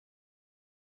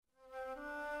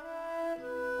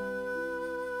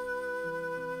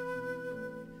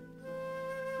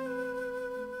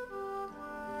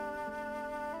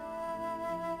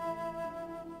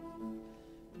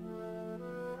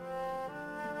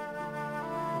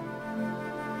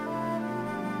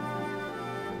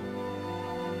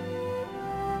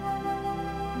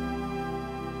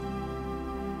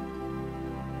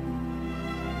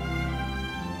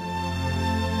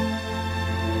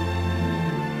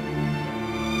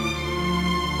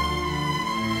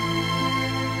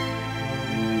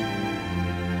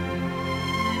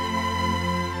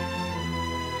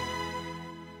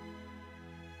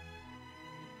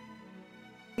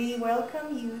We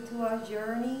welcome you to our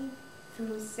journey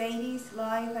through Sayde's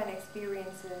life and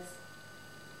experiences.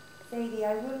 Sayde,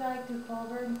 I would like to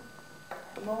cover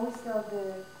most of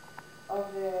the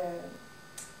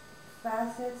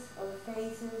facets or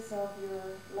phases of your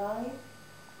life.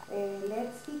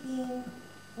 Let's begin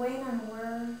when and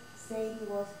where Sayde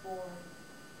was born.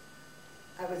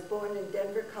 I was born in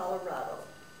Denver, Colorado.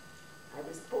 I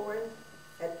was born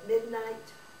at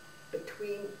midnight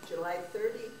between July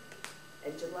 30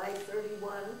 and July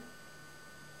 31,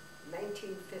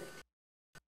 1950.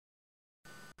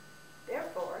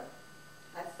 Therefore,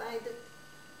 I find it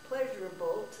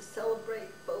pleasurable to celebrate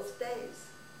both days,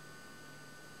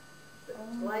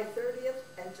 July 30th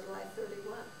and July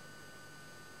 31.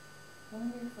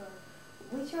 Wonderful.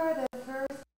 Which are the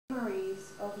first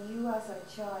memories of you as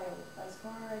a child, as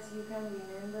far as you can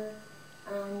remember,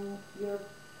 and your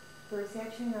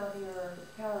perception of your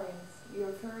parents,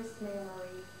 your first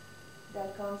memory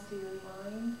that comes to your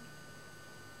mind?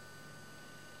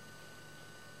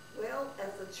 Well,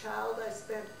 as a child, I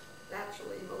spent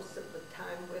naturally most of the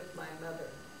time with my mother.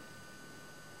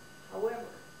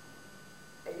 However,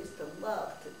 I used to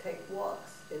love to take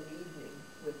walks in the evening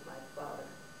with my father.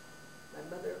 My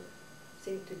mother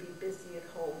seemed to be busy at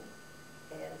home,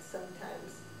 and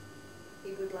sometimes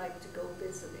he would like to go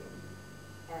visiting,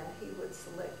 and he would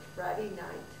select Friday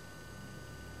night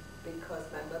because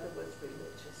my mother was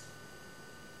religious,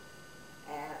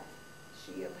 and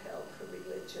she upheld her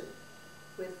religion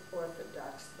with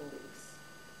Orthodox beliefs.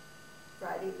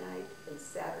 Friday night and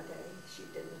Saturday, she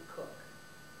didn't cook.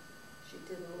 She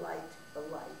didn't light a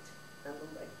light, an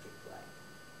electric light.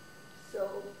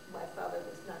 So my father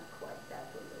was not quite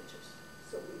that religious,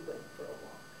 so we went for a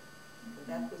walk. And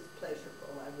that was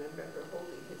pleasurable. I remember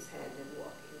holding his hand and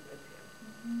walking with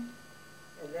him.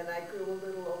 And then I grew a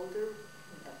little older,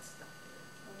 and that stopped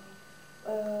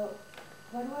there.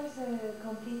 What was the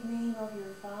complete name of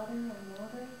your father and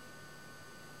mother?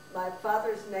 My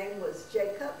father's name was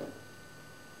Jacob,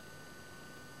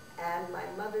 and my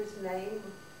mother's name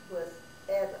was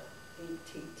Etta,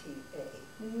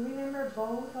 E-T-T-A. Do you remember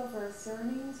both of her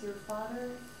surnames, your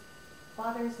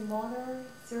father's mother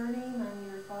surname and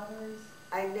your father's?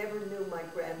 I never knew my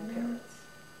grandparents.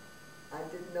 I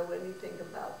didn't know anything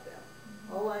about them.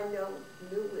 All I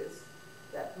knew is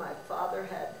that my father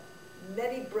had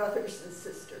many brothers and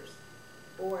sisters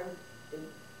born in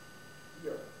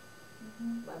Europe.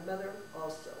 My mother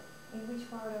also. In which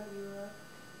part of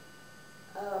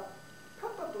Europe?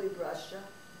 Probably Russia,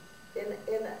 in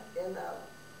a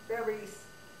very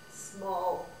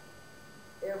small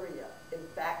area. In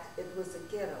fact, it was a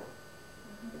ghetto,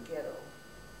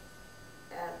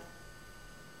 and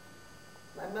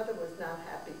my mother was not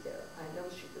happy there. I know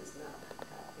she was not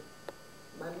happy.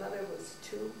 My mother was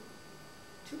too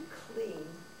clean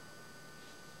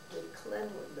with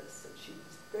cleanliness, and she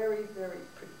was very, very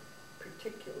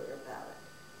particular about it.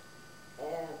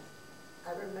 And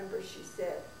I remember she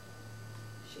said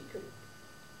she could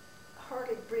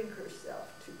hardly bring herself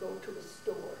to go to a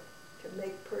store to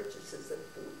make purchases of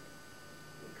food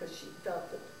because she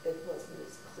felt that it wasn't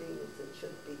as clean as it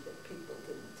should be, that people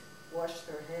didn't wash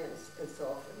their hands as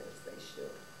often as they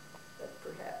should, that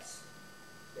perhaps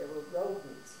there were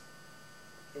rodents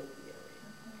in the area.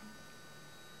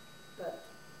 But,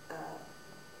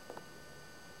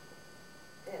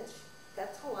 and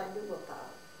that's all I knew about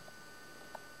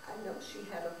it. I know she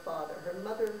had a father. Her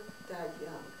mother died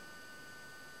young.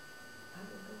 I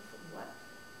don't know from what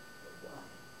or why.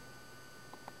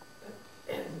 But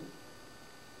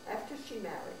after she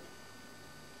married,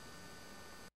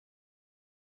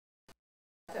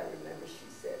 I remember she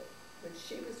said when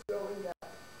she was growing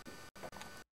up,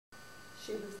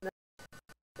 she was not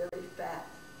very fat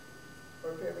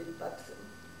or very buxom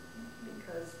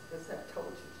because, as I've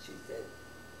told you, she said,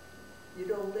 you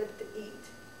don't live to eat,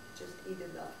 just eat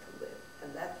enough to live,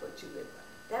 and that's what you live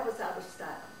by. That was out of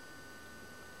style,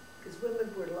 because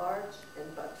women were large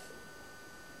and buxom.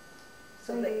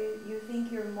 So you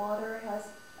think your mother has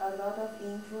a lot of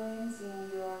influence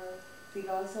in your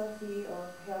philosophy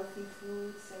of healthy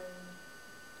foods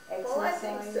and exercise? Well, I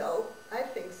think so. I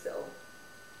think so.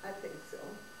 I think so.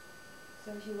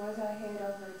 So she was ahead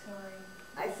of her time.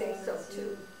 I think so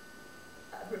too.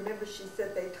 I remember she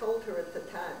said they told her at the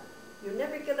time, you'll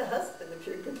never get a husband if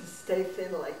you're going to stay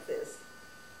thin like this.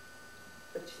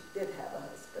 But she did have a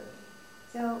husband.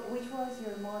 So which was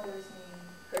your mother's name?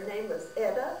 Her name was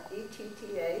Etta,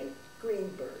 E-T-T-A,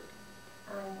 Greenberg.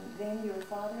 And then your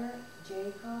father,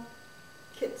 Jacob?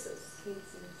 Kitsis.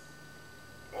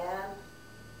 And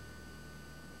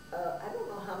I don't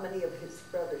know how many of his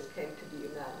brothers came to the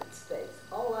United States.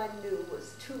 All I knew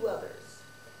was two others.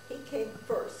 He came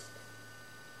first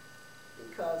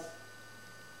because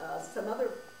some other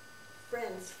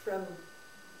friends from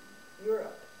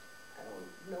Europe, I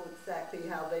don't know exactly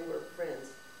how they were friends,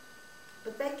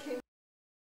 but they came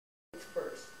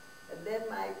first. And then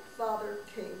my father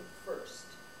came first.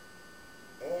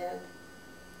 And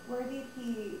where did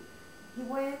he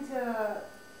went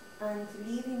and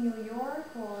live in New York,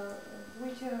 or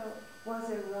which was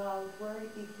a route? Where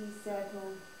did he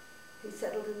settle? he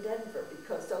settled in Denver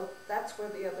because that's where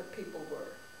the other people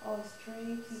were. Oh,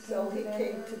 straight, he came So to he Denver?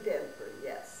 came to Denver,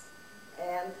 yes.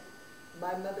 And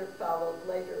my mother followed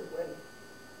later when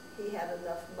he had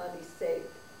enough money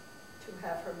saved to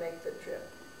have her make the trip.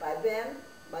 By then,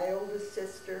 my oldest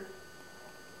sister,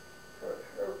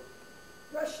 her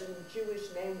Russian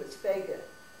Jewish name was Fega,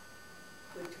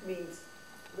 which means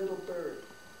little bird.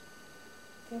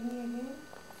 Tell me again?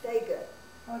 Fega.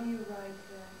 How do you write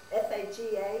that?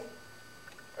 F-A-G-A,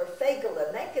 or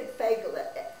Fagela, naked Fagela,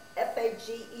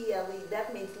 F-A-G-E-L-E,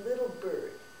 that means little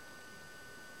bird.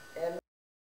 And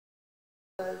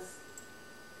was,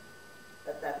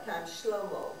 at that time,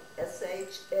 Shlomo,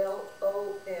 S-H-L-O-M-O.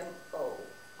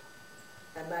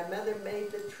 And my mother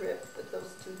made the trip with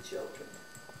those two children.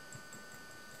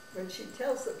 When she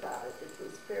tells about it, it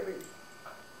was very,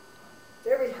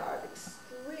 very hard,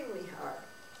 extremely hard.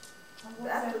 How was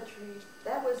that trip?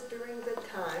 That was during the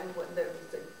time when there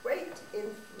was a great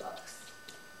influx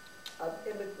of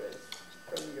immigrants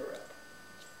from Europe.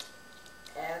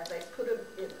 And they put them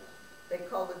in, they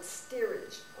called it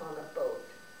steerage on a boat.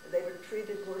 And they were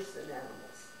treated worse than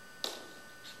animals.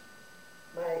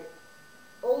 My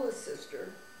oldest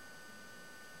sister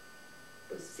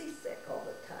was seasick all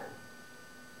the time.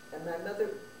 And my mother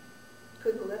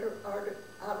couldn't let her out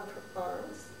of her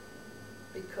arms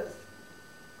because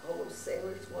all those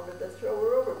sailors wanted to throw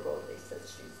her overboard. They said,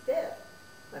 she's dead.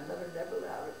 My mother never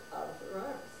allowed her out of her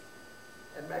arms.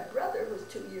 And my brother was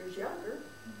 2 years younger,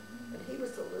 and he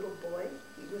was a little boy.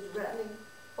 He was running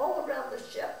all around the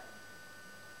ship,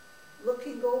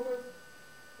 looking over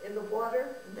in the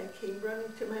water, and they came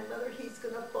running to my mother. He's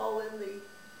going to fall in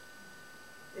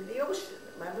the ocean.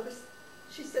 And my mother,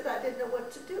 she said, I didn't know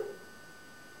what to do.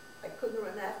 I couldn't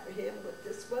run after him with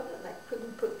this one, and I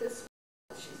couldn't put this one.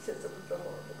 She says it was a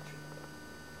horrible trip.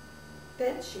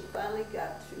 Then she finally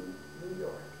got to New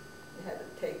York and had to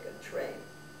take a train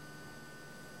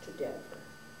to Denver.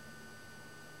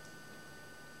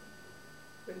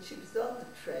 When she was on the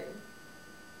train,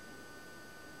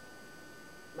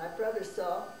 my brother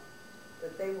saw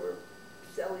that they were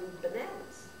selling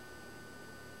bananas.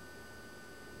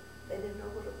 They didn't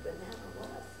know what a banana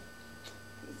was.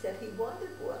 He said he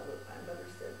wanted one, but my mother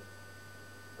said,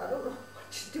 I don't know what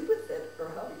you do with it or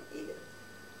how you eat it.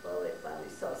 Well, they finally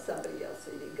saw somebody else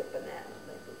eating a banana and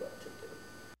they knew what to do.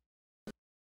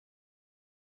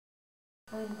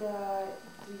 And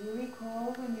do you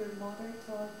recall when your mother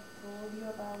told you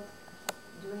about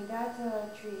during that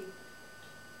trip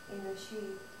in the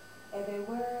ship, they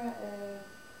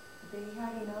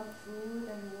had enough food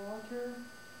and water?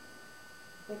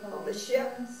 On the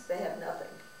ship, they had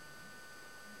nothing.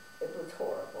 It was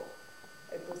horrible.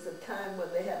 It was a time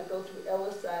when they had to go through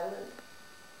Ellis Island.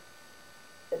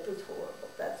 It was horrible.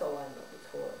 That's all I know. It was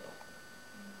horrible.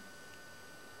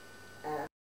 And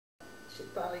she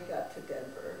finally got to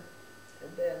Denver,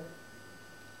 and then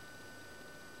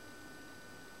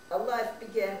a life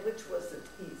began which wasn't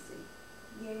easy.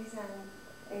 Yes,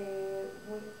 and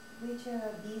which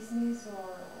business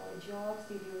or jobs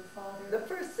did your father? The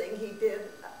first thing he did,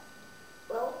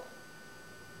 well,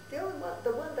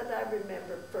 the one that I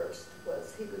remember first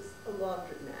was he was a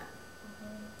laundromat.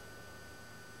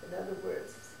 In other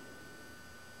words,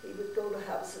 he would go to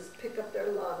houses, pick up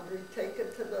their laundry, take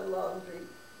it to the laundry,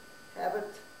 have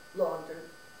it laundered,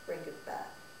 bring it back.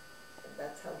 And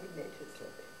that's how he made his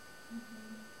living.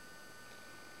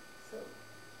 So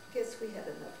I guess we had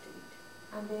enough to eat.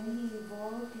 And then he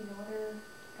evolved in other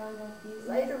kind of business?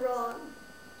 Later on,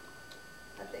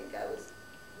 I think I was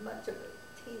much of a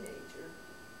teenager.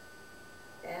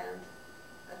 And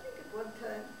I think at one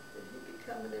time, did he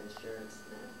become an insurance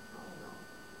man? I don't know.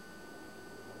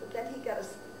 But then he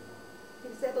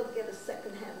was able to get a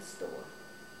second-hand store.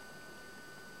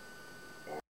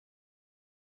 And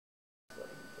that's what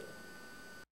he did.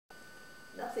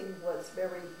 Nothing was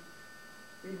very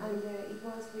removed. And it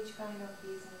was which kind of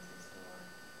business store?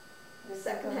 The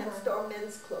second-hand store,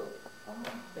 men's clothing. Oh.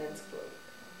 Men's clothing.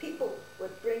 People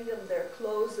would bring them their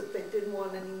clothes that they didn't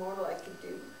want anymore, like you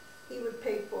do. He would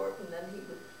pay for it, and then he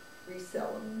would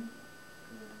resell them.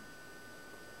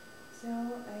 So,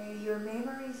 your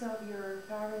memories of your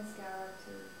parents'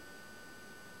 character,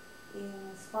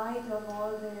 in spite of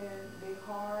all the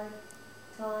hard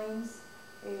times,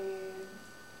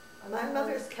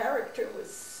 character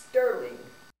was sterling.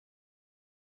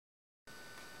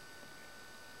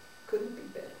 Couldn't be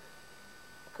better.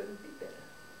 Couldn't be better.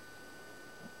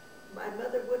 My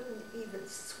mother wouldn't even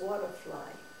swat a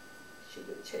fly. She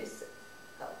would chase it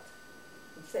out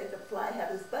and say the fly had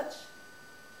as much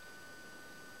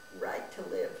right to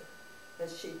live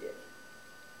as she did.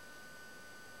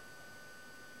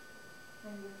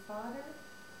 And your father?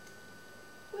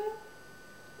 Well,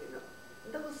 you know,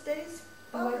 in those days,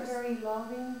 He was very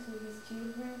loving to his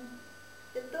children.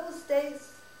 in those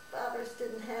days, fathers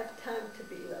didn't have time to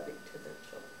be loving to their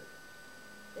children.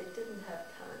 They didn't have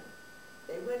time.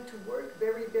 They went to work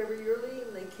very, very early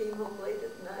and they came home late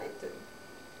at night, and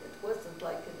it wasn't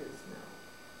like it is now.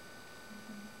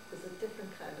 It was a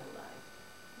different kind of life.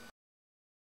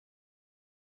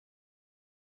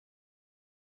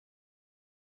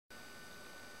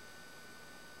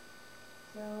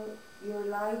 So your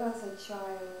life as a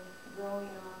child, growing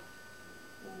up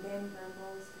in Denver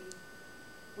mostly,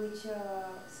 which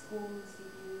schools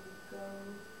did you go?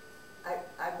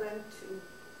 I went to,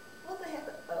 well, they had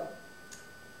a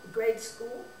grade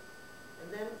school, and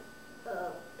then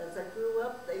as I grew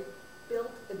up, they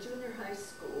built a junior high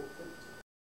school,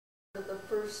 one of the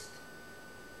first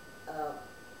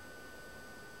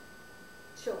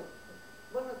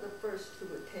one of the first to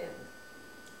attend.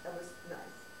 That was nice.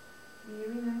 Do you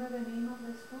remember the name of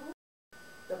the school?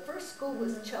 The first school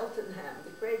was Cheltenham,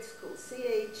 the grade school,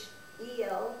 Cheltenham.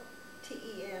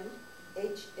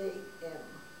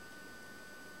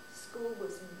 School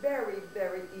was very,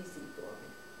 very easy for me.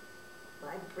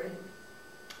 My brain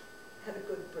had a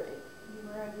good brain. You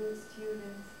were a good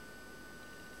student.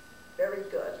 Very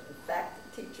good. In fact,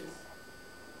 the teachers,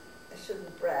 I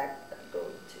shouldn't brag, but I'm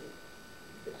going to.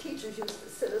 The teachers used to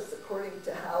sit us according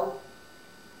to how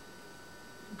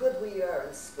good we are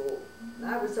in school. And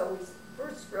I was always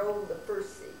first row in the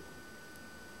first seat.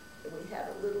 And we had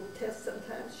a little test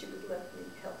sometimes. She would let me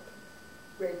help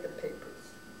grade the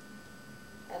papers.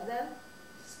 And then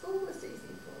school was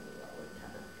easy for me all the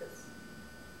time because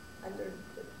I learned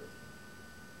quickly.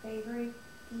 Favorite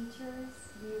teachers?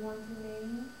 Do you want to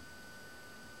name?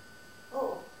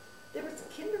 Oh, there was a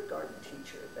kindergarten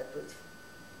teacher that was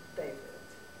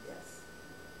favorite, yes.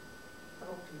 I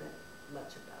don't remember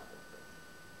much about it.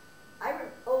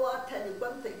 But I'll tell you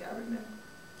one thing I remember.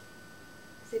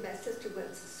 See, my sister went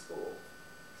to school,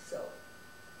 so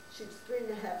she was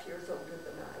 3.5 years older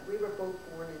than I. We were both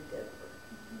born in Denver.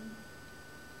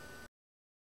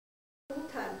 School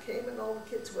time came and all the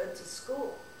kids went to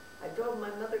school. I drove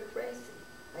my mother crazy.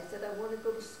 I said, I want to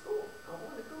go to school. I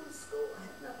want to go to school. I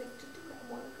have nothing to do.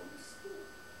 I want to go to school.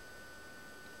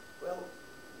 Well,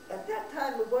 at that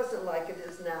time, it wasn't like it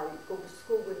is now. You go to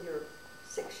school when you're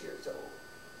 6 years old.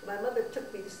 My mother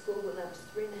took me to school when I was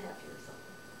 3.5 years old.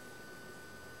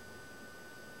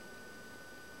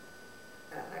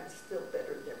 And I was still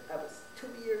better than, I was 2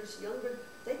 years younger.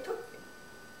 They took me.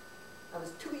 I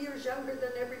was 2 years younger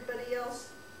than everybody else.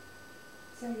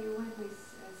 So you went with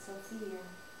Sophia.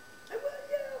 I went,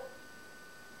 yeah.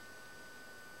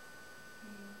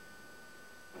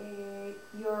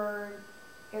 Your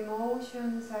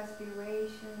emotions,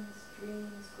 aspirations,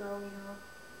 dreams growing up?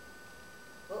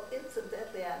 Well,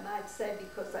 incidentally, I might say,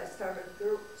 because I started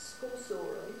school so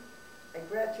early, I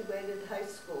graduated high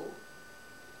school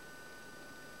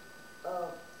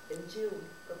in June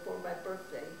before my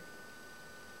birthday.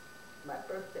 My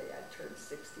birthday, I turned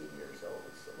 16 years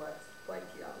old, so I was quite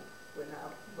young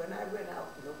when I went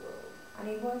out in the world. And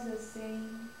it was the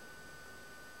same?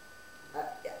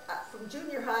 From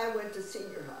junior high, I went to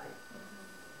senior high,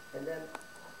 and then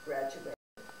graduated.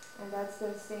 And that's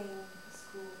the same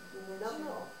school you mentioned?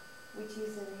 No. Which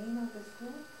is the name of the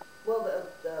school? Well,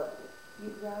 the You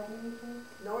graduated?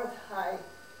 North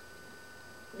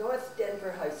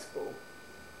Denver High School.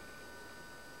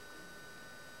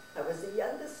 I was the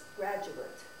youngest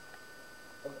graduate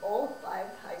of all 5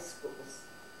 high schools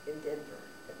in Denver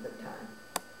at the time,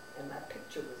 and my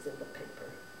picture was in the paper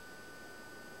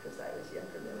because I was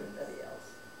younger than everybody else.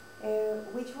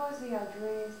 Which was the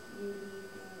address you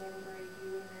lived in Denver, if you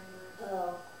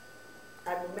remember?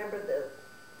 I remember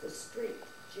the street,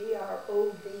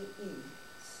 Grove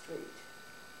Street.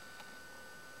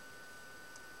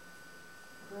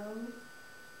 Road?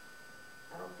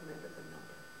 I don't remember the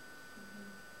number.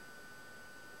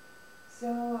 So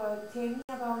tell me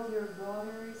about your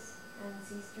brothers and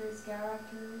sisters'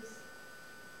 characters.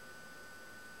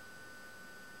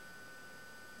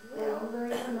 Well, were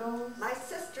you very close?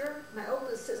 my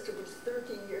oldest sister was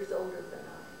 13 years older than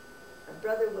I. My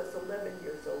brother was 11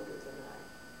 years older than I.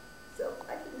 So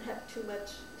I didn't have too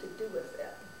much to do with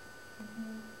them.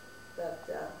 But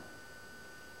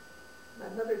my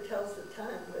mother tells the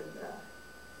time when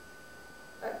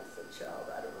I was a child.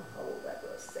 I don't know how old I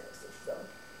was, 6 or so.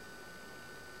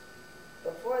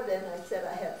 Before then, I said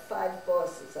I had 5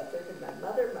 bosses. I figured my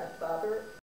mother, my father.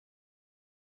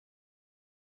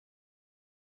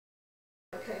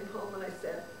 I came home and I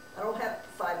said, I don't have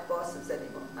 5 bosses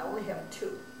anymore. I only have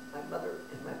 2, my mother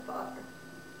and my father.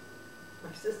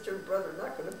 My sister and brother are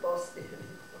not going to boss me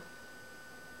anymore.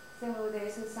 So the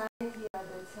society at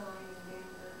the time in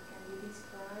Denver, can you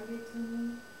describe it to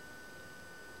me?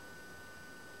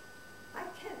 I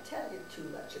can't tell you too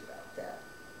much about that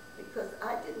because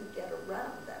I didn't get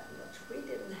around that much. We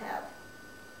didn't have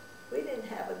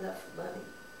enough money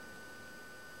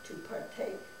to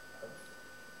partake of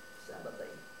some of the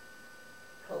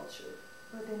culture.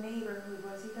 But the neighborhood,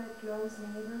 was it a close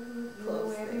neighborhood? You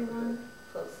Close know everyone?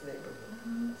 Close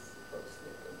neighborhood. Close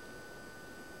neighborhood.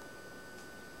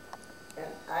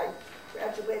 And I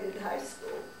graduated high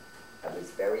school. I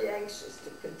was very anxious to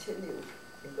continue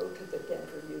and go to the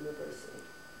Denver University.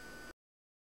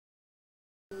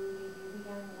 Did you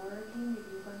begin working? Did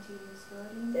you continue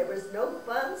studying? There was no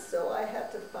funds, so I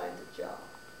had to find a job.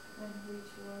 And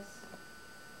which was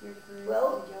your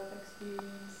first job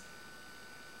experience?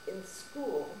 In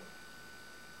school,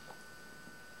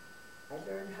 I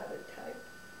learned how to type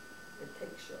and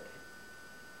take shorthand.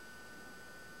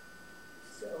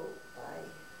 So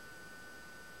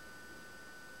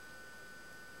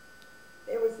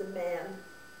there was a man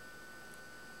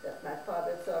that my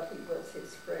father thought he was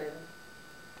his friend.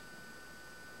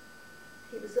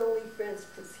 He was only friends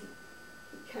because he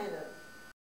kind of,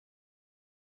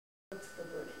 what's the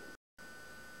word?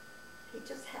 He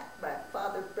just had my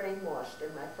father brainwashed,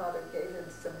 and my father gave him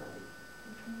some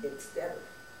money instead of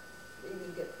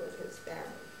leaving it with his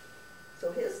family.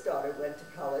 So his daughter went to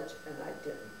college and I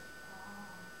didn't,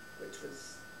 which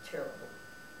was terrible.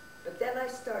 But then I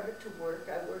started to work.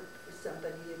 I worked for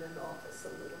somebody in an office a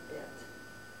little bit.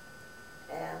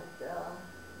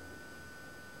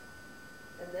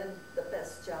 And then the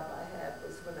best job I had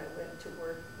was when I went to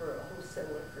work for a wholesale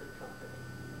liquor company.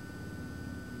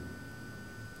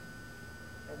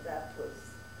 And that was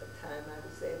the time I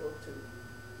was able to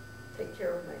take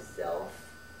care of myself.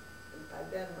 And by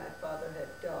then my father had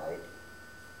died.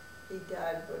 He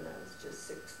died when I was just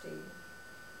 16.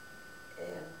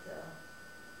 And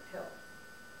helped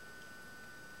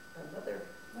my mother.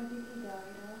 What did he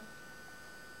die of?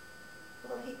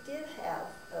 Well, he did have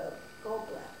a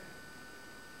gallbladder.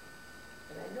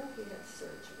 And I know he had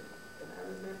surgery. And I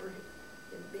remember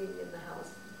him being in the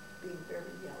house, being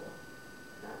very yellow.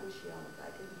 And I was young. I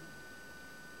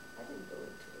didn't go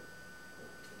into it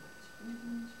too much.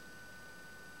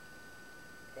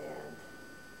 And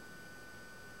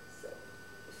so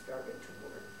I started to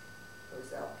work. I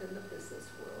was out in the business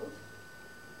world.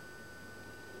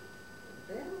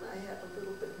 And then I had a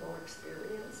little bit more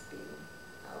experience being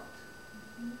out.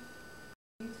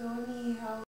 You told me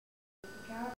how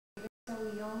so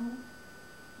young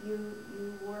you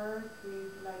worked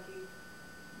with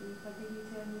what did you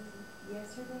tell me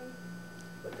yesterday?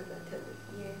 What did I tell you?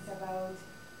 Yes, about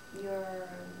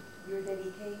your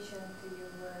dedication to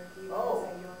your work even Oh.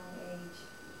 at a young age.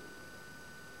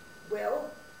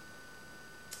 Well,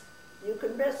 you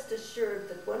can rest assured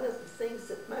that one of the things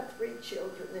that my 3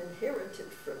 children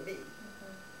inherited from me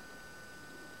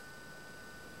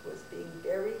was being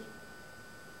very,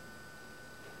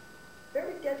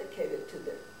 very dedicated to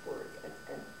their work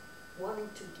and wanting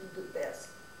to do the best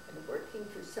and working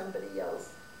for somebody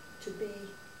else to be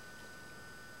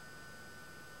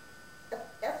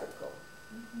ethical,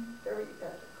 very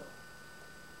ethical,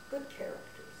 good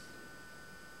characters.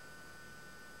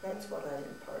 That's what I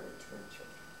imparted to my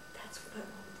children. That's what I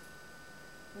wanted.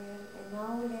 Well, and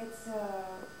now let's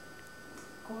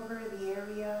cover the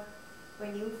area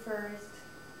when you first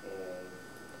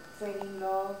fell in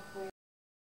love with.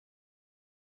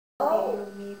 Oh. Did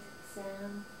you meet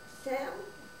Sam? Sam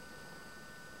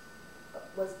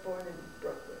was born in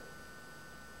Brooklyn.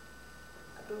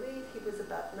 I believe he was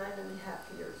about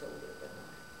 9.5 years older than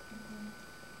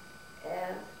I.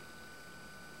 And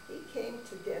he came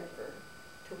to Denver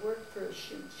to work for a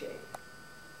shoe chain,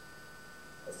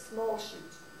 a small shoe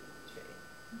chain,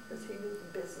 because he knew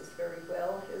the business very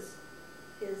well. His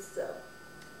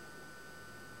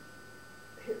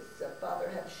father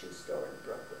had a shoe store in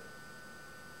Brooklyn.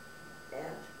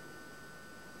 And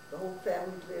the whole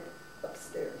family lived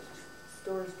upstairs.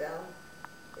 Stores down,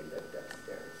 they lived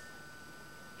upstairs.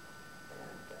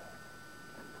 And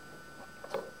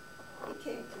so he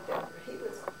came to Denver. He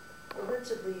was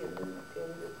originally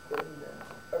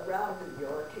around New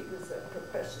York. He was a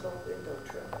professional window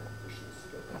trimmer for shoe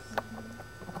stores.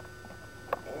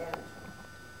 And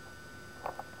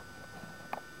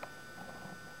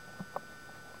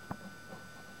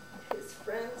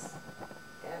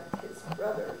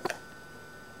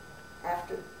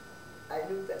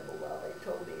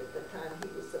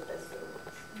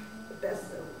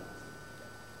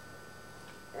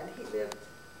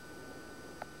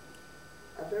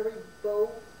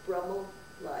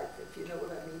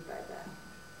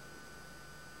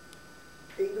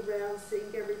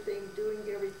everything, doing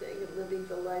everything, and living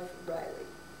the life of Riley.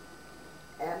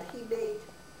 And he made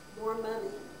more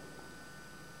money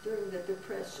during the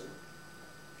Depression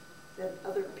than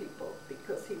other people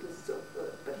because he was so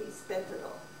good, but he spent it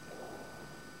all.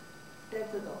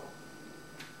 Spent it all.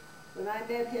 When I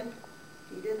met him,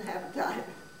 he didn't have a dime.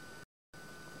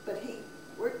 But he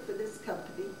worked for this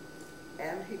company,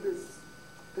 and he was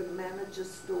going to manage a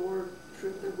store,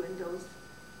 trim the windows,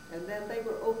 and then they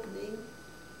were opening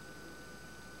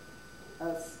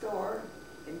a store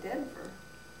in Denver,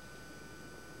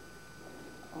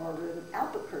 or in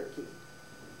Albuquerque.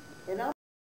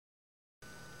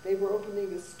 They were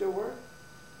opening a store,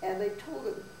 and they told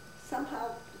him,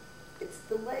 somehow it's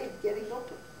delayed getting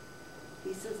open.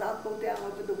 He says, I'll go down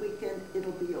over the weekend,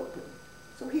 it'll be open.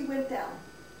 So he went down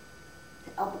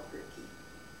to Albuquerque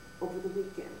over the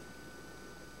weekend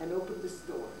and opened the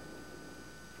store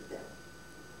for them.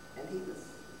 And he was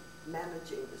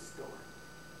managing the store.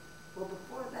 Well,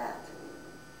 before that,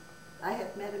 I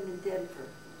had met him in Denver.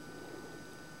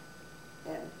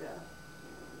 And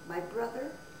my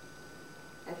brother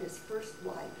and his first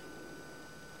wife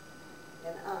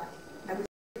and I was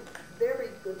very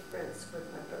good friends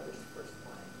with my brother's first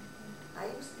wife.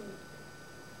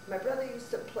 My brother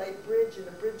used to play bridge in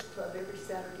a bridge club every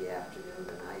Saturday afternoon,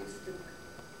 and I used to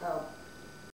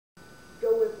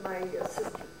go with my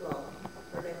sister-in-law.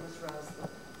 Her name was Rosalind.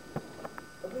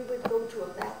 We would go to a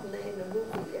matinee and a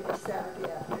movie every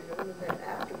Saturday afternoon, and then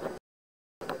afterwards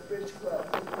the bridge club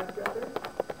with my brother,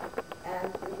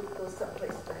 and we would go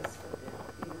someplace nice for dinner,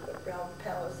 either the Brown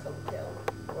Palace Hotel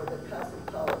or the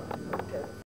Cosmopolitan Hotel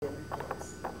for dinner dates.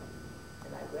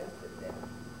 And I went with them.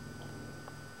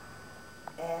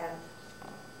 And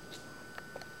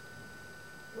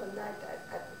one night,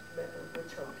 I don't remember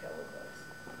which hotel it was.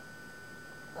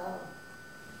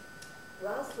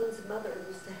 Rosalind's mother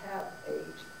used to have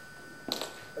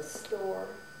a store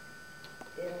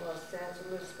in Los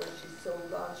Angeles where she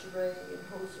sold lingerie and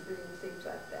hosiery and things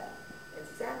like that. And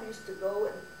Sam used to go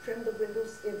and trim the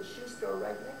windows in the shoe store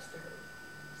right next to her.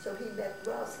 So he met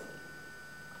Rosalind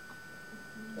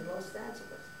in Los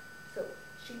Angeles. So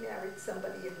she married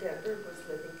somebody in Denver, was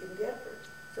living in Denver.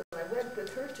 So when I went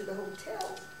with her to the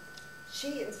hotel,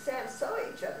 she and Sam saw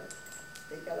each other.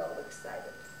 They got all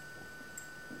excited.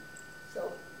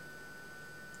 So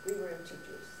we were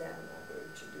introduced, Sam and I were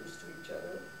introduced to each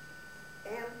other,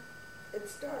 and it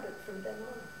started from then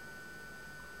on.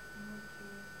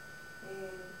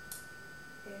 Okay.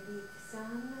 Did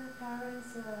Sam's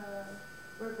parents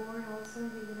were born also in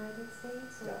the United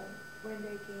States, or No. when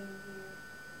they came here?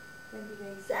 When did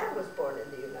they? Sam was born in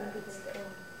the United States.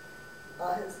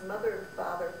 His mother and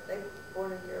father, they were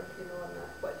born in Europe, I'm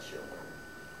not quite sure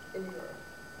when, in Europe.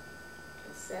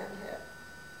 And Sam had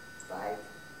 5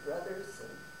 brothers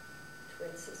and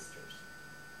twin sisters.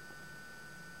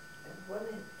 And one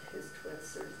of his twin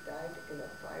sisters died in a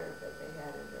fire that they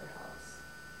had in their house.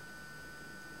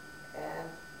 And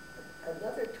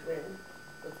another twin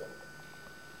was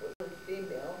a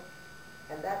female,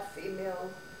 and that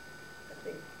female, I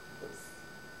think, was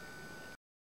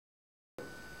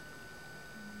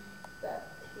that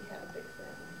he had a big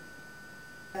family.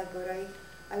 But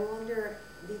I wonder,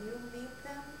 did you meet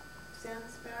them,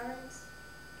 Sam's parents?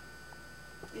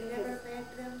 You never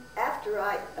met them? After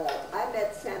I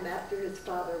met Sam after his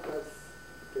father was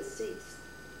deceased.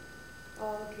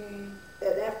 Okay.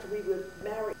 And after we were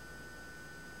married,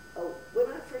 when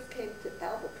I first came to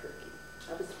Albuquerque,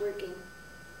 I was working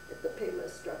at the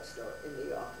Payless drugstore in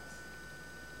the office,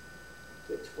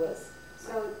 which was...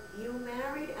 So you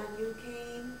married and you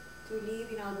came to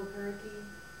live in Albuquerque?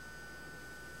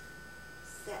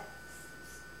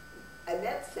 I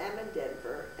met Sam in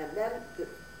Denver, and then the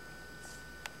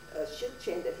shoe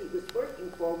chain that he was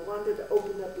working for wanted to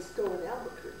open up a store in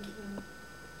Albuquerque. Mm-hmm.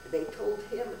 They told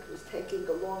him it was taking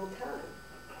a long time.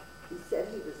 He said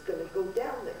he was going to go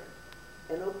down there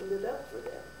and open it up for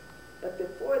them. But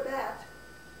before that,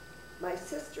 my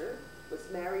sister was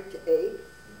married to Abe,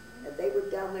 and they were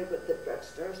down there with the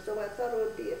drugstore, so I thought it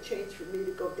would be a change for me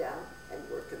to go down and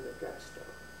work in the drugstore.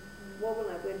 Mm-hmm. Well, when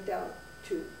I went down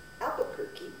to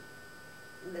Albuquerque,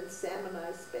 and then Sam and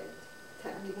I spent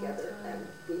time together, and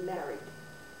we married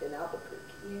in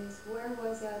Albuquerque. Yes. Where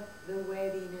was the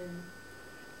wedding and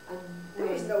there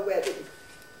was no wedding.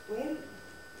 When?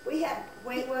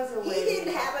 When was a wedding? He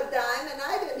didn't have a dime, and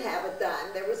I didn't have a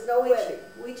dime. There was no wedding.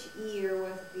 Which year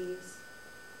was this?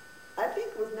 I think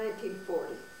it was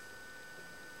 1940.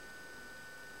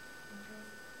 Okay.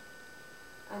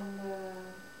 And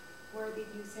where did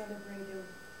you celebrate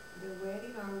the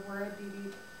wedding, or where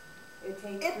did it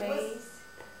take place?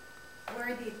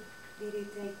 Where did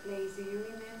it take place? Do you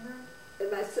remember? in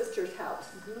my sister's house.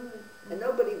 Good. And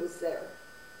nobody was there,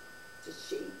 just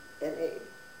she and Abe.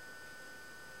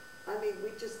 I mean,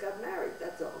 we just got married,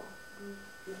 that's all.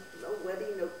 No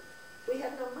wedding, no, we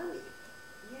had no money.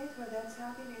 Yes, well, that's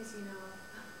happiness, you know.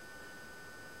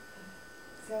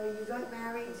 So you got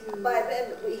married to... By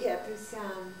then, we had... To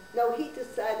Sam. No, he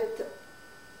decided to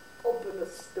open a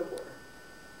store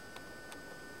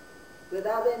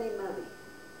without any money.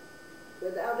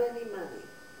 Without any money.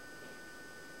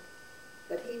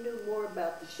 But he knew more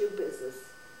about the shoe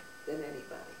business than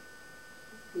anybody.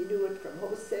 He knew it from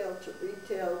wholesale to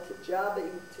retail to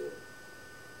jobbing to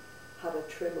how to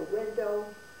trim a window,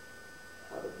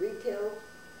 how to retail.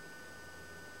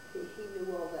 He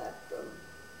knew all that from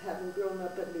having grown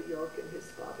up in New York in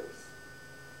his father's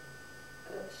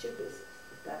shoe business.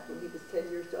 Back when he was 10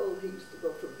 years old, he used to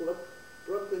go from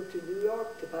Brooklyn to New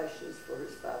York to buy shoes for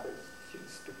his father's shoe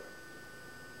store.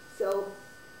 So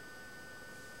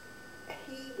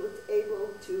he was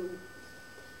able to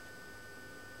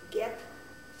get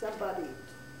somebody,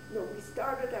 we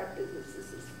started our business,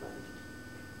 this is funny.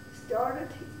 He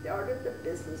started the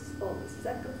business on the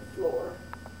second floor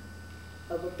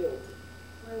of a building.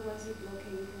 Where was it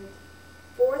located?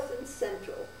 4th and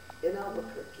Central in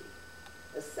Albuquerque.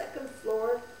 The second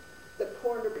floor, the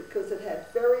corner, because it had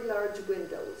very large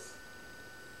windows.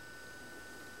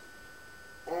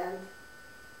 And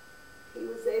he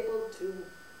was able to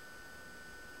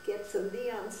get some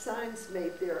neon signs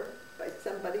made there by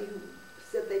somebody who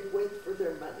said they'd wait for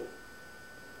their money.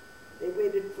 They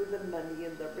waited for the money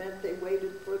and the rent, they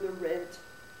waited for the rent.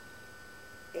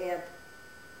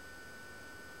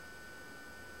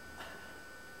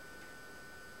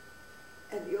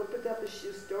 And he opened up a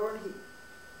shoe store and he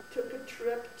took a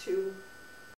trip to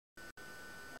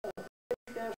an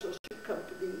international shoe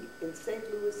company in St.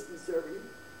 Louis, Missouri.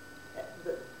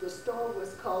 The store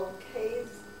was called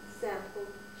Kay's Sample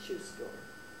Shoe Store.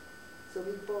 So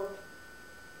he bought,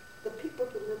 the people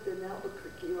who lived in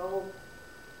Albuquerque are all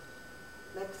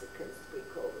Mexicans, we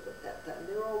called it at that time.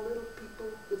 They're all little people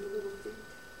with little feet.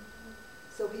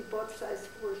 So he bought size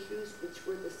 4 shoes, which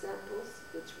were the samples,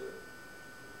 which were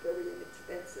very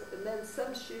inexpensive. And then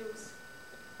some shoes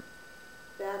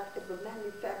that if a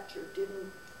manufacturer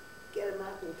didn't get them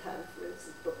out in time, for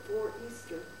instance, before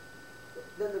Easter,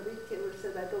 then the retailer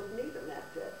said, I don't need them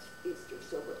after Easter.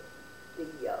 So the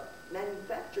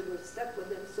manufacturer was stuck with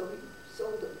them, so he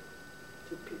sold them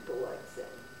to people like Sam.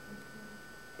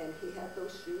 And he had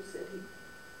those shoes, and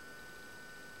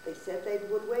they said they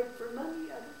would wait for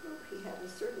money. I don't know. He had a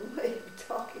certain way of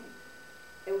talking.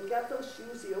 And we got those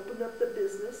shoes. He opened up the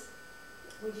business.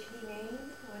 Which he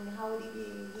named? And how did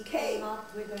he K, came up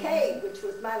with a K, name? which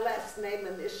was my last name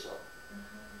initial.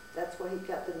 That's why he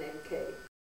got the name K.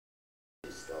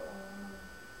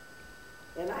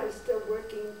 And I was still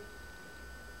working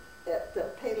at the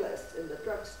Payless in the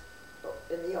drugstore,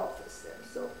 in the office there.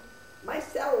 So my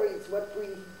salary is what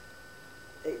we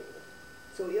ate.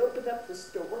 So he opened up the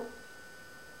store,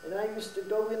 and I used to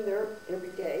go in there every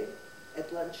day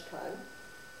at lunchtime.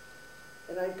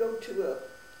 And I'd go to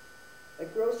a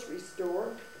grocery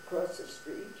store across the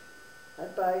street.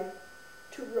 I'd buy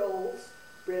 2 rolls,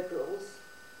 bread rolls,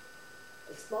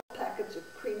 a small package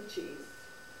of cream cheese,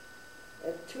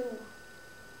 and 2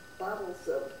 bottles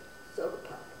of soda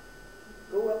pop.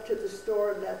 Go up to the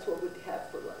store, and that's what we'd have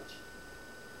for lunch.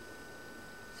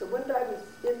 So one day I was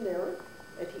in there,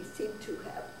 and he seemed to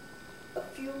have a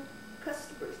few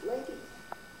customers, ladies.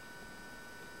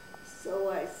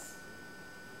 So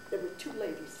there were 2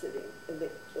 ladies sitting, and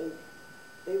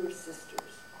they were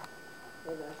sisters.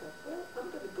 And I thought, well,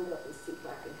 I'm going to go up and see if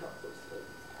I can help those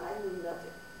ladies. I knew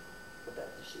nothing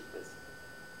about the shoe business.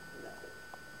 Nothing.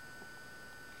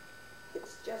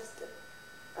 It's just that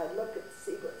I look and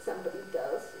see what somebody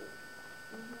does.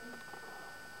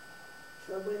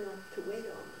 So I went up to wait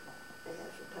on them. I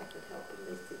asked if I could help them.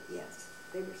 They said yes.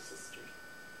 They were sisters.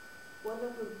 One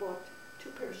of them bought 2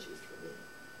 pairs of shoes for me,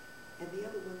 and the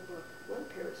other one bought 1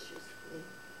 pair of shoes for me.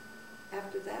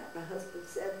 After that, my husband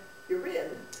said, you're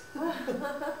in.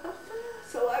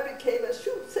 So I became a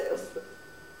shoe salesman.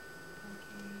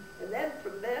 And then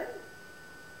from then,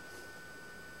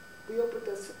 we opened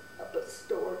up a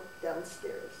store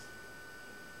downstairs.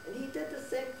 And he did the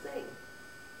same thing.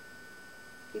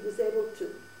 He was able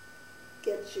to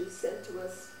get shoes sent to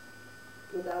us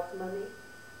without money.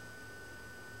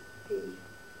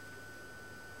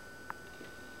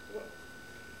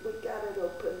 We got it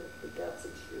open, we got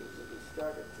some shoes, and we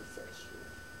started to sell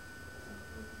shoes.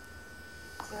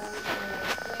 So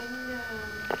when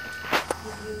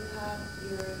did you have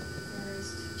your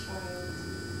first child?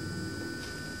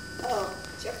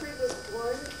 Jeffrey was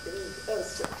born in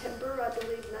September, I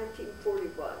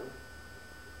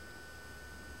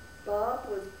Bob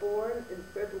was born in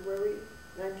February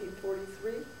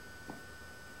 1943,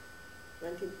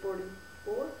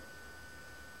 1944.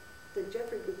 Then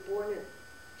Jeffrey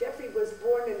was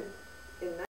born in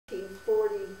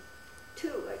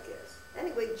 1942, I guess.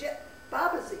 Anyway,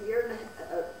 Bob is a year and a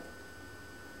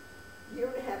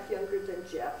half younger than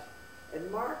Jeff,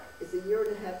 and Mark is a year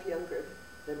and a half younger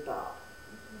than Bob.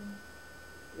 Mm-hmm.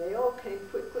 They all came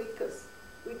quickly because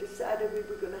we decided we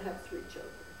were going to have 3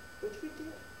 children, which we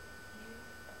did.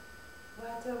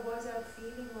 What was that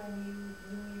feeling when you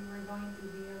knew you were going to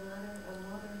be a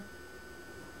mother?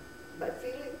 My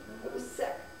feeling? I was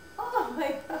sick. Oh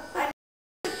my God. I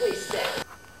was really sick.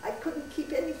 I couldn't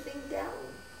keep anything down.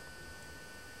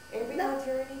 Every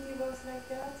maternity was like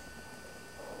that?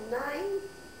 9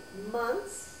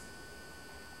 months,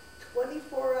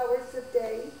 24 hours a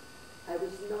day, I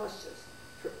was nauseous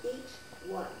for each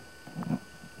one.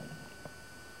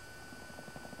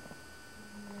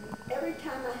 Every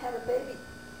time I had a baby,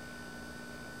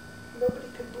 nobody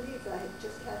could believe I had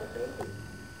just had a baby.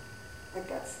 I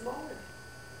got smaller.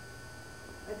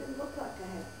 I didn't look like I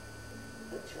had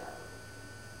a child.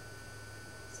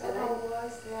 So how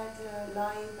was that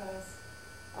life as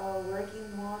a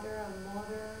working mother,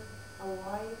 a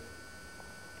wife?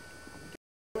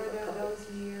 What were those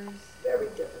years? Very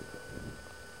difficult.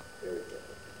 Very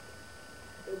difficult.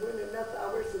 There weren't enough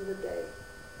hours in the day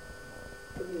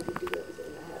for me to do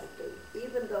everything I had to do.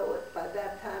 Even though by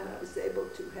that time I was able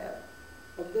to have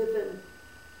a live-in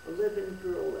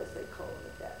girl, as they call it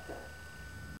at that time.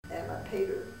 And I paid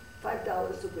her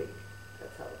 $5 a week.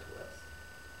 That's how it was.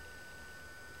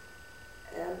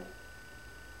 And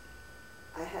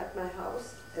I had my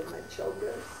house and my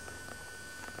children.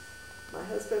 My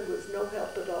husband was no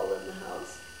help at all in the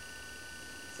house.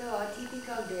 So a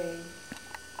typical day,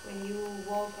 when you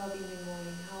woke up in the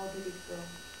morning, how did it go?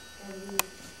 Can you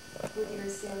put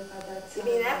yourself at that time?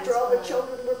 You mean after all the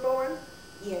children were born?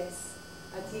 Yes,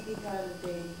 a typical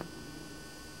day.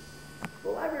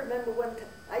 Well, I remember one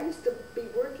time, I used to be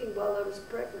working while I was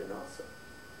pregnant also.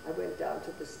 I went down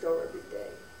to the store every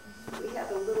day. We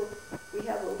have a little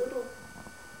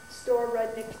store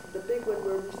right next to the big one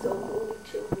where we sold only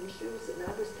children's shoes, and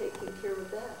I was taking care of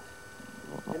that.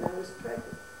 And I was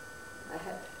pregnant.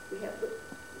 We had the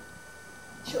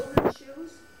children's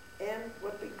shoes and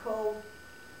what we call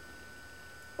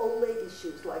old lady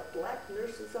shoes, like black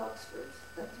nurses' Oxfords.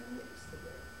 That's what they used to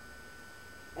wear.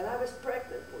 And I was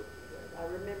pregnant working there. I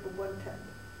remember one time,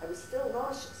 I was still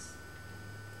nauseous.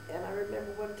 And I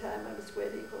remember one time I was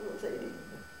waiting on a lady.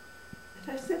 And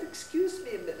I said, "Excuse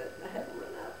me a minute." And I had to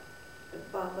run out. And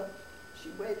Mama, she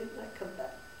waited and I come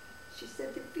back. She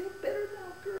said, "You feel better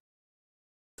now, girl?"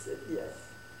 I said,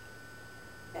 "Yes."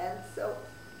 And so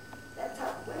that's how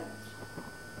it went.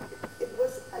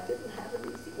 I didn't have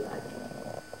an easy life.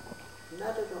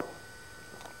 Not at all.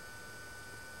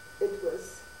 It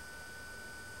was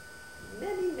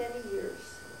many, many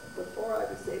years before I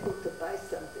was able to buy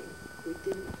something we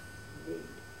didn't need.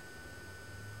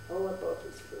 All I bought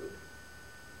was food.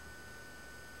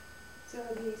 So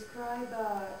describe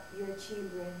your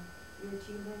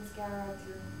children's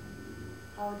character.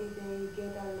 How did they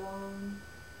get along?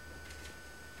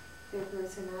 Their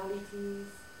personalities?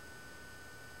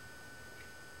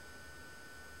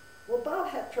 Well, Bob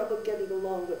had trouble getting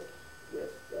along with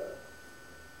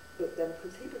them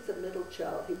because he was a middle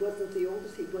child. He wasn't the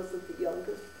oldest, he wasn't the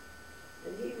youngest.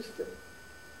 And he used to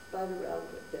fight around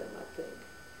with them, I think.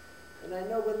 And I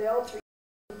know when they all 3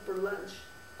 came for lunch,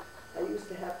 I used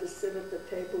to have to sit at the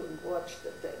table and watch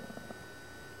that they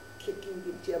kicking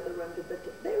each other under the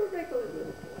table. They were regular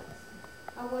little boys.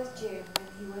 How was Jeff when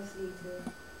he was little?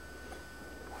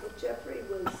 Well, Jeffrey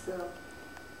was,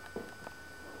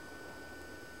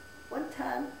 one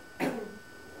time,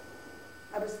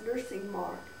 I was nursing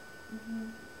Mark.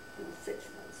 Mm-hmm. He was 6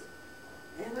 months old.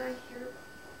 And I hear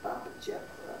Bob and Jeff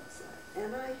were outside.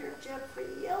 And I hear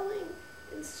Jeffrey yelling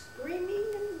and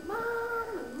screaming and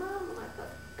Mom and Mom. And I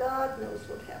thought, God knows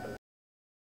what happened.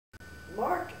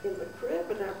 Mark in the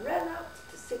crib, and I ran out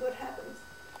to see what happens.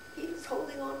 He was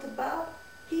holding on to Bob.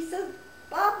 He said,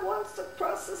 "Bob wants to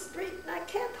cross the street and I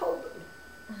can't hold him."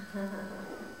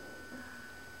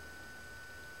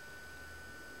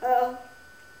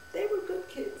 They were good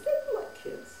kids. They were like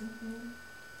kids. Mm-hmm.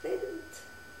 They didn't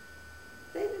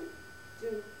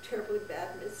do terribly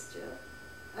bad mischief.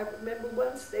 I remember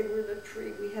once they were in a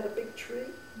tree. We had a big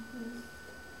tree. Mm-hmm.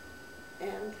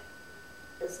 And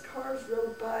as cars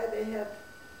rode by, they had,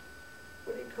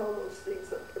 what do you call those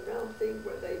things, a round thing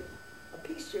where they, a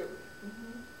pea shooter.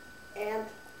 Mm-hmm. And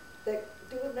they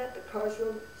doing that, the cars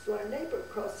rode, so our neighbor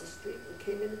across the street and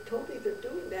came in and told me they're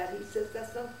doing that. He says,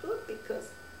 "That's not good because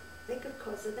they could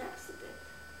cause an accident.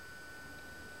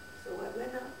 So I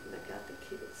went out and I got the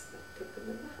kids and I took them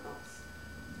in the house.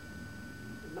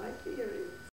 And my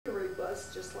theory was,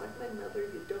 just like my mother,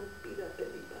 you don't beat up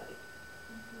anybody.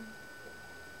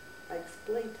 I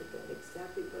explained to them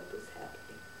exactly what was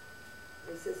happening.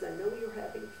 I says, I know you're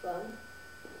having fun,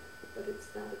 but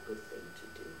it's not a good thing to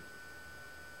do.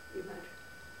 You might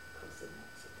cause an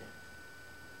accident.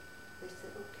 They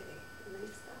said, okay, and they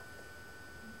stopped.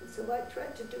 And so I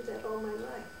tried to do that all my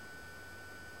life.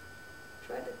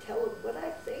 Try to tell them what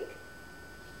I think,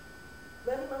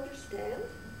 let them understand,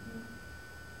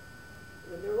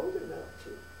 when they're old enough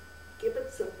to give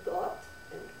it some thought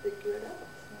and figure it out.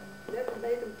 Never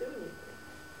made them do anything.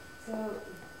 So,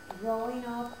 growing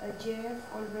up, Jeff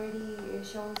already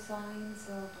showed signs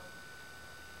of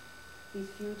his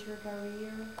future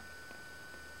career?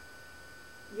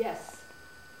 Yes.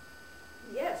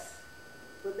 Yes.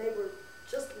 When they were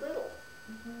just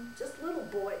little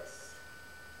boys.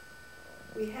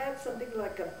 We had something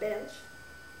like a bench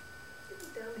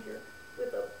down here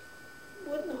with a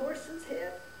wooden horse's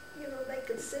head. You know, they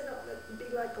could sit on it and be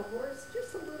like a horse,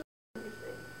 just a little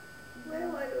thing.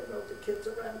 Well, I don't know, the kids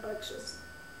are rambunctious.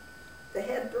 The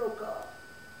head broke off.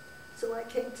 So I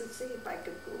came to see if I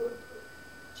could glue it.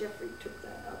 Jeffrey took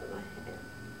that out of my hand.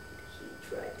 He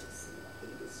tried to see.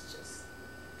 He was just,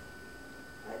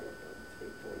 I don't know, 3,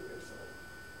 4 years old.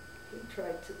 He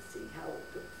tried to see how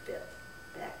it could fit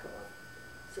back on.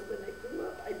 So when I grew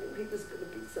up, I knew he was going to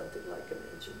be something like an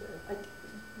engineer. I did.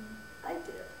 I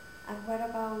did. And what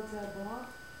about Bob?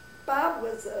 Bob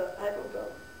was, I don't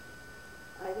know.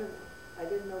 I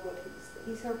didn't know what he was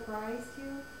thinking. He surprised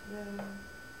you?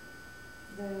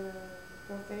 The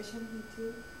profession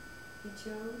he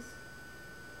chose?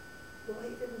 Well,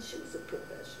 he didn't choose a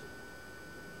profession.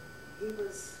 He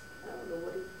was, I don't know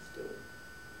what he was doing.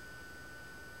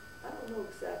 I don't know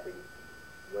exactly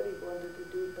what he wanted to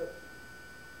do, but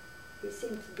he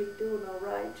seemed to be doing all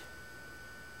right.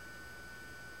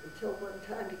 Until one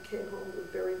time he came home with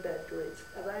very bad grades.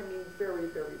 And I mean very,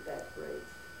 very bad grades.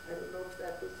 I don't know if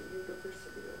that was the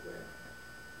university or where.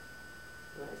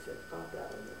 And I said, Bob,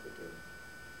 that'll never do.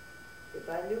 If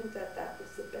I knew that that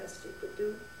was the best you could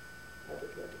do, I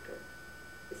would let it go.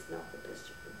 It's not the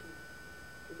best you can do.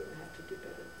 You're going to have to do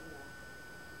better than that.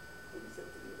 He was at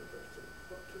the university.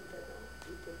 What can they know?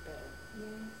 He did better.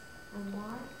 Yes. And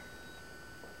Mark?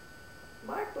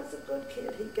 Mark was a good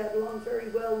kid. He got along very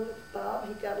well with Bob.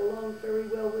 He got along very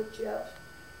well with Jeff.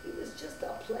 He was just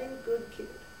a plain good kid.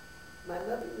 My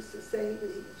mother used to say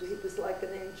he was like an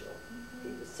angel.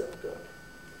 He was so good.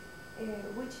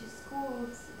 Which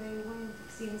schools they went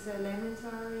since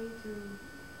elementary to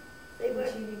They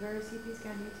which went universities,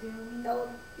 can you tell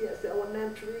me? Yes,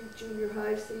 elementary, junior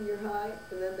high, senior high,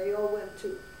 and then they all went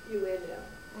to UNM.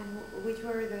 And which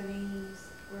were the names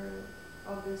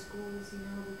of the schools in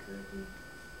Albuquerque?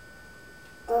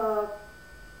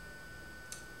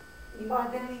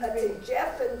 I mean,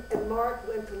 Jeff and Mark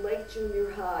went to Lake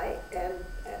Junior High, and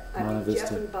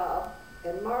Jeff and Bob,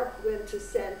 and Mark went to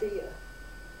Sandia.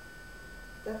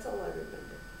 That's all I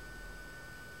remember.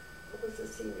 What was the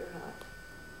senior high?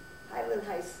 Highland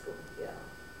High School, yeah.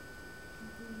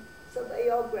 So they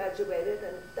all graduated,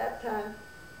 and at that time,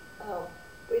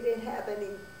 we didn't have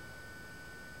any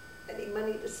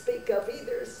money to speak of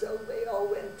either, so they all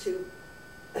went to,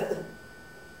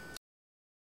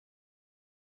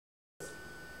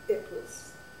 it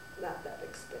was not that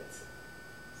expensive,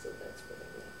 so that's where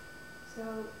they went. So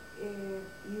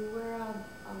you were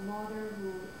a mother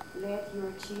who let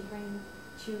your children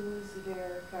choose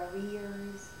their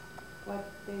careers, what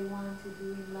they want to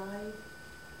do in life.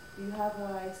 Do you have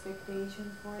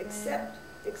expectations for them?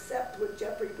 Except when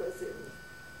Jeffrey was in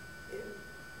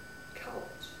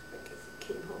college. I guess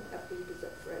he came home after he was a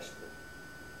freshman.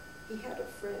 He had a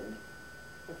friend,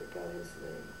 I forgot his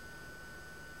name,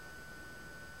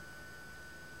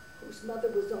 whose mother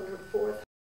was on her 4th.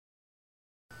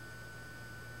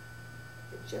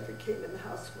 And Jeffrey came in the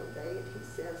house one day and he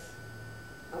says,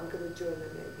 I'm going to join the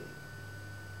Navy.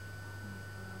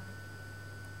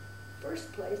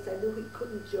 First place, I knew he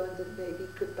couldn't join the Navy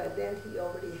because by then he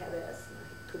already had asthma.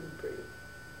 He couldn't breathe.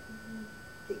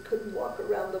 He couldn't walk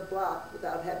around the block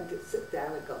without having to sit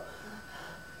down and go.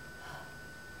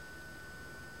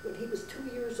 When he was 2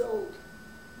 years old,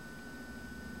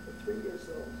 or 3 years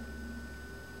old,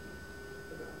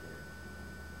 around there,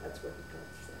 that's when he got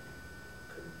sick.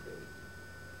 Couldn't breathe.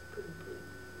 Couldn't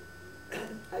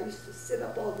breathe. I used to sit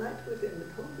up all night with him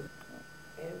and hold him.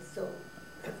 And so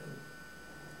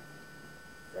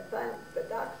the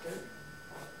doctor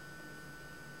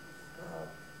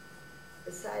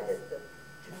decided to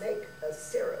make a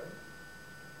serum,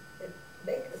 and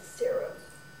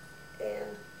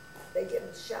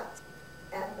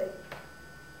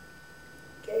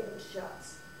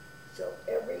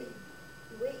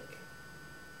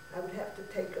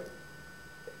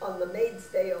Said's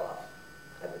day off,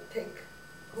 I would take,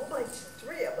 oh my,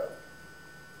 3 of them,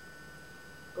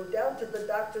 go down to the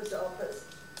doctor's office.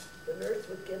 The nurse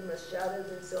would give him a shot in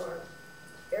his arm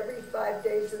every 5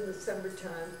 days in the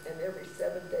summertime and every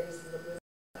 7 days in the winter.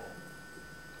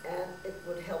 And it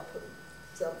would help him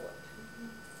somewhat.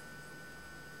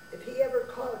 If he ever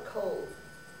caught a cold,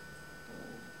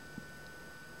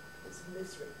 it's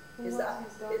misery. His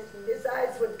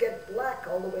eyes would get black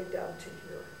all the way down to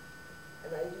here.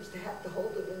 And I used to have to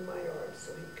hold him in my arms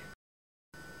so he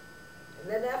could. And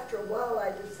then after a while,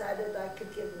 I decided I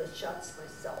could give him the shots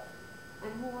myself.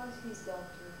 And who was his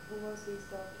doctor? Who was his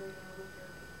doctor in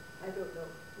Albuquerque? I don't know.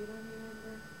 You don't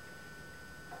remember?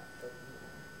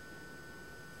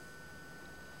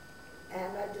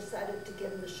 And I decided to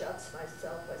give him the shots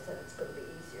myself. I said, it's going to be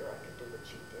easier. I can do what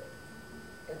you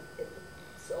did.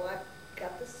 So I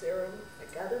got the serum, I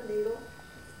got a needle,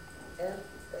 and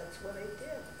that's what I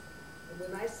did. And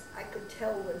when I could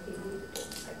tell when he needed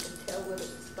it. I could tell when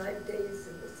it was 5 days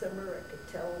in the summer. I could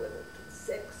tell when it was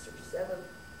 6 or 7,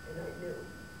 and I knew.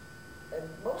 And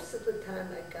most of the time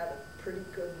I got it pretty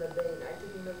good in the vein. I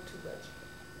didn't know too much.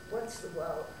 Once in a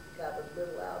while, I got a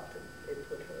little out and it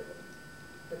would hurt him.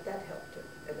 But that helped him,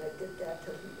 and I did that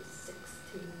till he was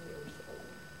 16 years old.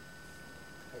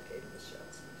 I gave him the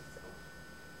shots myself.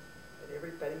 And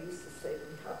everybody used to say to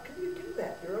me, how can you do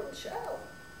that? Your own child.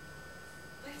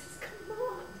 I says, come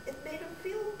on. It made him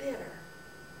feel better.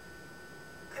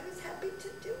 I was happy to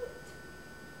do it.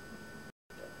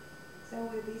 So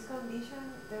with this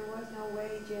condition, there was no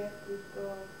way Jeff could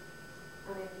go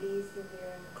and enlist in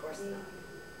their Of course Navy.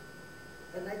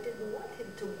 not. And I didn't want him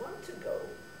to want to go.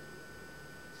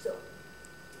 So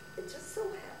it just so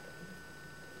happened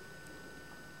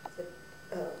that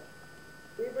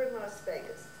we were in Las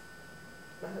Vegas.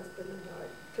 My husband and I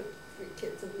took 3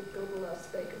 kids and we'd go to Las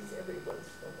Vegas every once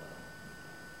in a while.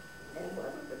 And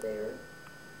while we were there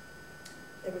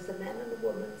was a man and a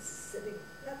woman sitting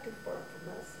not too far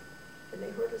from us, and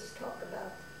they heard us talk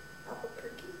about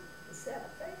Albuquerque and Santa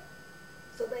Fe.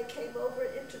 So they came over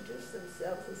and introduced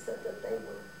themselves and said that they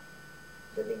were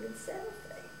living in Santa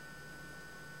Fe.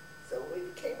 So we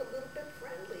became a little bit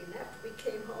friendly, and after we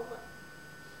came home,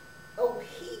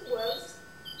 he was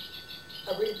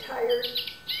a retired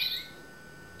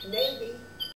Navy,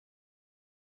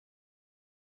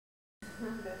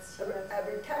 a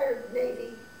retired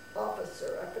Navy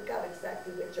officer. I forgot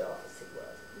exactly which office he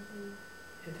was.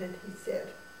 And then he said,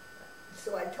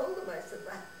 so I told him, I said,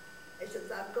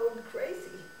 I'm going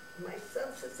crazy. My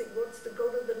son says he wants to go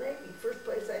to the Navy. First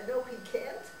place, I know he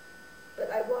can't. But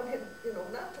I want him,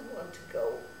 not to want to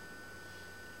go.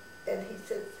 And he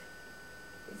says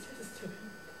to me,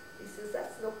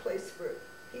 that's no place for it.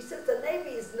 He says, the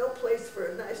Navy is no place for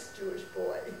a nice Jewish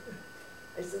boy.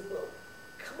 I said, well,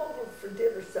 come over for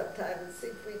dinner sometime and see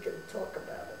if we can talk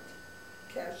about it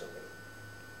casually.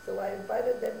 So I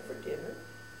invited them for dinner.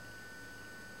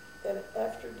 And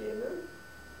after dinner,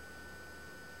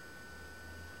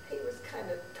 he was kind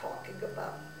of talking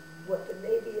about what the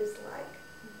Navy is like.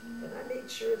 And I made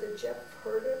sure that Jeff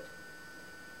heard it,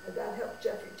 and that helped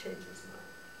Jeffrey change his mind.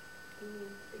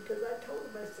 Because I told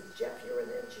him, I said, Jeff, you're an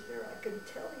engineer. I can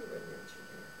tell you're an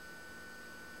engineer.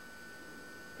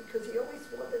 Because he always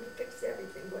wanted to fix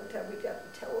everything. One time we got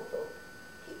the telephone.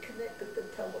 He connected the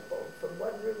telephone from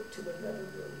one room to another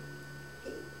room.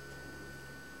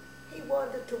 He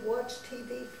wanted to watch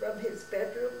TV from his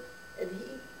bedroom, and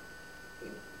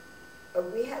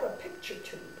we had a picture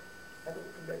tube. I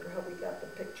don't remember how we got the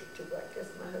picture tube. I guess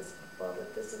my husband bought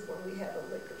it. This is when we had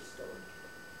a liquor store.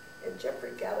 And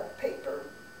Jeffrey got a paper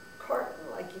carton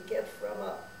like you get from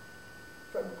a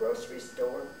grocery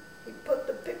store. He put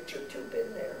the picture tube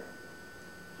in there.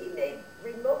 He made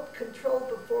remote control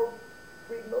before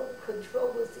remote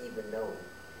control was even known.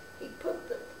 He put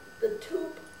the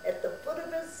tube at the foot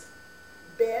of his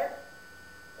bed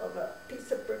on a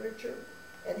piece of furniture,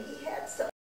 and he had something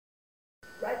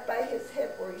right by his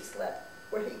head where he slept,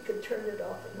 where he could turn it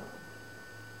off and on.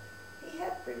 He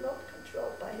had remote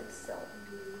control by himself.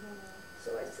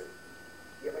 So I said,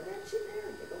 you're an engineer,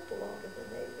 you don't belong in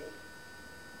the Navy.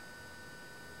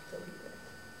 So he went.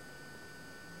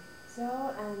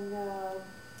 So, and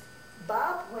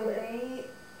Bob when went.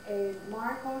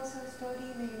 Mark also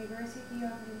studied in the University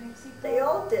of New Mexico? They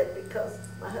all did, because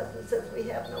my husband says we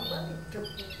have no money to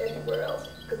anywhere else,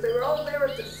 because they were all there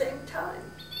at the same time.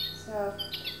 So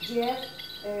Jeff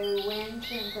went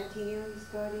and continued his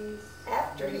studies?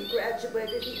 After he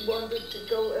graduated, he wanted to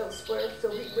go elsewhere, so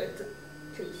he went to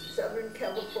Southern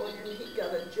California, and he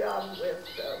got a job with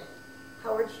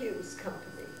Howard Hughes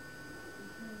Company.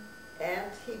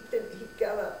 And he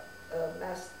got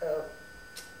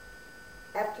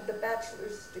after the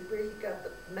bachelor's degree, he got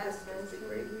the master's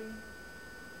degree.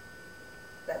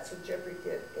 That's what Jeffrey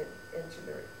did in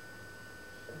engineering.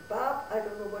 And Bob, I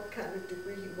don't know what kind of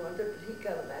degree he wanted, but he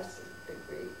got a master's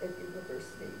degree at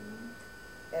university.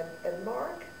 And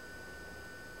Mark,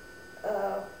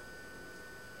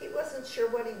 he wasn't sure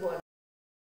what he wanted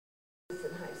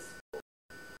in high school.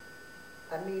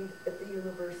 I mean, at the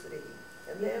university.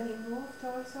 And then he moved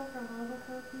also from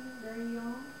Albuquerque very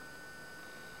young.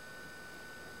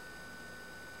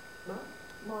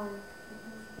 Mark.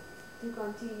 To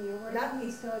continue. Where did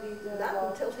he study the Not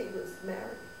law? until he was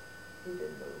married. He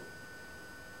didn't move.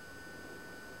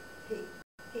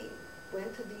 He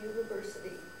went to the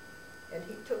university and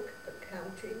he took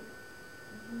accounting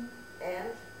and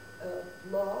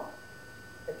law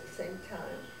at the same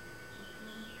time.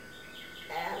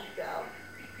 And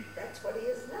that's what he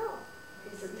is now.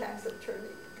 He's a tax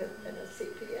attorney and a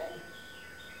CPA.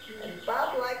 And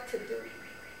Bob liked to do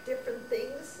different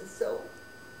things, and so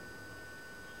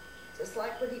just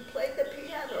like when he played the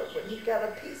piano, when he got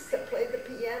a piece to play the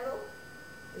piano,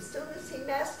 as soon as he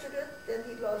mastered it, then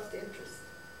he lost interest.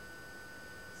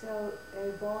 So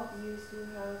Bob used to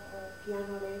have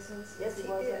piano lessons since he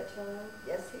was a child?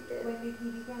 Yes, he did. When did he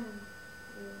begin?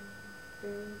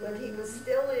 When he was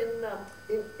still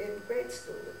in grade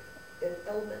school, in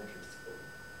elementary school.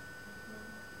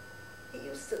 He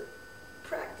used to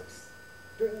practice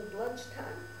during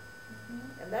lunchtime.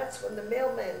 And that's when the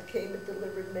mailman came and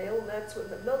delivered mail, and that's when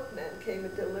the milkman came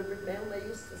and delivered mail, and they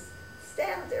used to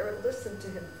stand there and listen to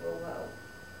him for a while.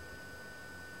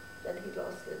 Then he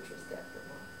lost interest after a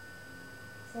while.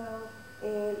 So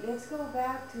let's go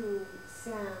back to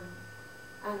Sam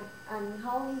and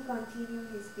how he continued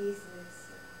his business.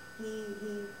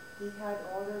 He had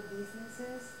other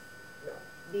businesses? No.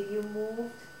 Did you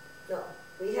move? No.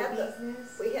 We had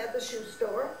the shoe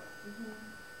store.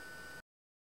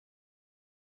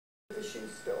 The shoe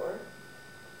store.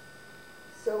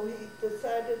 So he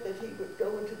decided that he would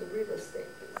go into the real estate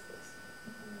business.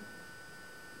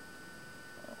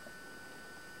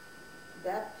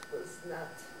 That was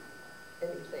not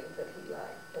anything that he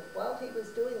liked. But while he was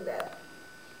doing that,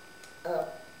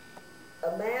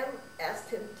 a man asked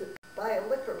him to buy a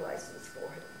liquor license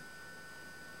for him.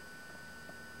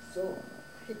 So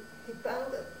he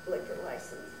found a liquor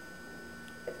license.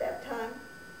 At that time,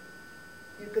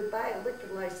 you could buy a liquor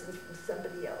license from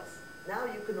somebody else. Now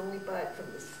you can only buy it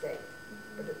from the state.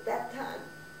 But at that time,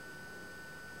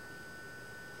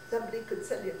 somebody could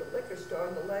send you to the liquor store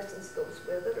and the license goes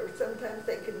with it, or sometimes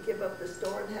they can give up the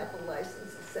store and have a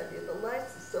license and send you the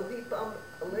license. So he found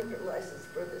a liquor license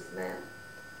for this man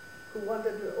who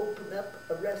wanted to open up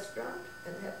a restaurant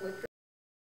and have liquor.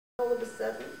 All of a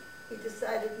sudden, he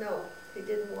decided no, he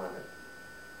didn't want it.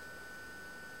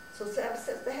 So Sam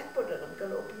says, the heck with it, I'm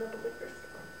going to open up a liquor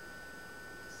store.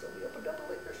 So we opened up a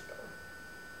liquor store.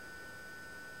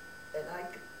 And I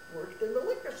worked in the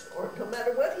liquor store. No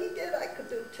matter what he did, I could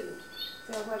do too.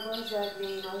 So what was the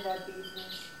name of that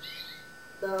business?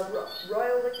 The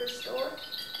Royal Liquor Store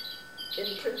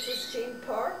in Princess Jean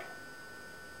Park,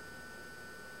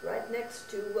 right next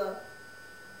to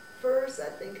Furs, I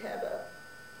think, had a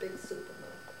big supermarket.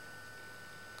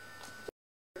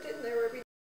 I worked in there every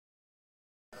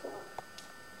o'clock.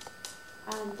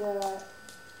 And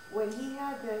when he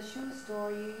had the shoe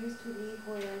store, you used to live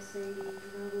where, Sadie,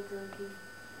 in Albuquerque?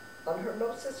 On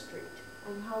Hermosa Street.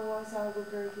 And how was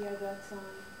Albuquerque at that time?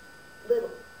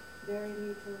 Little. Very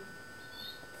little.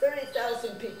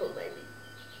 30,000 people maybe.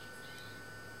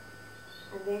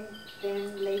 And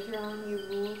then later on you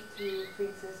moved to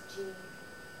Princess Jean.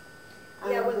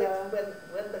 Yeah, when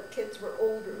the kids were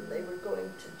older and they were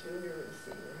going to junior and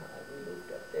senior high, we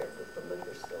moved up there with the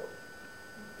liquor store.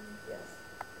 Yes.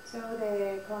 So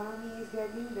the economy is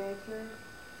getting better.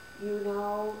 You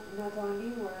now not only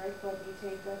work, but you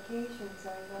take vacations. I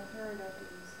have heard of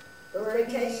these. Those Where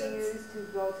vacations? do you used to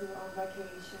go to on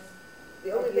vacation?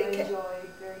 The only you enjoy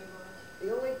very much. The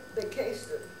only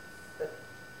vacation that,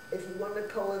 if you want to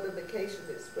call it a vacation,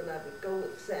 is when I would go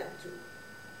with Sam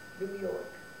to New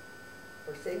York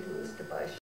or St. Louis to buy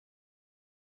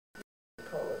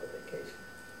call it a vacation.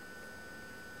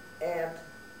 And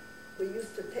we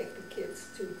used to take the kids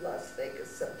to Las Vegas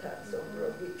sometimes over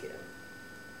a weekend.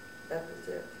 That was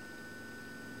it.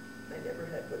 I never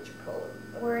had what you call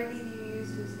it. Where did you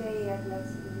used to stay at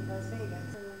Las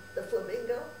Vegas? The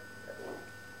Flamingo.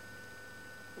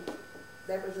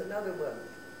 There was another one,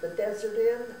 the Desert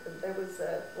Inn, and there was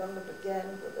one that began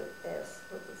with an S.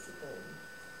 What was the name?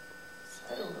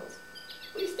 I don't know.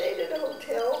 We stayed at a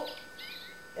hotel,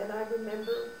 and I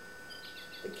remember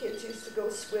the kids used to go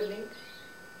swimming,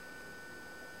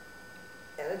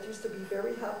 And it used to be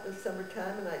very hot in the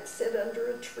summertime, and I'd sit under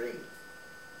a tree,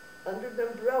 under an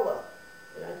umbrella,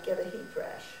 and I'd get a heat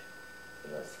rash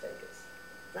in Las Vegas.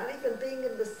 Not even being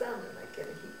in the sun, and I'd get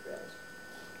a heat rash.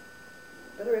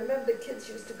 But I remember the kids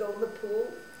used to go in the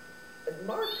pool, and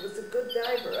Mark was a good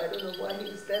diver. I don't know why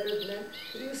he was better than them.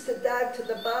 He used to dive to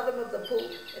the bottom of the pool,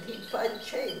 and he'd find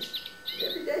change. And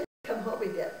every day he'd come home,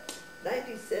 he'd get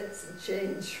 90 cents in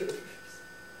change.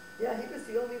 Yeah, he was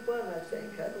the only one, I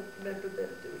think. I don't remember them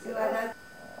doing it.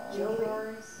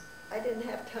 Yoli, I didn't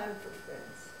have time for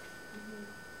friends.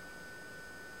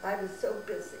 I was so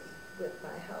busy with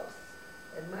my house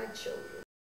and my children.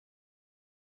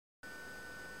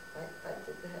 I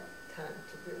didn't have time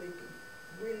to really be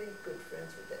really good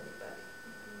friends with anybody.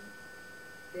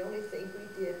 The only thing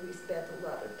we did, we spent a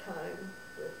lot of time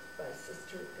with my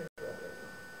sister and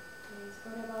brother-in-law. Yes,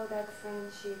 what about that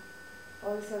friendship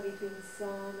also between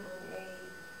Sam and Abe?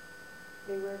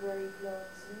 They were very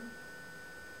close,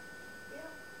 no?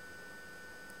 Yeah.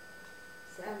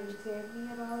 Can you tell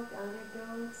me about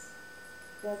anecdotes,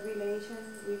 that relation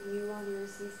with you and your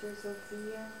sister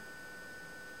Sophia?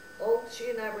 Oh, she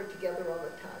and I were together all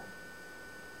the time.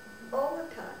 All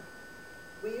the time.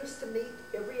 We used to meet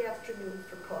every afternoon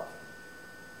for coffee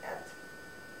at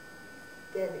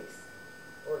Denny's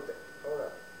or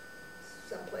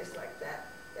someplace like that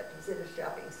was in a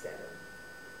shopping center.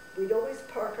 We'd always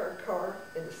park our car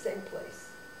in the same place.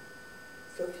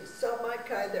 So if you saw my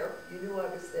car there, you knew I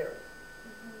was there.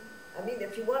 I mean,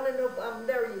 if you want to know if I'm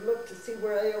there, you look to see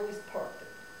where I always parked it.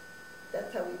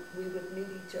 That's how we would meet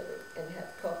each other and have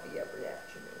coffee every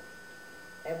afternoon.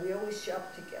 And we always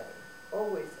shopped together.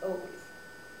 Always, always.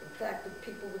 In fact, if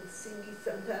people would see me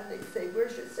sometime, they'd say,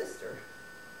 "Where's your sister?"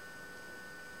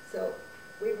 So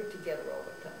we were together all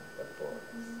the time, the four of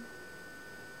us.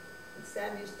 And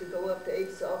Sam used to go up to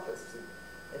Abe's office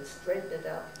and straighten it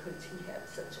out because he had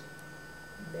such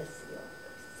a messy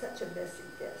office, such a messy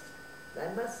desk. And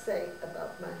I must say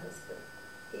about my husband,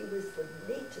 he was the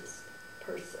neatest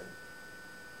person.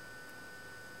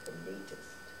 The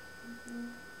neatest.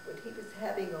 When he was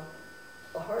having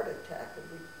a heart attack,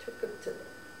 and we took him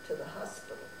to the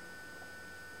hospital,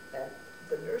 and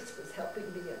the nurse was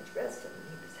helping me undress him, and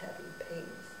he was having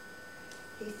pains.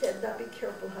 He said, "Now be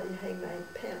careful how you hang my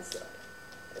pants up.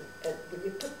 And when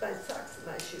you put my socks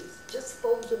in my shoes, just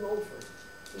fold them over."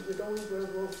 He would only wear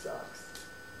wool socks.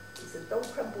 He said,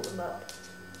 "Don't crumple them up."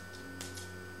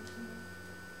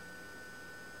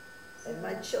 And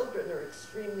my children are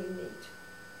extremely neat.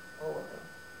 All of them.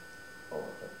 All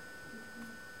of them.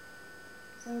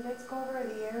 So let's cover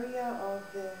the area of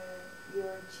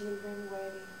your children's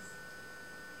weddings.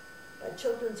 My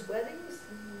children's weddings?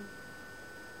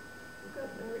 We got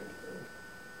married soon.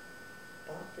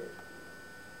 Bob did.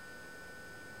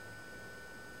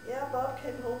 Yeah, Bob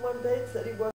came home one day and said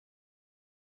he wanted.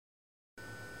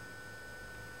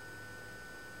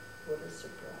 What a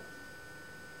surprise.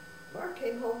 Mark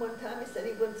came home one time, he said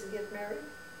he wants to get married.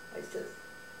 I says,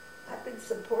 "I've been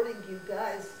supporting you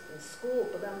guys in school,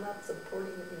 but I'm not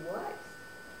supporting any wives."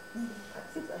 I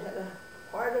said, "I had a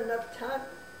hard enough time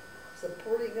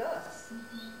supporting us."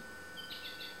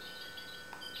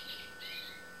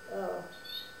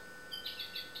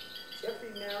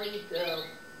 Jeffrey married,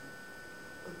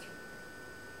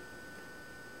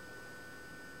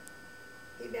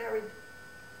 he married,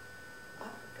 I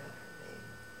forgot her name.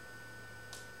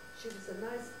 She was a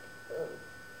nice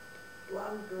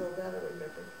blonde girl, that I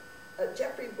remember.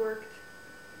 Jeffrey worked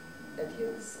at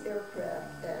Hughes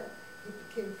Aircraft, and he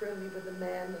became friendly with a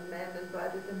man, and the man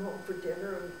invited him home for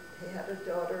dinner, and he had a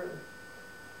daughter,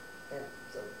 and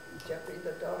so Jeffrey and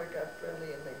the daughter got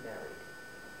friendly and they married.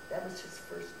 That was his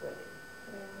first wedding.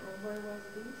 And where was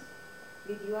this?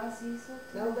 Did you ask Cecil?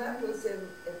 No, that was in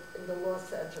the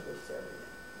Los Angeles area.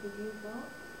 Did you go?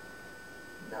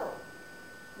 No,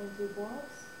 And to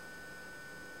Bob's?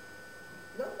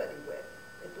 nobody went.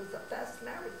 It was a fast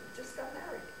marriage. We just got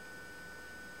married.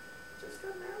 Just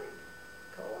got married.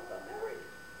 Call up, I'm married.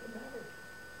 We're married.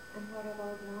 And what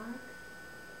about Mark?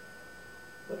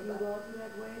 What Did you about go to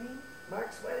that wedding?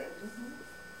 Mark's wedding?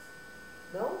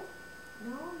 No,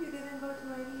 No, you didn't go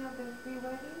to any of the three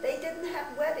weddings? they didn't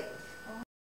have weddings. Oh.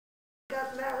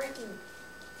 Got married and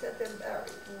said they're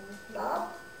married. Okay.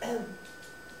 Bob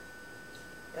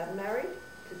got married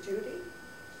to Judy,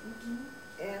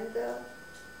 and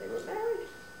they were married.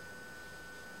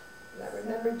 And I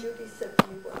remember Judy said to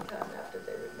me one time after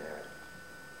they were married,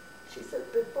 she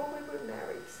said, "Before we were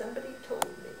married, somebody told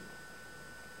me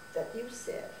that you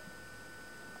said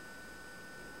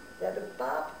that if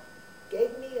Bob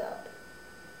gave me up,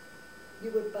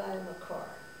 you would buy him a car."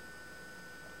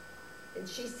 And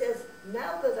she says,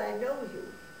 now that I know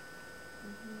you,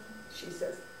 she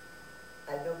says,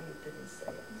 I know you didn't say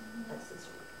it. I says,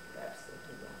 you're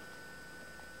absolutely right.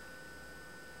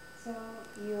 So,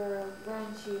 your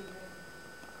grandchildren,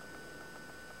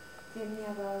 tell me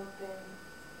about them.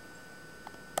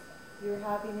 Your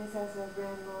happiness as a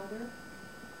grandmother.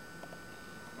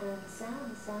 And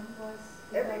Sam was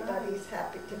Everybody's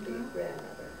happy to be a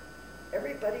grandmother.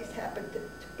 Everybody's happy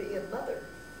to be a mother.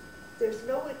 There's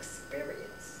no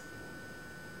experience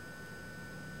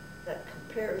that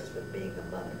compares with being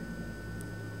a mother.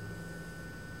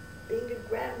 Being a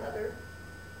grandmother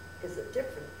is a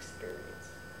different experience.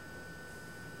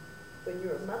 When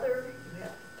you're a mother, you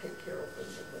have to take care of them.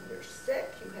 And when they're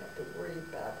sick, you have to worry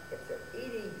about if they're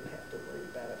eating, you have to worry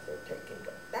about if they're taking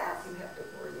a bath, you have to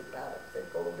worry about if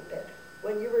they're going to bed.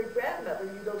 When you're a grandmother,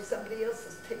 you know somebody else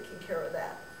is taking care of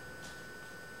that.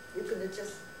 You're going to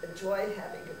just enjoy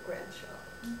having a grandchild.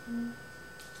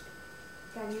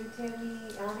 Can you tell me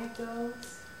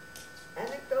anecdotes?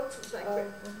 Anecdotes was my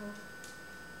great.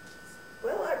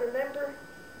 Well, I remember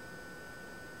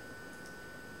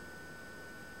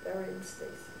Barry and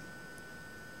Stacy.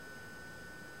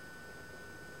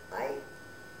 I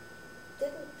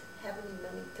didn't have any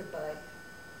money to buy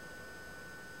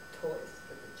toys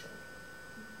for the children.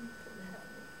 Didn't have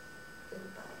any.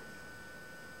 Didn't buy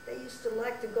any. They used to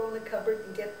like to go in the cupboard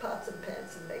and get pots and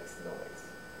pans and make noise.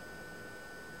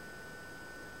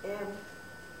 And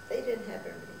they didn't have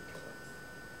very many toys.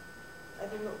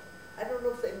 I don't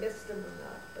know if they missed them or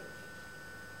not, but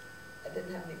I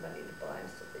didn't have any money to buy them,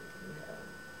 so they didn't have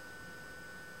them.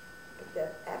 But then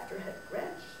after I had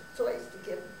grandchildren, so I used to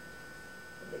give them,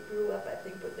 when they grew up, I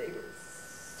think when they were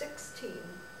 16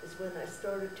 is when I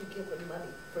started to give them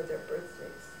money for their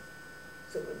birthdays.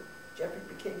 So when Jeffrey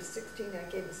became 16, I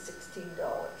gave him $16.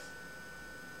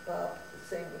 Bob, the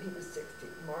same when he was 16.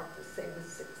 Mark, the same with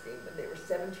 16. When they were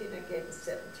 17, I gave them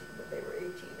 17. When they were 18,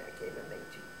 I gave them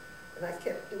 18. And I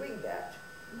kept doing that.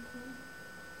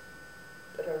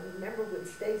 But I remember when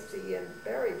Stacy and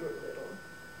Barry were little,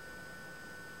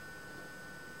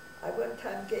 I one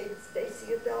time gave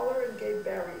Stacy $1 and gave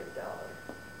Barry $1.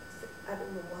 I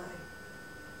don't know why.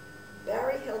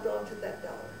 Barry held on to that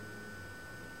dollar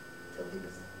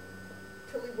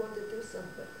till he wanted to do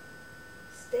something.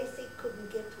 Stacy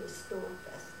couldn't get to a store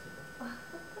fast enough.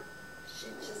 She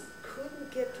just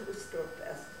couldn't get to a store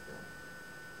fast enough.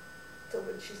 So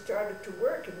when she started to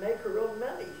work and make her own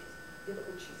money, you know,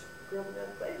 when she's a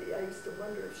grown-up lady, I used to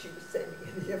wonder if she was saving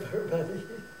any of her money.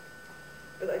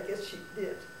 But I guess she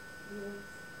did.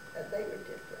 And they were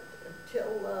different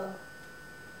until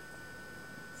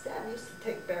Sam used to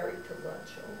take Barry to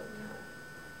lunch all the time.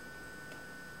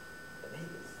 When he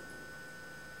was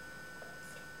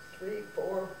 3,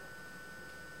 4,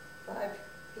 5,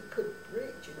 he couldn't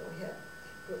read, you know, he hadn't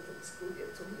go to school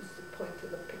yet, so he used to point to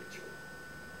the picture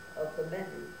of the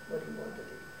menu, what he wanted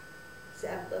to eat.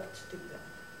 Sam loved to do that.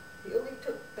 He only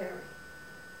took Barry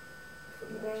for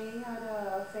lunch. They had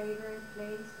a favorite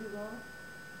place to go?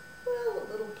 Well,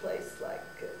 a little place like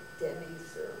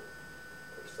Denny's or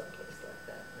someplace like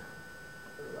that now.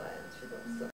 The Lions, you know,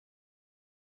 so.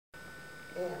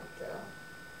 And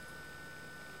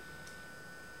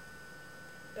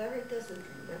Barry doesn't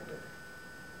remember.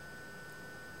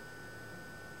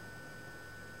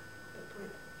 But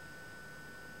wait,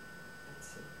 let's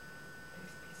see,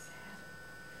 makes me sad.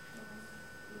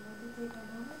 You want to take a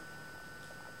moment?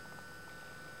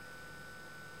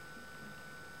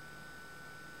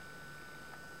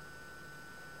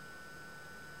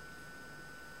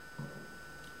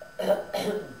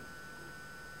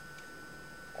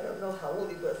 I don't know how old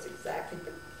he was exactly,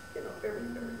 but, you know, very,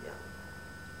 very young.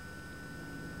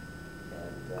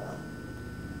 And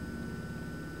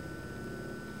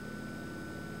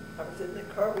I was in the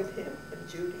car with him and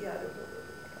Judy, I don't know where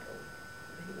we were going.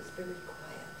 He was very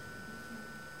quiet.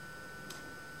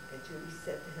 And Judy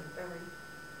said to him, Barry,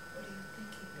 what are you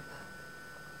thinking about?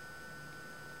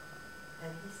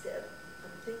 And he said,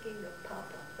 I'm thinking of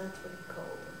Papa. That's what he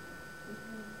called him.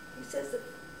 He says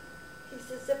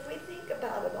if we think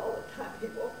about him all the time, he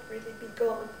won't really be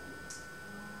gone.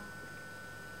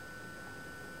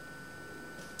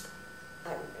 I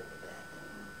remember that.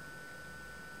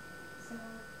 So,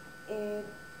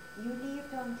 you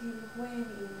lived until when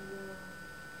in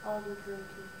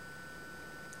Albuquerque?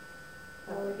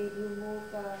 Or did you move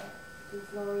to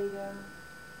Florida?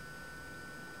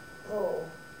 Oh.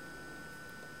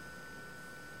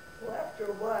 Well, after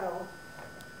a while.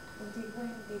 Until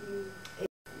when did you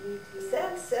leave here?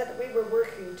 Sam said we were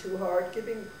working too hard,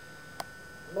 giving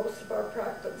most of our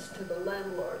profits to the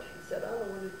landlord. He said, I don't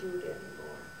want to do it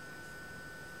anymore.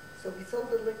 So we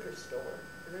sold the liquor store,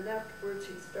 and And then afterwards,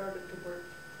 he started to work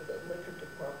for the liquor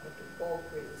department of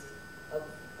Walgreens, of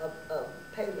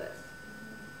Payless,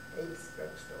 Abe's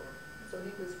drugstore. So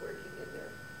he was working in there.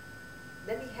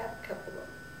 Then he had a couple of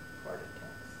heart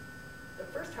attacks. The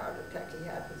first heart attack he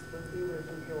had was when we were in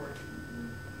New York.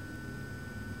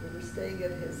 We were staying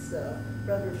at his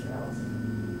brother's house,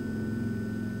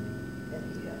 and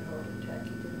he had a heart attack.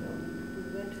 He didn't know. We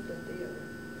went to the theater,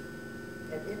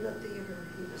 and in the theater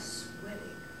he was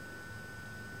sweating.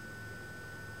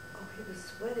 Oh, he was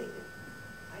sweating.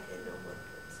 I didn't know what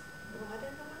was. No, I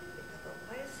didn't know anything. I thought,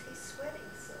 why is he sweating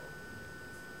so?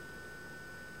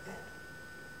 And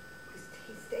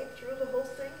he stayed through the whole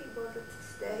thing. He wanted to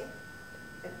stay.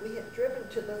 And we had driven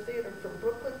to the theater from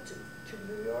Brooklyn to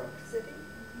New York City.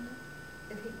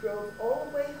 And he drove all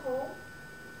the way home.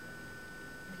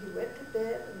 And he went to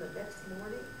bed, and the next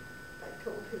morning I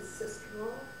told his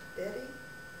sister-in-law, Betty,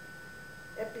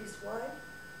 Eppie's wife,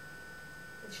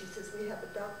 and she says, we have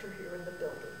a doctor here in the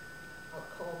building. I'll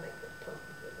call and make an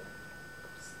appointment with him.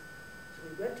 So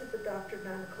we went to the doctor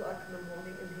 9 o'clock in the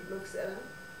morning, and he looks at him.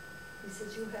 He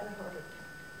says, you had a heart attack.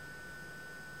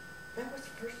 That was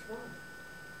the first one.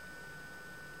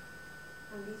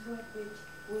 And this was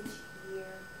which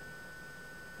year?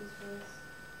 This was?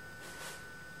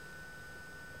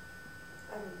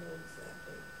 I don't know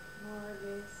exactly. More or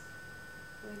less,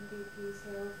 when did his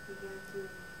health begin to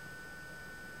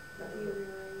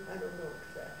deteriorate? I don't know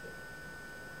exactly.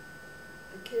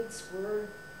 The kids were,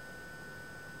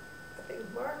 I think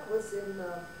Mark was at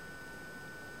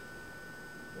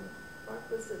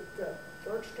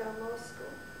Georgetown Law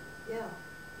School. Yeah.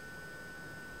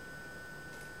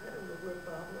 I don't know where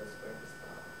Bob was. Where was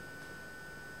Bob?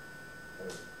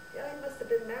 Yeah, he must have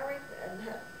been married and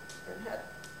had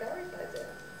married by then.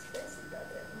 Stacy by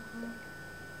then.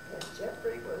 And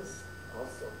Jeffrey was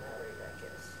also married, I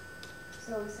guess.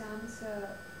 So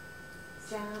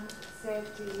Sam said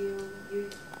to you, you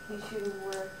shouldn't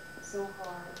work so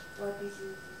hard.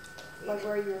 What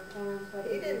were your plans?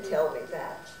 He didn't tell me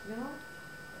that. No?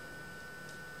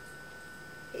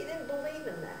 He didn't believe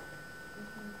in that.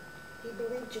 He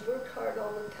believed you work hard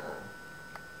all the time.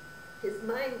 His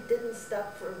mind didn't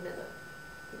stop for a minute.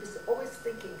 He was always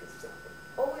thinking of something,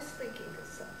 always thinking of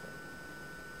something.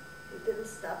 He didn't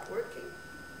stop working.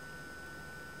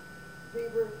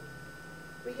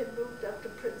 We had moved up to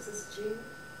Princess Jean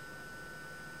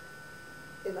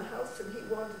in a house, and he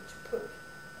wanted to put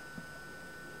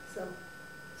some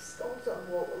stones on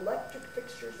the wall, electric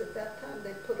fixtures at that time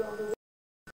they put on the wall.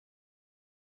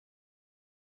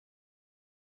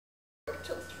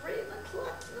 Till 3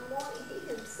 o'clock in the morning, he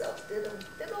himself did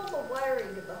all the wiring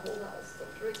in the whole house till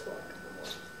 3 o'clock in the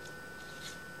morning.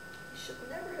 He should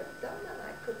never have done that.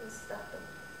 I couldn't stop him.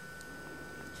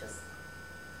 Just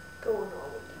going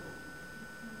all the time.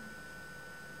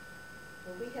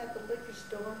 When we had the liquor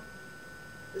store,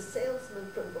 the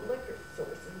salesman from the liquor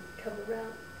stores would come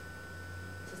around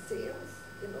to see us,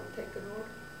 take an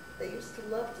order. They used to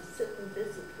love to sit and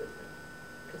visit with him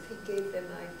because he gave them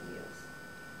ideas.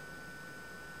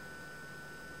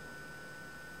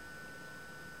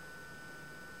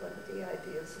 One of the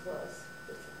ideas was,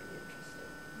 this would be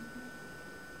interesting,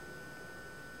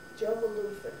 Joe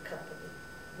Maloof and Company,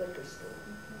 liquor store,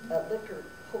 liquor,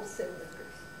 wholesale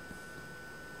liquors.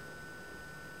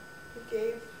 He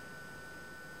gave,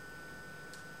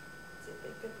 I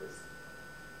think it was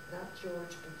not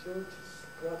George, but George's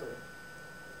brother.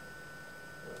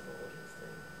 I don't know what his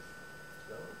name was,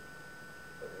 Joe,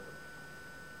 whatever.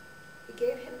 He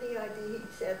gave him the idea. He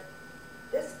said,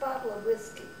 this bottle of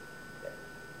whiskey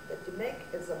that you make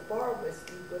is a bar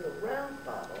whiskey with a round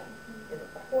bottle in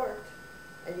a quart,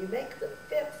 and you make the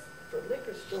fifth for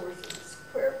liquor stores in a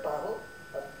square bottle,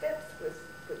 a fifth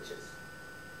which is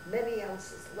many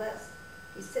ounces less.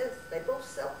 He says they both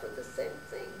sell for the same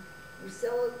thing. You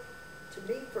sell it to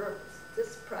me for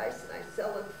this price, and I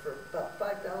sell it for about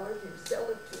 $5. You sell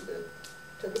it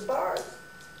to the bars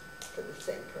for the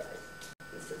same price.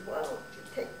 He says, why don't you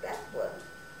take that one,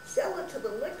 sell it to the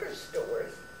liquor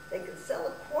stores? They can sell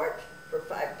a quart for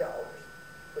 $5,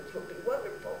 which will be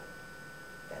wonderful.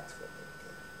 That's what they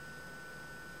did.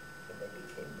 And they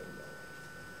became millionaires.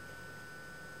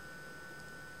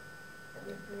 And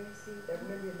they're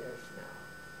millionaires now.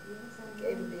 Yes, I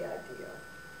Gave them the idea.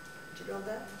 Did you know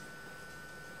that?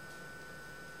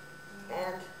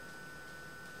 And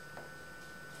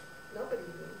nobody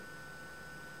knew.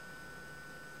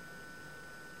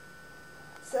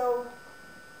 So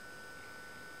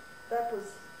that was,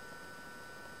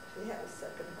 he had a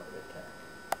second heart attack.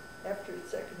 After his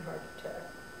second heart attack,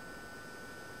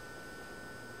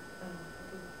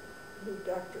 knew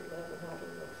Dr. Levin, I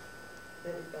don't know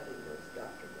anybody knows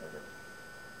Dr. Leonard,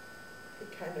 he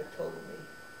kind of told me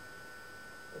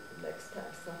that the next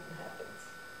time something happens,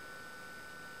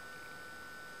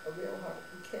 a real heart,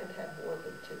 you can't have more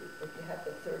than two. If you have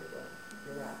the third one,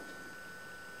 you're out.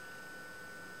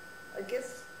 I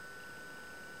guess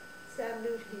Sam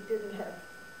knew he didn't have,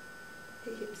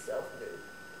 he himself knew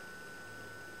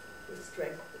his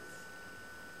strength was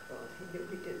gone. He knew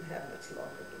he didn't have much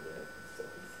longer to live. So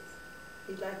he says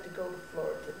he'd like to go to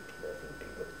Florida to live and be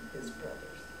with his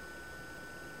brothers,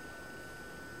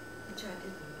 which I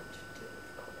didn't want to do,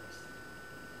 of course.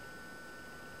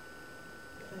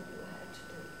 But I knew I had to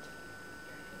do it.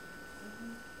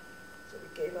 So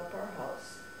we gave up our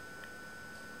house.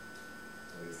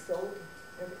 We sold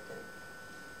everything.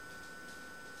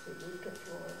 We moved to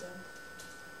Florida.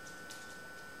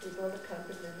 We bought a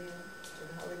condominium in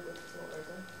Hollywood,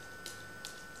 Florida,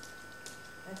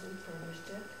 and we furnished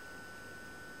it.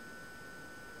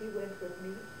 He went with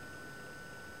me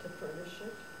to furnish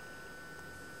it.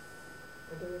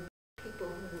 And there were people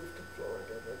who moved to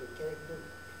Florida. They were getting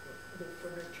new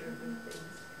furniture, new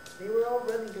things. They were all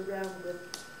running around with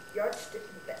yardstick,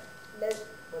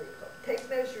 what do you call it? Tape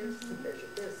measures to measure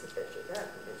this, to measure that,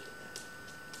 to measure that.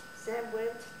 Sam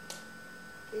went,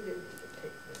 he didn't even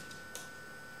take measures.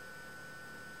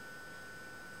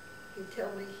 He'd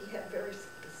tell me he had very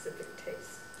specific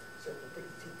tastes, certain things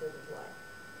he didn't like.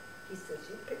 He says,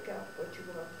 you pick out what you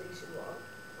want, things you want,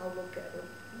 I'll look at them,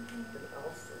 and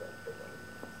I'll select the one.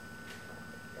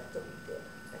 That's what we did.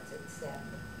 That's in Sam.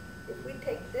 If we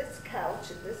take this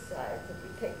couch and this size, and we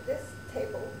take this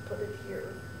table, put it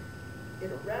here in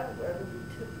a round one, and we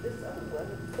took this other one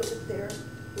and put it there,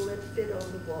 will it fit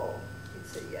on the wall? He'd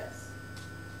say yes.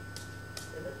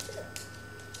 And it fit.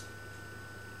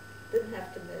 Didn't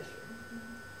have to measure.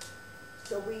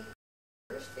 So we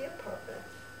furnished the apartment,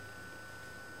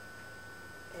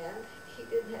 and he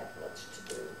didn't have much to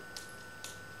do.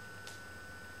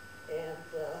 And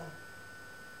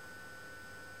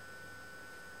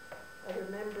I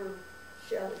remember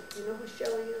Shelley. You know who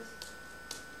Shelley is?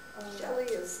 Shelley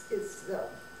is what's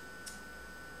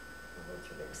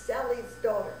her name? Sally's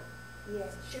daughter.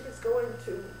 Yes. She was going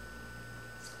to,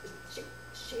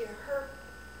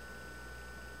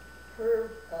 her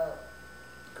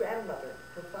grandmother,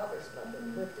 her father's mother,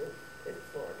 lived in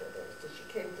Florida there, so she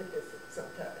came to visit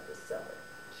sometime in the summer.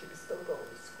 She was still going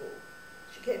to school.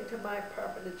 She came to my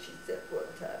apartment and she said one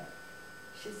time,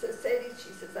 she says, Sadie, she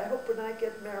says, I hope when I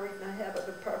get married and I have an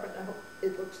apartment, I hope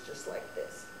it looks just like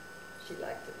this. She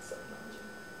liked it so much.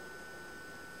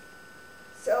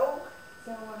 So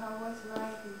how was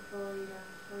life in Florida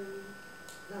for you?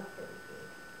 Not very good.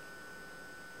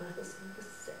 My husband was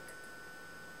sick.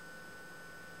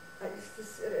 I used to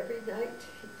sit every night,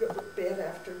 he'd go to bed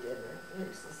after dinner, and I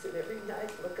used to sit every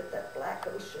night, look at that black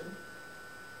ocean,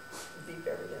 and be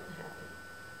very unhappy.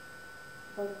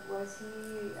 But was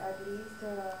he, at least,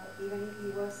 even if he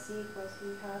was sick, was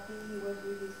he happy? He was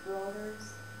with his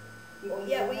brothers? Oh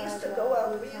yeah, we used to go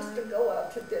out. We used to go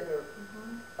out to dinner,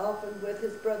 often with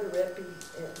his brother Epi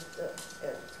and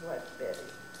his wife Betty.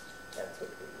 That's what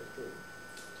we would do.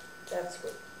 That's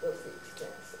what was the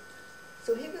extent.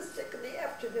 So he was sick in the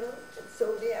afternoon, and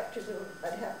so in the afternoon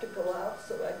I'd have to go out.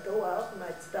 So I'd go out and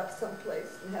I'd stop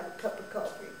someplace and have a cup of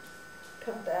coffee,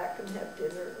 come back and have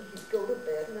dinner, and he'd go to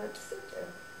bed and I'd sit there.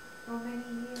 How many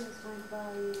years went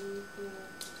by there?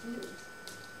 2.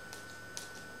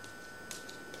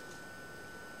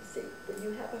 You see, when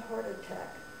you have a heart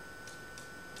attack,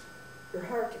 your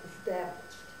heart is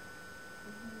damaged.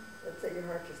 Let's say your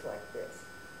heart is like this.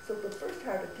 So the first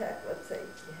heart attack, let's say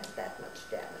you have that much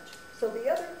damage. So the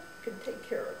other can take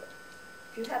care of it.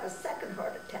 If you have a second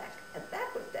heart attack and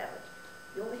that was damaged,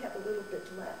 you only have a little bit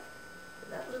left.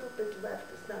 And that little bit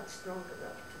left is not strong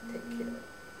enough to take care of it.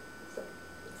 So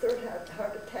the third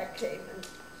heart attack came and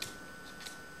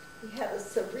he had a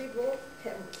cerebral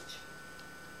hemorrhage.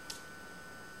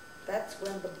 That's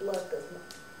when the blood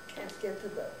can't get to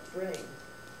the brain.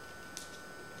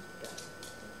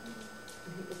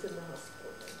 And he was in the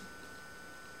hospital then.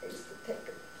 I used to take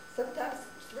him. Sometimes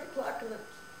 3 o'clock in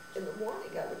the morning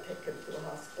I would take him to the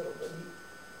hospital when he'd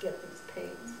get these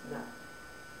pains.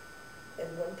 And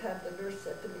one time the nurse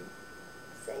said to me,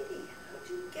 Sadie, how'd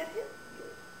you get him?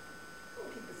 Oh,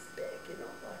 he was big, you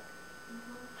know, like,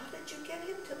 how did you get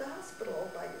him to the hospital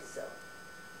all by yourself?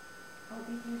 How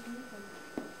did you do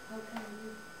that? How can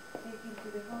you take him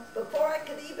to the hospital? Before I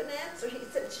could even answer, he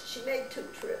said she made 2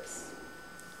 trips.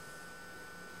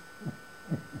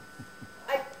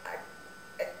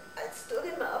 I stood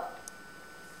him up,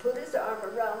 put his arm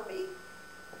around me,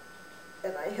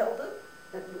 and I held him,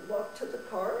 and we walked to the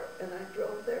car, and I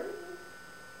drove there.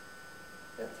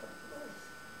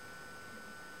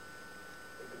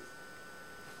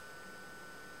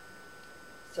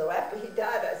 So after he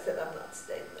died, I said, I'm not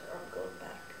staying there, I'm going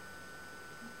back.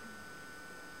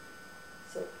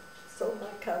 So sold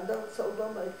my condo, sold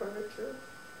all my furniture.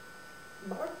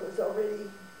 Mark was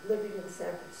already living in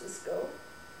San Francisco.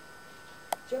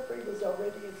 Jeffrey was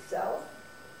already in South.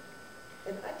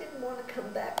 And I didn't want to come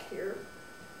back here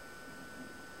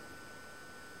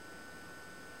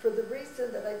for the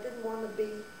reason that I didn't want to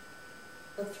be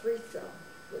a threesome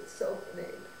with Soph and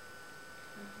Abe.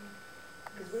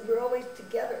 Because we were always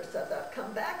together, so I thought,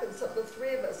 come back and so the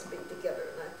three of us be together.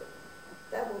 And I thought,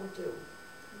 that won't do.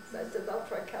 So I said, I'll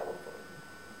try California.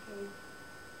 Okay.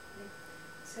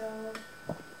 So,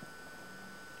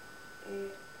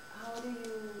 how do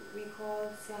you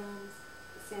recall Sam's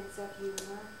sense of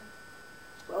humor?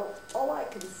 Well, all I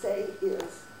can say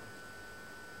is,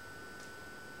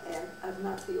 and I'm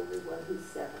not the only one who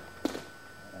said it,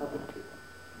 other people,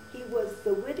 he was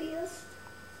the wittiest,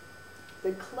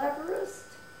 the cleverest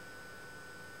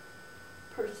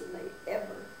person they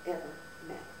ever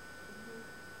met.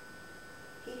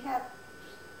 He had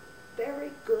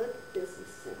very good business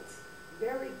sense,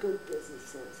 very good business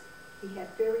sense. He had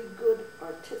very good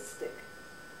artistic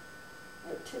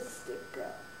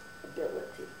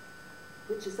ability,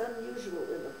 which is unusual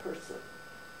in a person.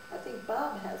 I think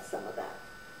Bob has some of that.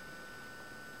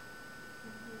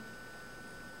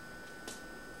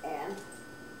 And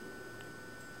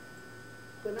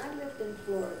when I lived in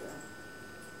Florida,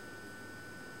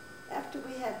 after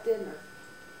we had dinner,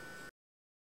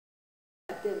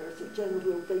 dinners in general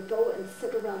rule, they go and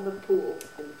sit around the pool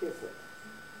and visit.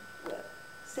 Well,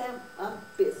 Sam, I'm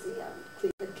busy, I'm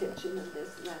cleaning the kitchen and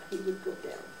this and that. He would go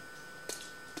down.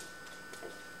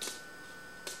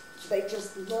 They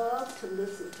just love to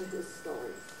listen to his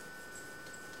stories.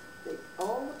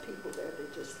 All the people there, they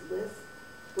just listen.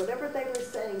 Whatever they were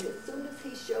saying, as soon as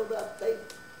he showed up,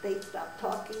 they stopped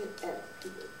talking and he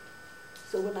would.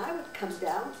 So when I would come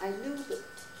down, I knew that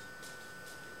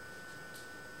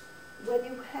when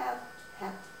you have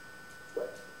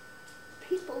what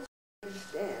people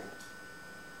understand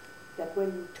that when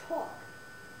you talk,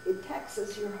 it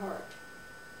taxes your heart.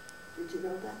 Did you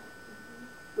know that?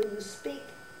 When you speak,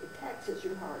 it taxes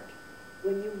your heart.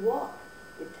 When you walk,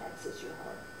 it taxes your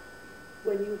heart.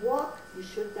 When you walk, you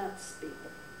should not speak.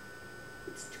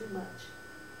 It's too much.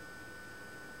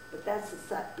 But that's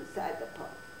beside the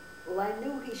point. Well, I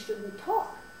knew he shouldn't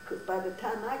talk, because by the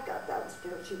time I got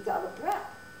downstairs, she was out of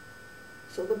breath.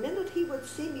 So the minute he would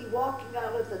see me walking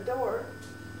out of the door,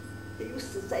 he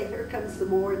used to say, here comes the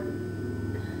warden.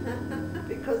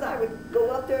 Because I would go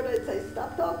up there and I'd say,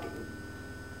 stop talking.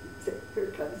 He'd say, here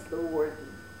comes the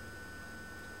warden.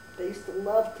 They used to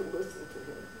love to listen to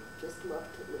him, just love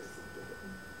to listen to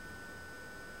him.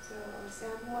 So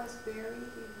Sam was buried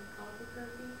in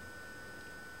Albuquerque?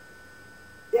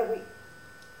 Yeah, You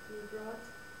brought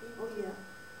him? oh yeah,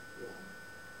 yeah.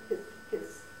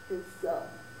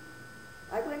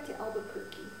 I went to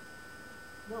Albuquerque.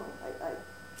 No,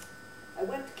 I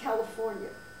went to California,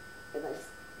 and I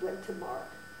went to Mark.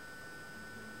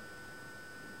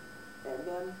 And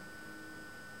then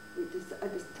I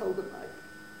just told him,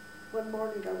 one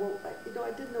morning I woke, I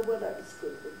didn't know what I was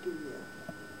going to do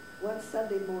yet. One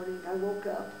Sunday morning I woke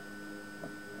up,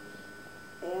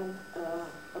 and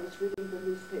I was reading the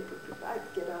newspaper, because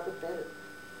I'd get out of bed at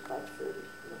 5:30,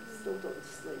 and I still don't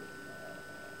sleep.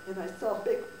 And I saw a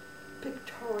big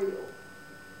pictorial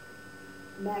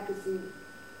magazine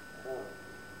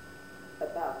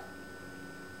about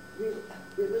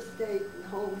real estate and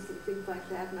homes and things like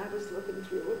that, and I was looking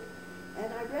through it,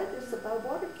 and I read this about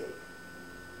Watergate,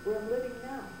 where I'm living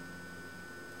now.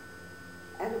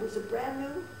 And it was a brand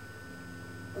new,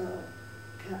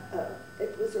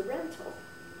 it was a rental.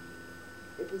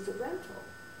 It was a rental.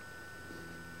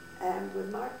 And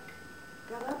when Mark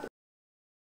got up, I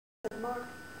said, Mark,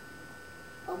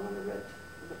 I want to rent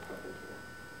an apartment here.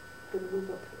 I'm going to move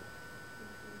up here.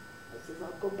 I said,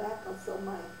 I'll go back, I'll sell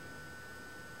my,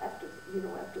 after the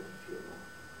funeral.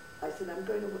 I said, I'm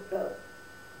going to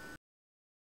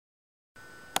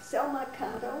sell my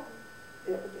condo,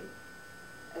 everything,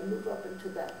 and move up into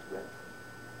that rental.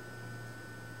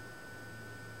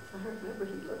 So I remember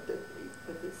he looked at me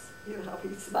with his, how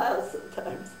he smiles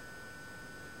sometimes.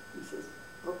 He says,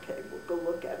 okay, we'll go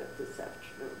look at it this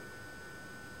afternoon.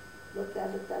 Looked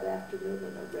at it that afternoon,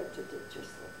 and I rented it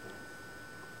just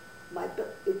like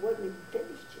that. It wasn't even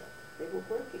finished yet. They were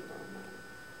working on mine.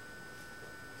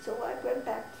 So I went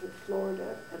back to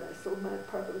Florida, and I sold my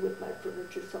apartment with my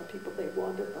furniture. Some people, they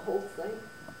wanted the whole thing.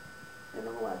 And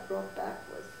all I brought back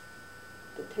was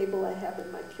the table I have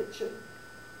in my kitchen,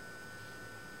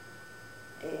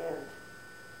 and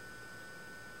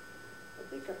I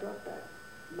think I brought back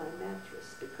my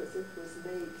mattress because it was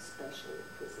made special.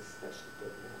 It was a special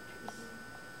good mattress.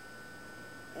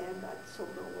 And I'd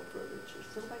sold all the furniture.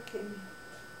 So I came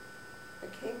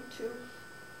to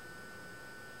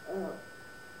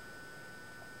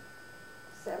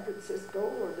San Francisco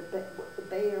or the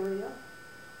Bay Area,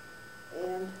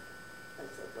 and I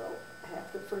said, well, I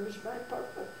have to furnish my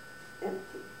apartment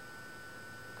empty.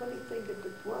 Funny thing of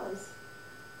it was,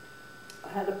 I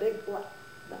had a big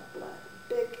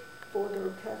big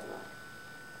four-door Cadillac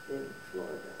in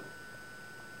Florida.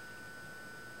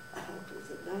 It was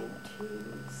in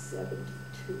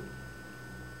 1972.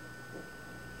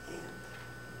 And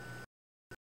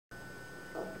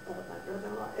my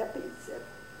brother-in-law, Epi, said,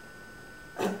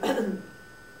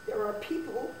 there are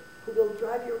people who will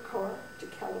drive your car to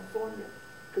California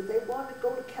because they want to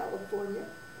go to California,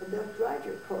 and they'll drive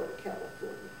your car to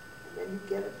California, and then you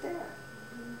get it there.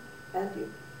 And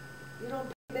you don't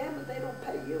pay them, and they don't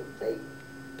pay you. They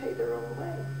pay their own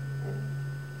way. And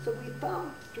so we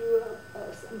found through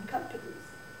some companies,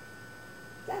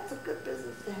 that's a good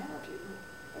business to have, you know.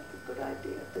 That's a good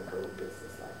idea to go to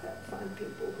business like that. Find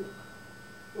people who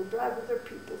will drive with their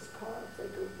people's cars. They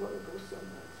want to go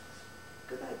somewhere.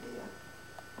 Good idea.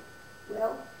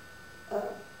 Well,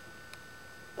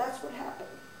 that's what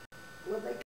happened. When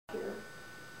they got here,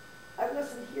 I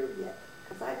wasn't here yet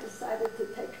because I decided to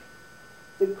take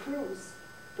the cruise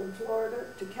from Florida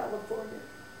to California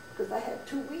because I had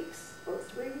 2 weeks or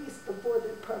 3 weeks before the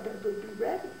apartment would be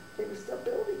ready. They were still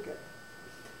building it.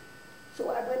 So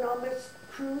I went on this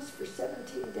cruise for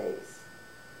 17 days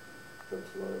from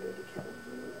Florida to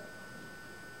California.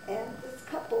 And this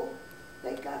couple,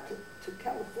 they got to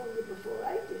California before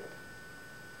I did.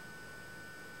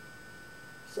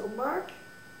 So Mark,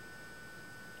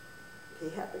 he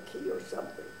had the key or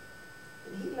something,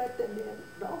 and he let them in.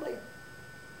 Normally,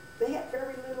 they had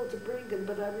very little to bring in,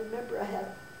 but I remember I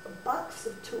had a box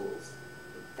of tools.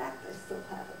 In fact, I still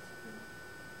have it.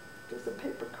 There's a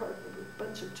paper carton with a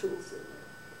bunch of tools in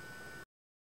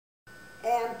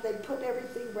there. And they put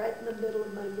everything right in the middle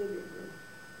of my living room.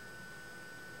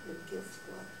 And guess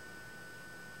what?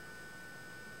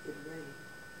 It rained.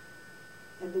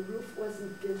 And the roof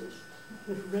wasn't finished.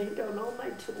 It rained on all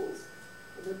my tools.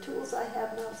 And the tools I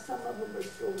have now, some of them are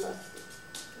still rusty.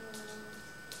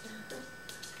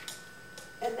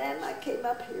 And then I came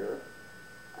up here.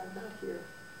 I'm not here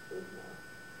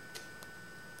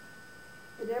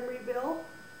in Emeryville,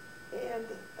 and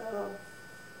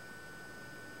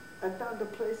I found a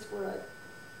place where I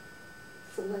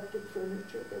selected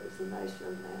furniture. There was a nice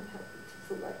young man helping to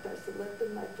select. I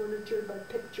selected my furniture by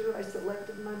picture. I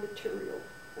selected my material,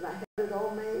 and I had it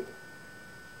all made.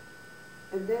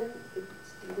 And then it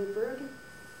was delivered,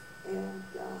 and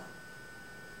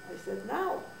I said,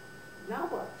 now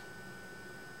what?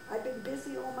 I've been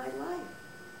busy all my life,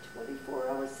 24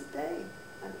 hours a day.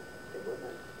 There weren't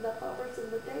enough hours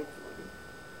in the day for me.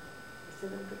 I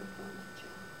said, I'm going to find a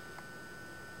job.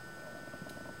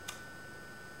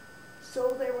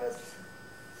 So there was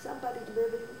somebody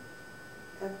living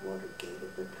at Watergate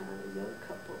at the time, a young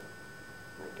couple.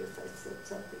 I guess I said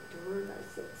something to her, and I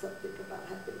said something about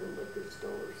having a liquor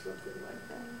store or something like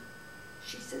that.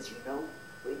 She says, you know,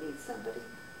 we need somebody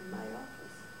in my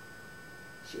office.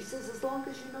 She says, as long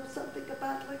as you know something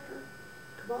about liquor,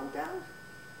 come on down.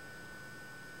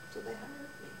 So they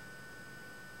hired me.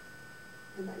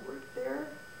 And I worked there.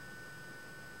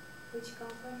 Which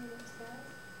company was that?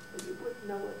 Well, you wouldn't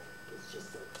know it. It's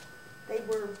just they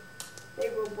were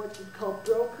what you'd call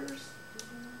brokers.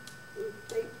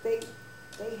 They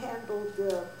handled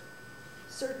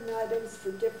certain items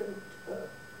for different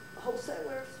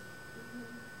wholesalers.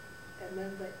 And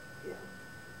then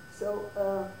So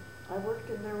I worked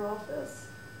in their office,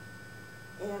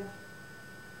 and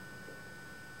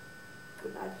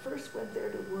when I first went there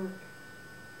to work,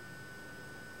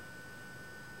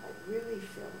 I really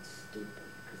felt stupid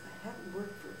because I hadn't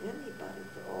worked for anybody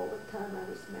for all the time I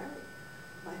was married.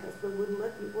 My husband wouldn't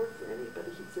let me work for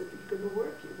anybody. He said, if you're going to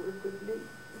work, you work with me.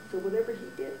 So whatever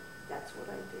he did, that's what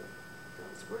I did. So I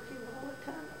was working all the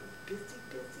time. I was busy,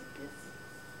 busy, busy.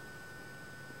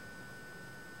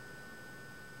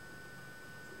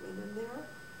 Went in there.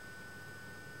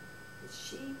 And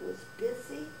she was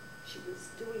busy. She was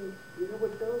doing, you know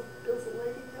what bills of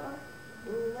lading are?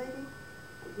 Little lady?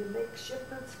 You make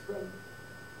shipments from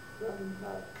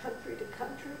country to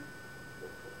country.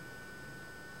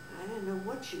 I didn't know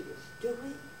what she was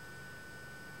doing.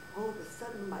 All of a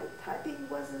sudden, my typing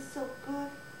wasn't so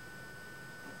good.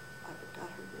 I forgot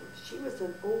her name. She was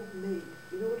an old maid.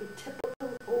 You know what a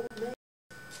typical old maid?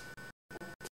 A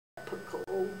typical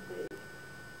old maid.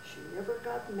 She never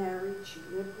got married. She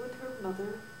lived with her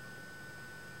mother.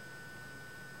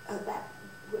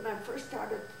 when I first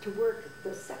started to work,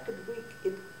 the second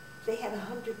week, they had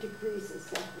 100 degrees in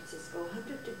San Francisco.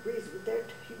 100 degrees with their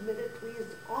humidity is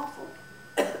awful.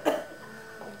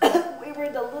 We were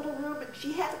in a little room and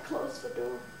she had to close the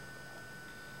door.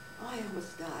 I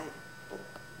almost died, but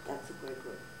that's a great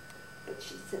word. But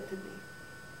she said to me,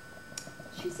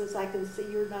 she says, I can see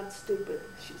you're not stupid.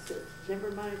 She says,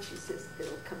 never mind. She says,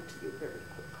 it'll come to you very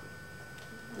quickly.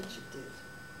 And she did.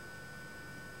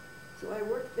 So I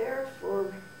worked there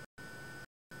for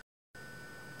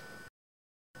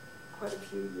quite a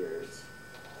few years.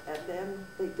 And then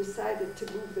they decided to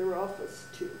move their office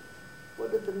to,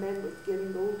 one of the men was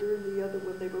getting older and the other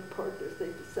one, they were partners.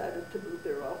 They decided to move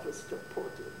their office to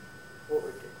Portland,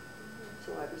 Oregon.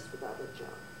 So I was without a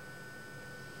job.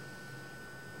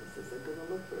 I says, I'm going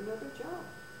to look for another job.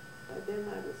 By then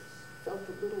I felt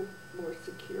a little more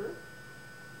secure.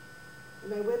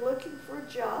 And I went looking for a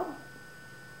job.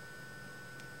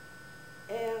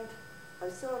 And I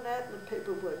saw an ad in the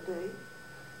paper one day.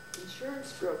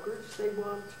 Insurance brokers, they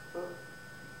want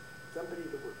somebody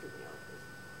to work in the office.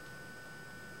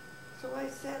 So I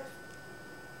said,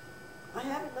 I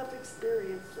have enough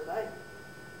experience that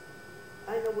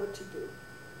I know what to do.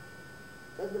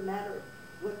 Doesn't matter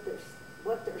what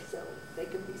they're selling. They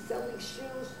could be selling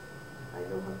shoes, I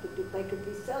know how to do. They could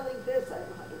be selling this, I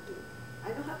know how to do. I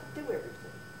know how to do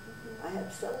everything. I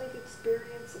have selling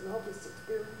experience and office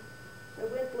experience. I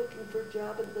went looking for a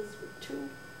job, and this were two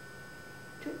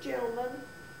gentlemen.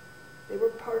 They were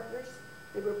partners.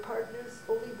 They were partners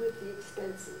only with the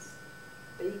expenses.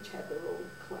 They each had their own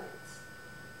clients.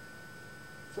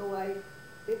 So I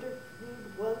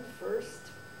interviewed one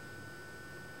first.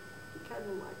 He kind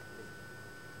of liked me.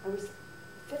 I was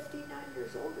 59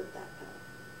 years old at that time.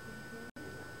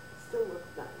 Still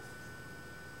looked nice.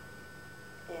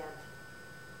 And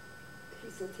he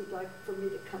said he'd like for me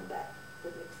to come back the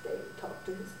next day and talk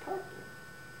to his partner.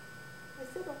 I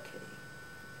said, okay.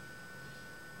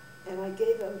 And I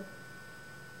gave him,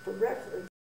 for reference,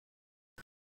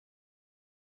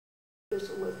 this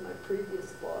was my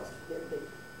previous boss in the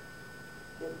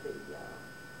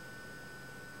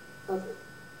other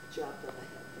job that I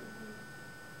had there.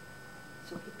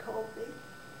 So he called me.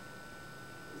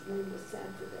 His name was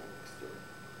Sanford Annixter.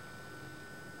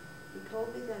 He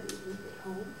called me that evening at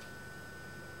home,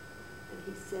 and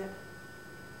he said,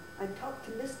 I talked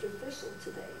to Mr. Fischel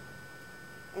today,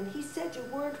 and he said you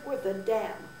weren't worth a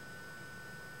damn.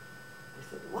 I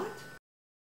said, what?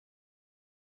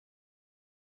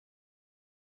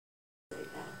 Say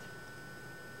that.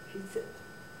 He said,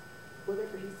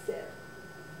 whatever he said,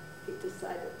 he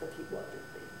decided that he wanted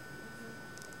me.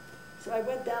 So I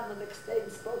went down the next day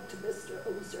and spoke to Mr.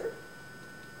 Ozer.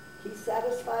 He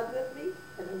satisfied with me,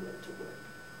 and I went to work.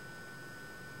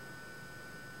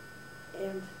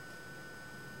 And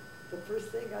the first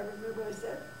thing I remember I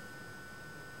said,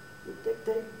 the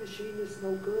dictating machine is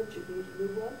no good, you need a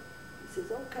new one. He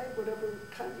says, okay, whatever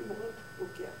kind you want, we'll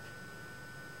get.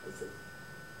 I said,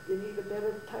 you need a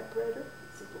better typewriter?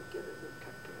 He said, we'll get a new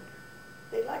typewriter.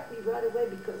 They liked me right away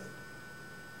because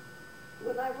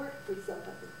when I worked for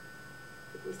somebody,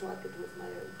 it was like it was my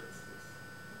own business.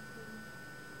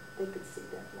 They could see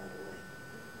that right away.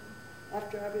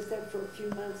 After I was there for a few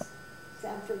months,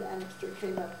 Sanford Annixter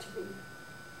came up to me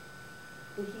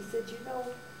and he said, you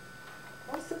know,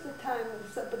 most of the time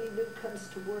when somebody new comes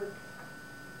to work,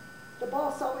 the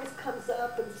boss always comes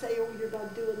up and say, oh, you're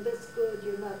not doing this good,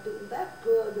 you're not doing that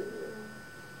good. And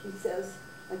he says,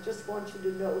 I just want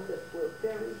you to know that we're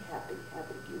very happy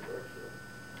having you work here.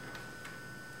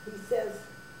 He says,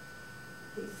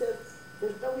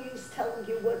 there's no use telling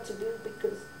you what to do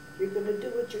because you're going to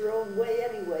do it your own way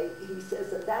anyway. He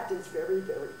says, and that is very,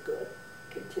 very good.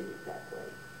 Continue that way.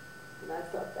 And I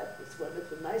thought that was one of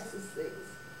the nicest things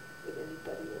that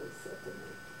anybody ever said to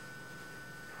me.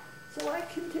 So I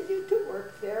continued to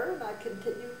work there, and I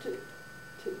continued to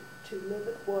live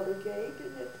at Watergate,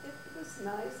 and it was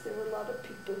nice. There were a lot of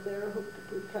people there who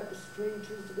were kind of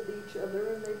strangers with each other,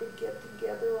 and they would get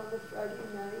together on a Friday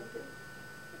night. And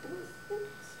it was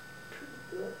pretty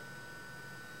good.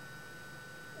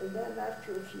 And then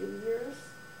after a few years,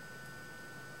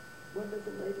 one of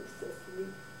the ladies says to me,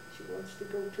 she wants to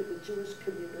go to the Jewish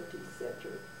Community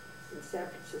Center in San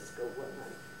Francisco one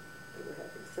night. They were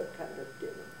having some kind of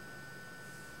dinner.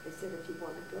 I said, if you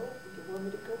want to go, if you want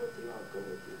me to go with you, I'll go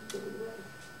with you. So we went.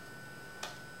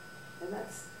 And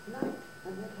that's night. I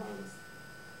met Hans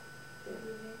there.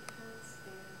 You met Hans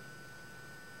there.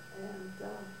 And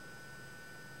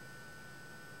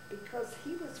because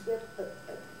he was with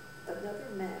another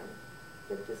man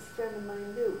that this friend of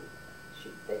mine knew.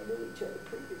 They knew each other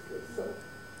previously. So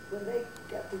when they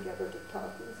get together to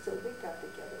talking, so we got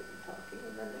together to talking,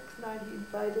 and the next night he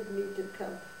invited me to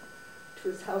come to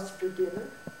his house for dinner.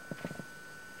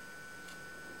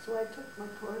 So I took my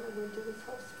car and I went to his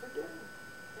house for dinner,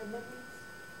 and then we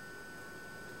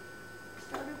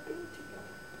started being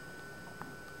together.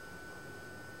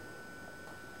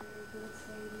 Very good,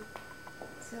 Sadie.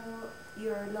 So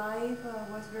your life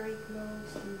was very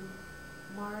close to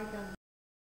Mark and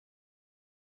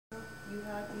you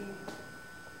had the...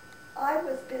 I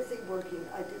was busy working.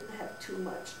 I didn't have too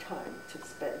much time to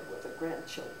spend with a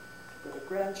grandchild,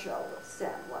 of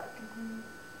Sam,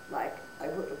 like I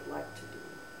would have liked to do.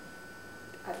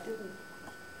 I didn't.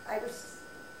 I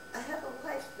had a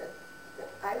life that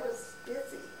I was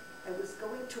busy. I was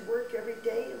going to work every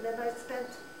day, and then I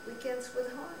spent weekends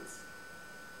with Hans.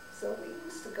 So we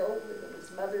used to go when it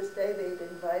was Mother's Day. They'd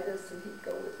invite us, and he'd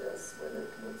go with us when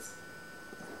it was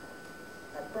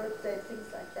a birthday,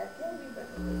 things like that. Yeah, we went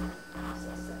away.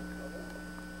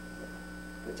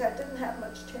 Which I didn't have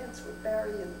much chance with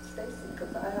Barry and Stacy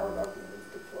because I had already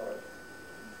moved to Florida.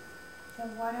 So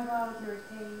what about your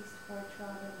taste for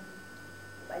traveling?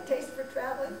 My taste for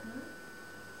traveling?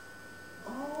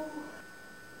 Oh,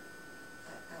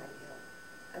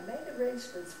 I made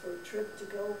arrangements for a trip to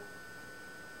go.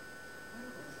 Where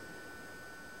was it?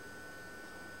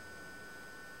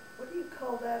 What do you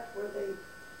call that? Where they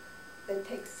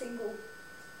take single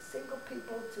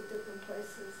people to different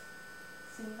places.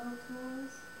 Single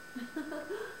tours?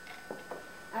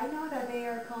 I know that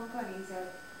there are companies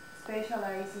that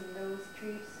specialize in those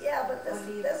trips. Yeah, but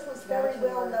this was very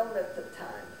well known at the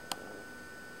time.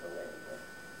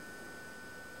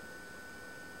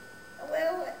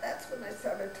 Well, that's when I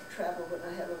started to travel, when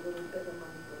I had a little bit of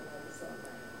money, when I was on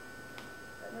my own.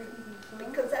 Where did you go?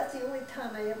 Because that's the only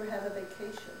time I ever had a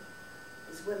vacation,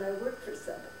 is when I worked for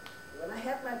somebody. When I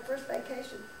had my first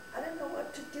vacation, I didn't know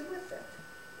what to do with it.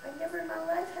 I never in my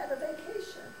life had a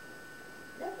vacation.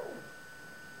 Never.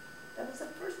 That was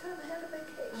the first time I had a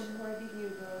vacation. And where did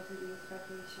you go to this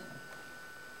vacation?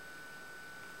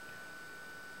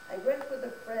 I went with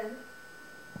a friend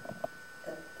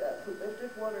who lived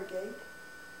at Watergate,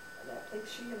 and I think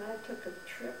she and I took a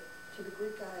trip to the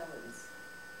Greek islands.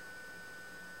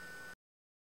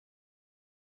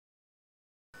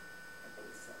 I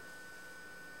think so.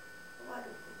 Oh, I don't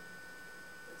know.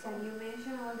 Can you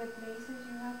mention all the places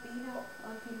you have been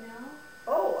until now?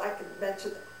 Oh, I can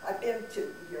mention, I've been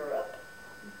to Europe,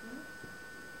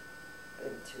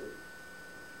 been to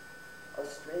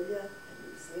Australia and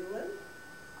New Zealand,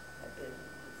 I've been in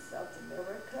South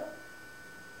America,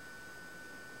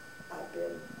 I've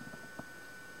been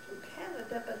to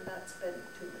Canada, but not spending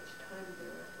too much time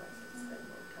there. I'd like to spend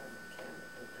more time in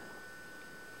Canada now.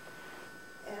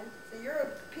 And the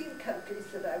European countries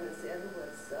that I was in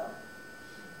was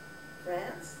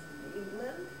France,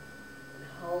 England, and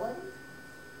Holland.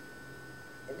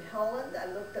 In Holland, I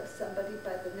looked up somebody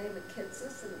by the name of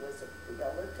Kitsis, and it was a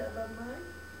relative of mine.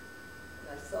 And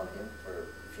I saw him for a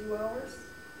few hours,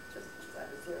 just because I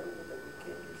was there over the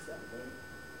weekend or something.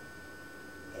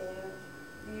 And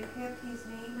do you keep his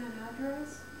name and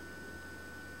address?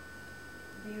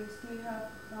 Do you still have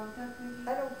contact with him?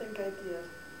 I don't think I did.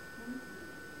 Hmm?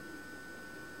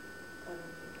 I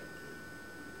don't think I did.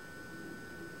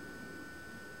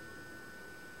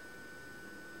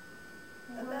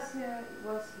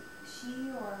 Was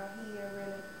she or he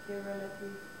the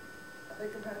relative? I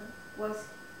beg your pardon? Was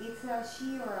it's a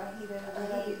she or a he the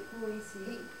relative? Who is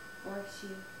he? Or she?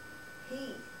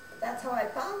 He. That's how I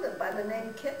found him, by the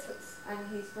name Kitsis. And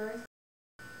his birth?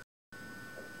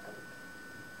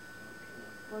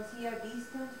 Was he a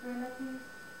distant relative?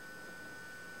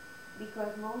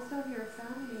 Because most of your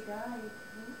family died.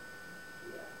 Hmm?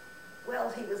 Yeah. Well,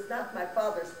 he was not my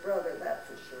father's brother, that's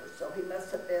for sure. So he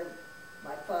must have been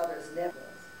my father's nephew.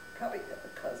 Probably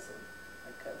a cousin.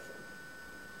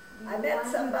 I met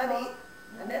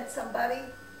somebody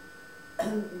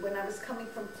when I was coming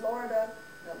from Florida.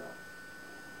 No.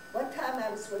 One time I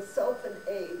was with Soph and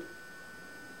Abe.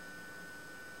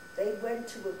 They went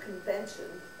to a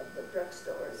convention of the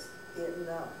drugstores in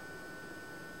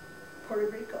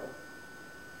Puerto Rico.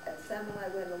 And Sam and I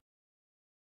went along.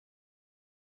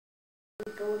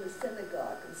 We go in the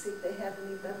synagogue and see if they had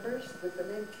any members with the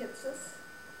name Kitsis.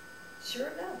 Sure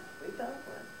enough, we found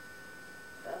one.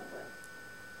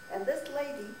 And this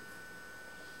lady,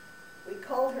 we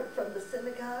called her from the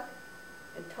synagogue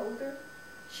and told her,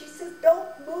 she says,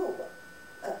 don't move.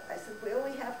 I said, we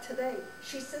only have today.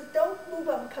 She said, don't move,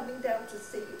 I'm coming down to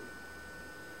see you.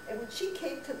 And when she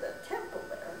came to the temple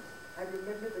there, I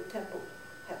remember the temple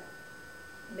had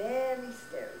many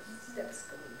steps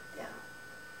going down.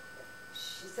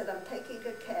 she said, I'm taking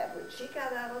a cab. When she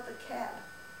got out of the cab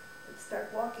and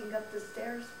started walking up the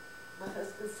stairs, my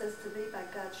husband says to me, my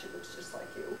God, she looks just like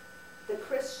you. The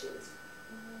Christians,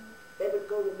 they would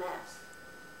go to Mass.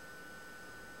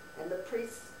 And the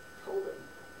priest told them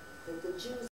that the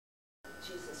Jews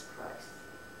Jesus Christ.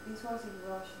 This was in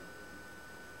Russia.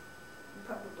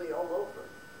 Probably all over.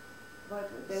 But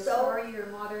the story your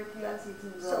mother tells is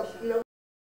in Russia. So, you know,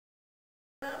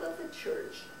 out of the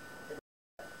church, and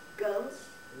guns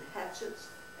and hatchets,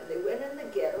 and they went in the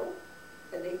ghetto,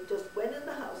 and they just went in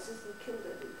the houses and killed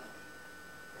everybody.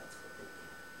 That's what they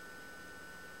did.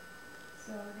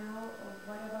 So now,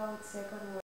 what about Second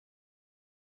World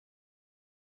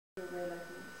War relatives?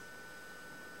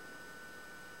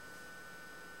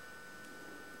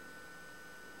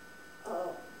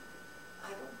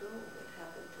 I don't know what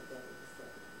happened to them in the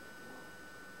Second World War.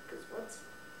 Because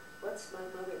once my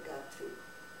mother got to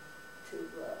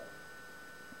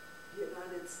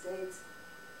United States,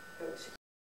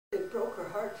 it broke her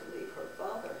heart to leave her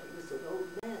father. He was an old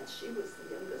man. She was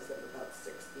the youngest of about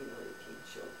 16 or 18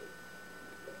 children.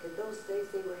 In those days,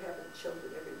 they were having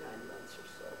children every 9 months or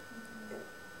so. And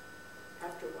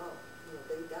after a while, you know,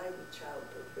 they died in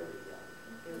childbirth very young,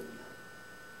 very young.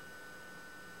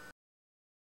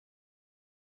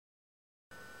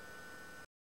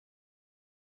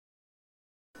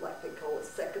 Like they call a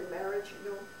second marriage, you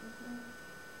know.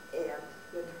 And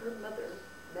when her mother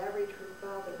married her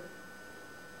father,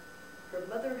 her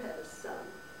mother had a son,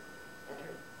 and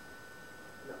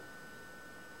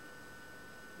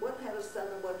one had a son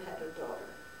and one had a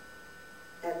daughter.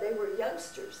 And they were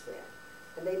youngsters then,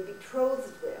 and they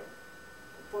betrothed them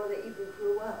before they even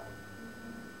grew up.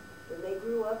 When they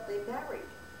grew up, they married.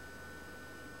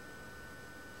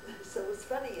 So it was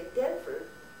funny, in Denver,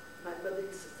 my mother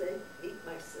used to say, meet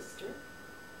my sister,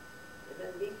 and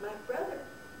then meet my brother.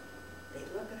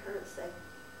 They'd look at her and say,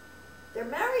 they're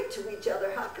married to each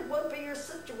other. How could one be your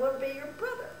sister, one be your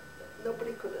brother?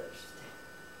 Nobody could understand.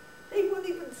 They wouldn't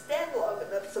even stand long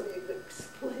enough so you could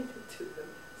explain it to them.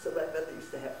 So my mother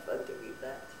used to have fun doing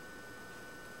that.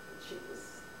 And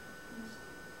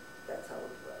that's how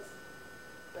it was.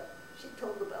 But she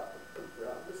told about the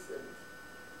pogroms,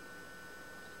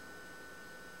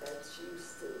 and she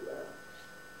used to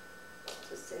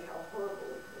say how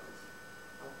horrible it was.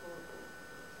 How horrible it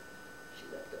was. She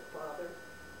left her father.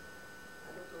 I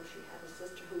don't know, she had a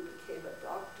sister who became a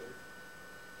doctor.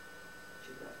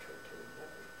 She left her to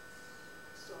never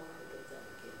saw her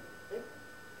again. They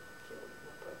killed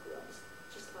the pogroms,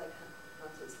 just like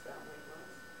Hans's family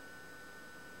was.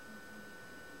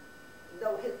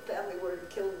 No, his family weren't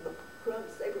killed in the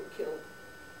pogroms. They were killed.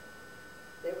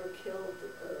 They were killed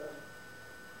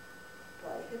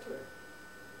by Hitler.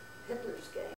 Hitler's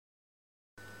gang.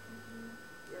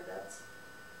 Yeah, that's.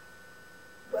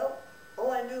 Well,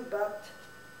 all I knew about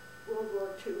World War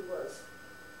II was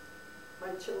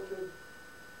my children,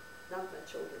 not my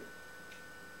children.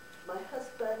 My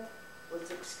husband was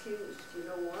excused. You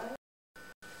know why?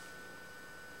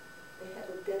 They had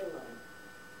a deadline.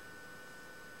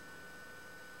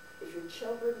 If your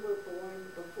children were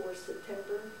born before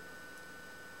September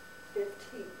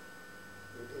 15th,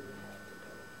 you didn't have to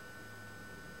go.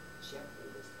 Jeffrey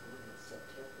was born in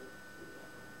September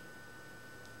 11th.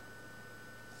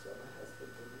 So my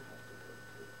husband didn't have to go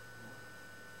to war.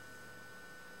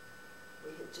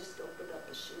 We had just opened up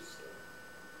a shoe store.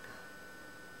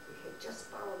 We had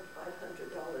just borrowed $500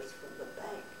 from the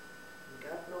bank and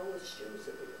gotten all the shoes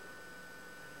that we were.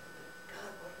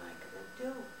 God, what am I going to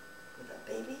do with a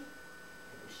baby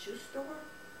in a shoe store?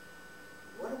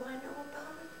 What do I know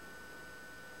about it?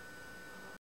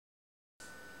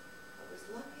 I was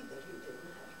lucky that he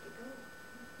didn't have to go.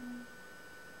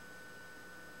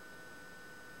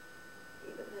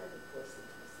 Even then it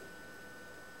wasn't easy.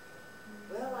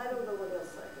 Well, I don't know what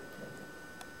else I can tell you.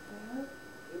 Well,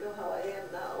 You know how I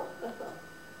am now.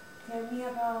 tell me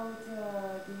about,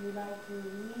 do you like to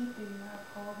read? Do you have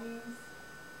hobbies?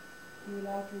 Do you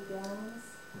like to dance?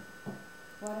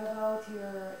 What about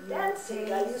your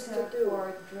Dancing, I used taste to do.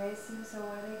 for dressing so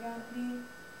elegantly?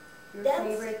 Your Dancing.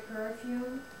 favorite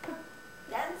perfume?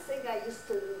 Dancing I used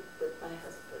to do with my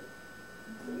husband.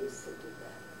 We used to do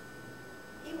that.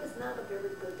 He was not a very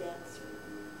good dancer,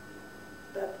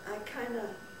 but I kind of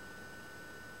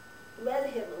led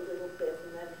him a little bit,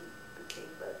 and then he became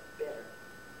better.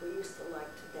 We used to like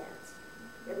to dance.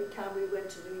 Every time we went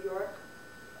to New York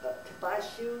to buy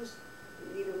shoes,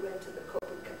 we either went to the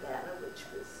Copacabana, which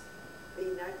was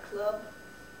the nightclub,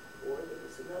 or there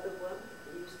was another one.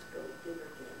 We used to go dinner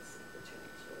dancing, which I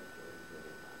enjoyed very,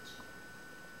 very much.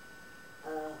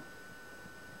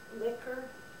 Liquor,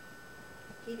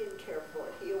 he didn't care for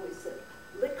it. He always said,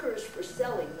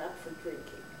 selling, not for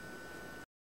drinking.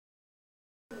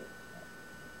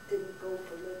 Didn't go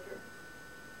for liquor,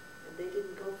 and they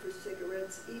didn't go for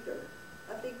cigarettes either.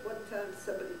 I think one time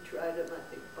somebody tried them, I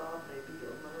think Bob maybe,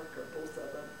 or Mark, or both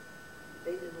of them.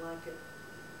 They didn't like it.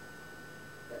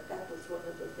 But that was one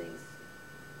of the things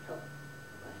helped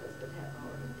my husband have a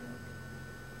heart attack.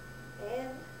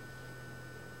 And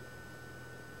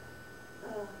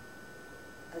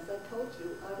as I told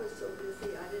you, I was so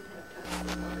busy I didn't have time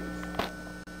for hobbies.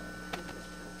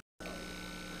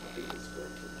 Hobby was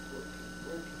working.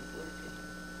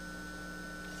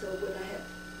 So when I had...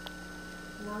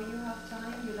 Now you have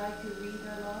time, you like to read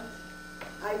a lot?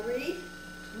 I read?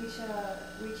 Which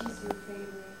is your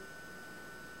favorite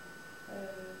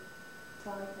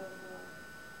type of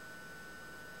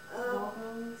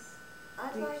novels? I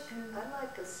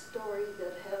like a story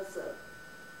that has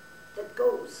that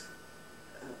goes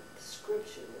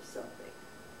description or something.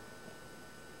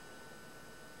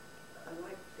 I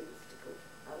like things to go.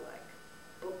 I like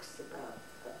books about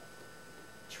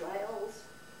trials,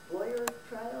 lawyer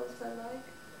trials. I like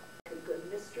a good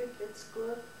mystery if it's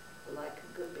good. I like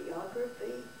a good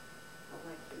biography. I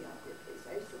like biographies.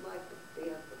 I used to like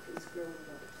biographies growing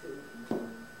up too.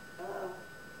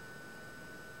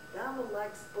 Donna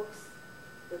likes books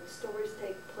that stories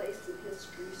take place in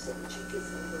history, so that she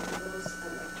gets into those. I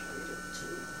like to read it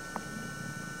too.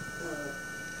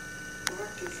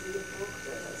 Mark gives me a book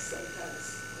that I sometimes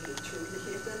literally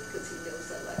read it because he knows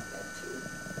I like that too.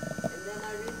 And then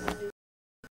I read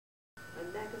my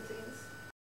magazines.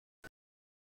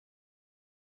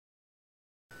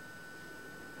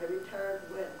 I retired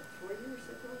when? 4 years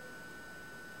ago?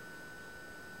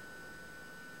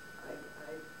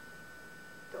 I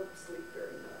don't sleep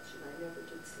very much, and I never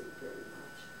did sleep very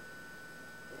much.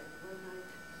 And one night,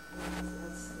 when I was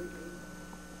not sleeping,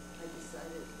 I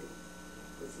decided it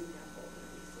was enough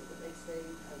already. So the next day,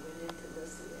 I went into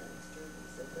Leslie Annister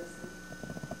and said, Leslie,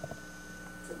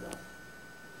 it's enough.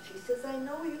 She says, I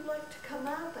know you like to come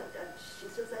out.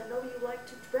 She says, I know you like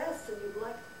to dress, and you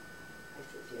like... I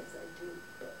said, yes, I do,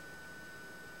 but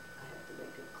I have to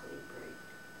make a clean break,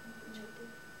 which I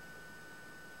did.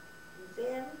 And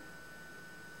then...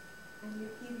 And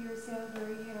you keep yourself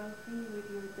very healthy with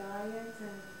your diet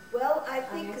and, well, I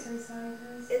think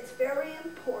exercises? It's very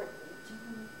important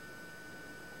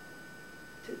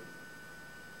to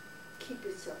keep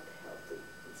yourself healthy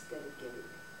instead of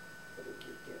letting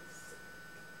you get sick.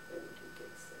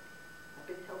 I've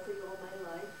been healthy all my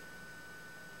life.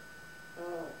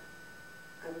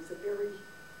 I was a very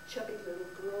chubby little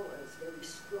girl. I was very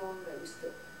strong. I used to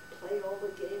play all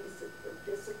the games that were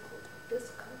physical,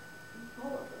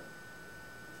 all of them.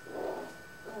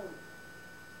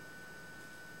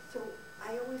 So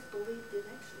I always believed in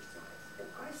exercise, and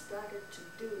I started to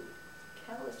do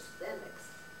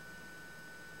calisthenics.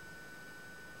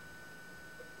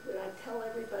 When I tell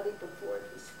everybody before it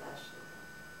was fashionable,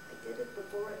 I did it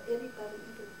before anybody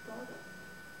even thought of it.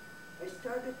 I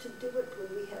started to do it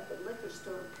when we had the liquor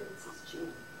store in Princess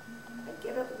Jean. I'd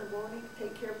get up in the morning,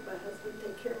 take care of my husband,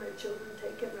 take care of my children,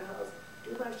 take care of my house,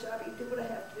 do my shopping, do what I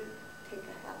have to do, take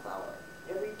a half hour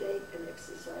every day and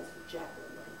exercise with Jacqueline.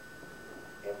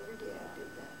 Every day I did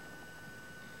that.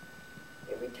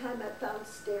 Every time I found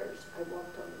stairs, I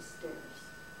walked on the stairs.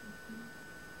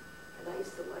 And I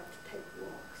used to like to take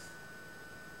walks.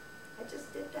 I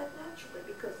just did that naturally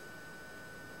because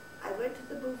I went to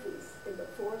the movies in the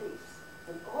 40s,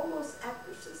 and all those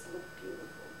actresses looked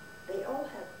beautiful. They all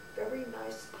had very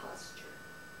nice posture.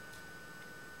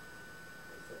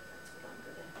 I said, that's what I'm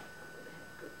going to have. I'm going to have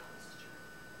good posture.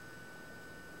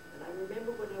 And I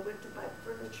remember when I went to buy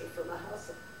furniture for my house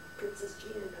of Princess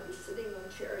Jean, and I was sitting on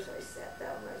chairs, I sat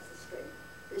down nice and straight.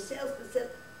 The salesman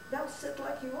said, now sit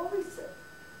like you always sit.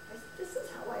 I said, this is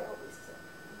how I always sit.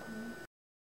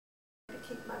 To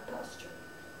keep my posture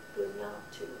good now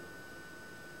too.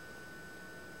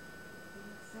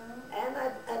 So? And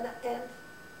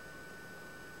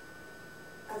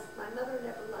as my mother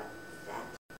never liked fat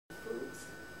foods,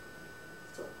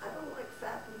 so I don't like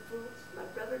fattened foods. My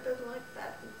brother doesn't like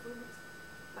fattened foods.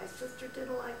 My sister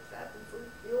didn't like fattened food.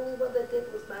 The only one that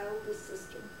did was my oldest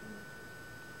sister.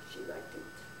 She liked it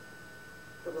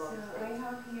the wrong So thing. I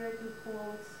have here 2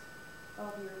 quotes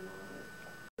of your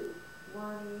mother.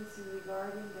 One is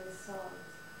regarding the salt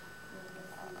and the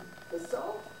food. The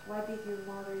salt? What did your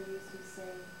mother used to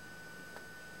say?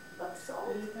 Not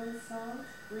salt? Little salt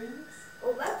brings?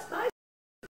 Oh, that's my...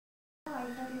 Oh, I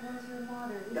thought it was your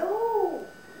mother. No!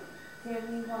 Tell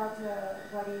me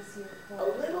what is your A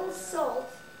quote? little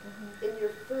salt in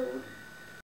your food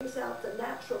brings out the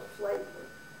natural flavor.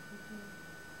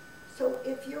 So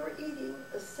if you're eating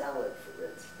a salad, for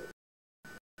instance,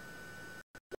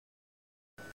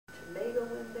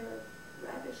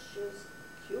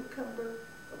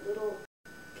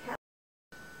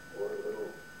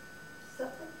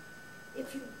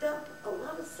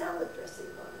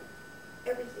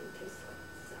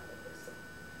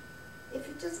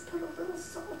 just put a little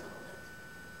salt on it.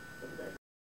 And then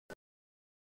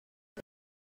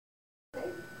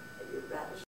and you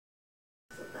relish.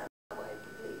 So that's how I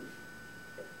believe.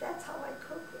 That's how I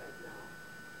cook right now.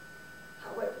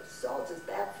 However, salt is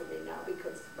bad for me now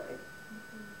because my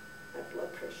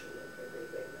blood pressure went very,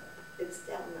 very up. It's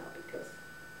down now because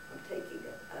I'm taking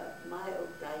a mild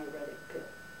diuretic pill.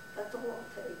 That's all I'll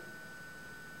take.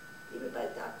 Even my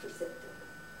doctor said to me,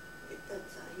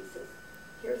 he says,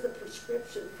 here's a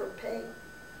prescription for pain.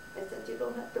 I said, you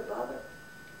don't have to bother.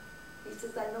 He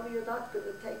says, I know you're not going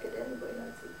to take it anyway.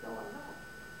 I said, no, I'm not.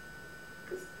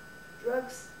 Because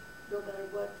drugs, no matter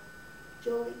what,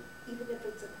 Jolie, even if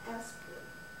it's an aspirin,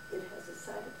 it has a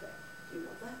side effect. Do you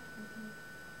know that?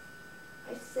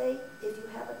 I say, if you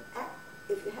have a headache,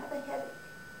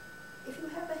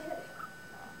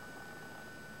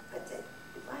 I'd say,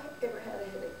 if I have ever had a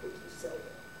headache, would you say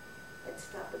it? I'd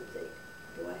stop and think,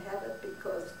 do I have it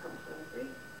because I'm hungry?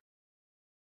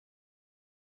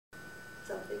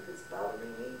 Something is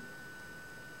bothering me?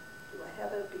 Do I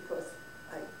have it because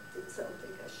I did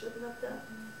something I shouldn't have done?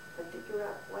 I figure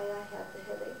out why I have the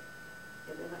headache,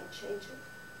 and then I change it.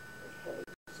 The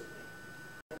headache goes away.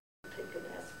 I take an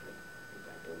aspirin if I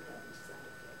don't have any side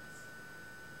effects.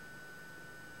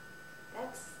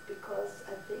 That's because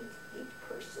I think each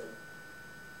person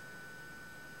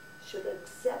should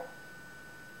accept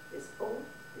his own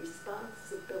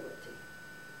responsibility.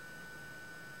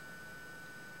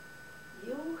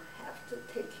 You have to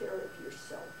take care of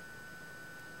yourself.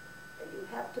 And you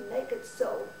have to make it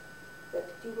so that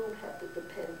you don't have to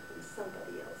depend on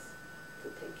somebody else to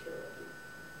take care of you.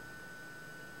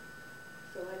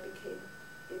 So I became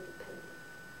independent.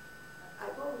 I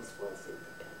always was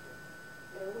independent.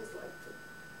 I always liked to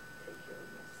take care of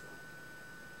myself.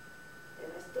 And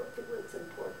I still feel it's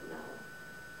important now.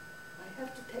 I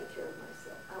have to take care of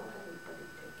myself. I don't have anybody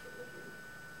to take care of me.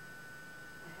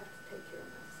 I have to take care of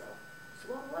myself.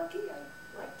 So I'm lucky. I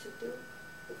like to do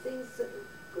the things that are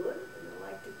good, and I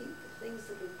like to eat the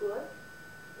things that are good.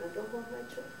 And I don't want my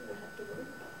children to have to worry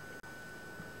about me.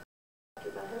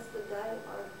 After my husband died a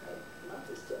month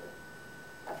or so,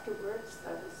 afterwards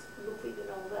I was moving and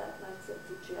all that, and I said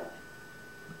to Jeff,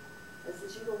 I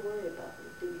says, you don't worry about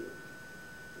me, do you?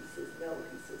 He says, no.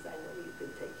 He says, I know you can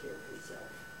take care of yourself.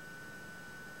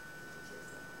 He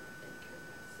says, I want to take care of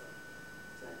myself.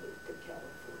 So I moved to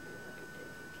California, and I've been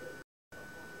taking care of myself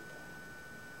all the time.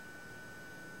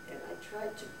 And I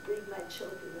tried to bring my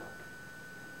children up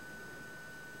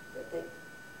that they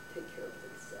take care of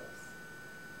themselves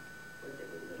when they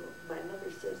were little. My mother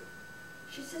says,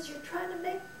 she says, you're trying to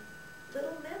make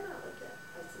little men out of them.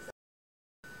 I says,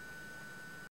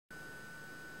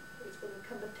 there's going to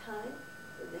come a time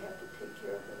when they have to take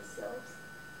care of themselves,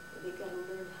 and they got to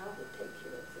learn how to take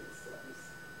care of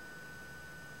themselves.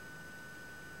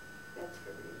 That's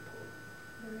very important.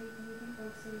 Very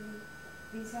beautiful, Sadie.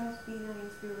 This has been an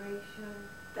inspiration.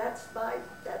 That's my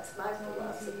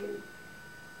philosophy.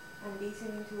 And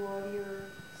listening to all your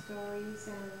stories,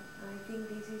 and I think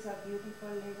this is a beautiful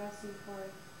legacy for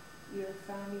your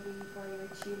family, for your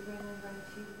children and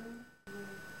grandchildren.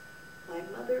 My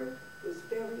mother was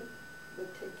very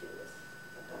meticulous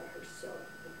about her sewing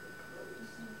and her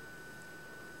clothes.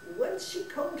 Once she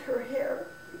combed her hair,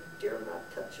 you dare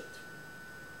not touch it,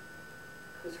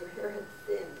 because her hair had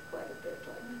thinned quite a bit,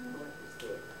 like mine was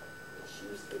doing. She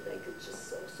used to make it just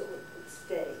so it would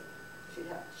stay.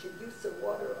 She'd use some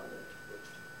water on it, which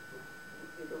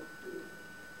you don't do.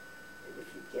 And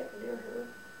if you get near her,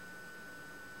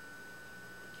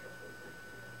 be careful with my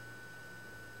hair.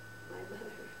 My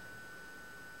mother,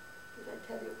 did I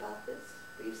tell you about this?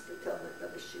 We used to tell my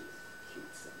mother she was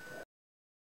cute sometimes.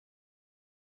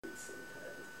 And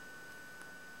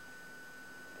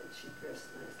she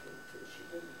dressed nicely too. She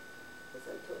didn't, as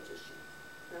I told you, she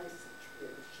was nice and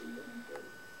trim. She looked good.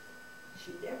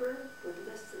 She never would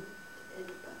listen to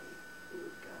anybody who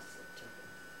would gossip to her.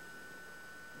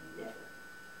 Never.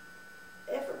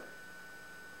 Ever.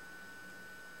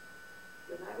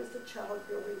 When I was a child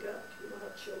growing up, you know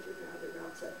how children are, they're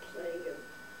outside playing, and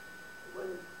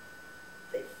when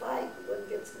they fight, one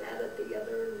gets mad at the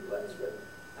other, and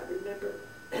I remember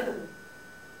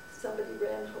somebody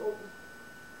ran home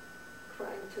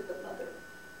crying to the mother.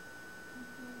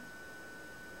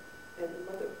 And the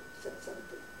mother said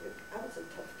something. I was a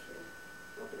tough kid.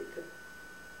 Nobody could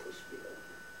push me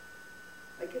over.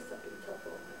 I guess I've been tough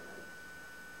all my life.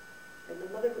 And the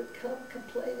mother would come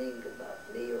complaining about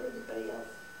me or anybody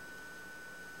else.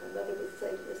 My mother would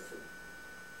say, listen,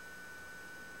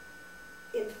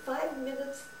 in 5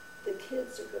 minutes, the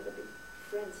kids are going to be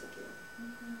friends again.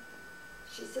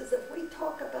 She says, if we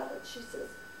talk about it, she says,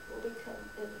 we'll become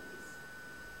enemies.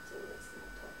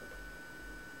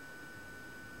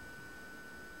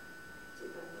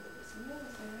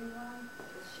 Yes, everyone.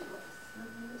 Yes, she was.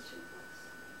 Yes, she was.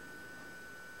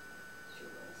 She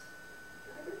was.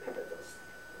 I remember those.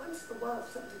 Once in a while,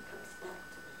 something comes back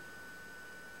to me.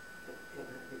 And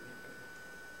I remember it.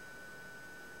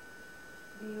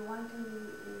 Do you want to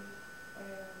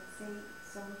say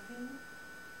something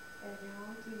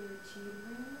now to your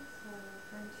children or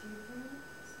grandchildren?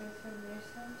 Special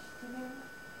message to them?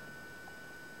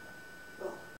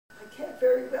 Well, I can't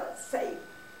very well say,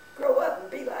 grow up and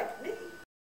be like me.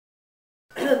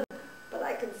 But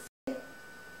I can say,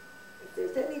 if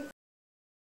there's anything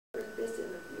in this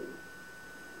interview,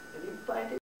 and you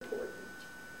find it important,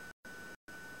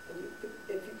 and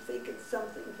if you think it's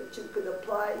something that you could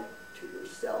apply to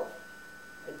yourself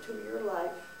and to your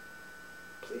life,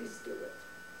 please do it.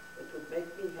 It would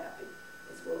make me happy,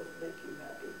 as well as make you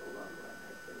happy in the long run,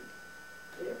 I think.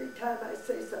 And every time I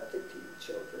say something to you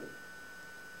children,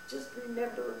 just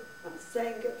remember I'm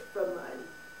saying it from my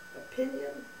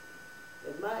opinion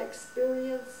and my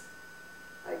experience.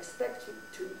 I expect you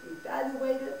to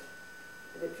evaluate it,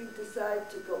 and if you decide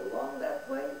to go along that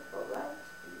way, all right.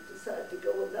 If you decide to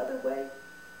go another way,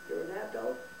 you're an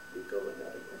adult, you go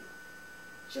another way.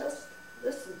 Just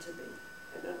listen to me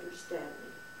and understand me.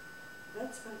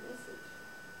 That's my message.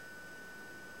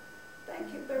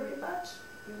 Thank you very much.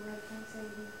 You're welcome,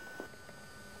 Sadie.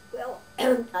 Well,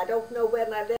 I don't know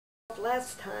when I left off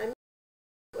last time.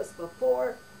 It was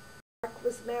before Mark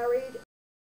was married,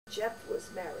 Jeff was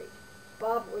married.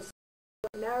 Bob was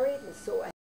married, and so I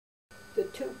had the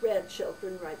two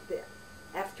grandchildren right there.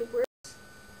 Afterwards,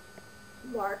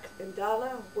 Mark and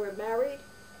Donna were married,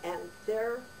 and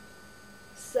their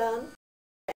son,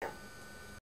 Sam,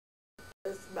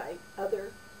 is my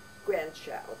other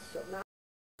grandchild. So now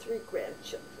 3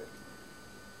 grandchildren.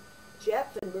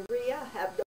 Jeff and Maria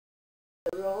have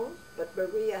their own, but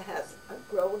Maria has a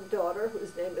grown daughter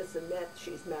whose name is Annette.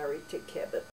 She's married to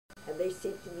Kevin, and they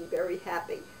seem to be very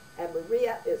happy. And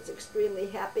Maria is extremely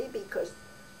happy because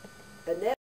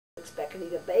Annette is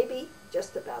expecting a baby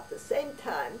just about the same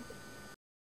time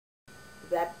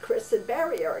that Chris and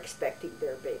Barry are expecting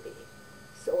their baby.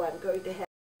 So I'm going to have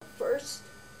a first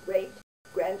great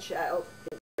grandchild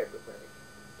in February,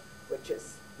 which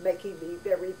is making me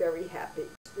very, very happy,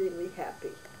 extremely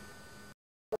happy.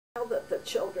 Now that the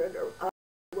children are on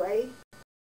the way,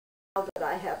 now that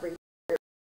I have retired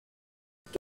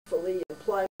gainfully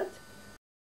employment,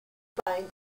 find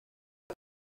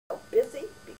myself busy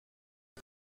because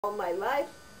all my life,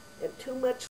 and too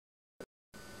much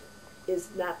is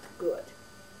not good.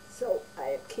 So I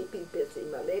am keeping busy.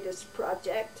 My latest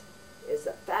project is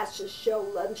a fashion show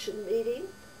luncheon meeting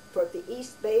for the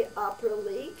East Bay Opera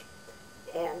League,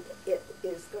 and it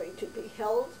is going to be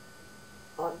held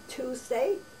on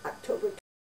Tuesday, October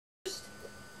 1st.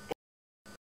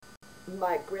 And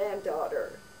my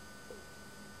granddaughter,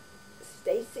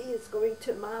 Stacy, is going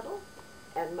to model,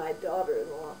 and my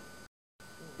daughter-in-law,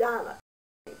 Donna,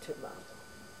 is going to model.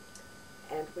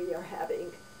 And we are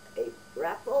having a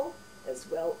raffle as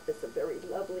well as a very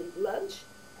lovely lunch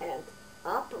and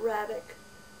operatic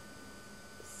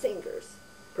singers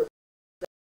for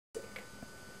music.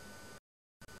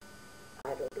 I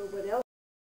don't know what else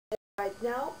right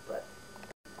now, but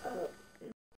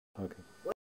okay.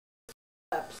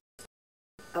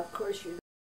 Of course, you know,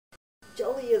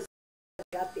 Yoli has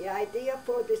got the idea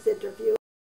for this interview,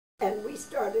 and we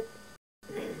started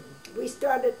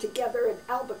together in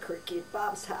Albuquerque at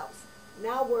Bob's house.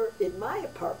 Now we're in my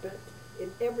apartment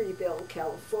in Emeryville,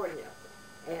 California,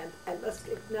 and I must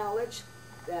acknowledge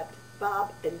that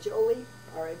Bob and Yoli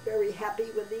are very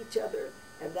happy with each other,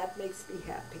 and that makes me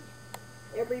happy.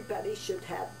 Everybody should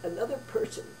have another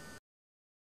person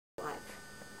in life.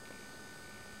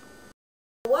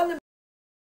 One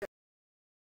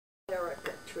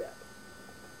America trip.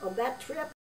 On that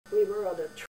trip, we were on a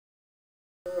train,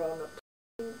 we were on a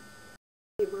plane,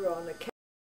 we were on a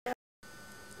cab,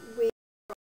 we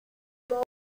were on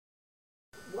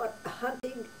a boat,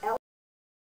 hunting elk,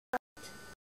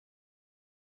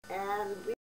 and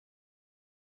we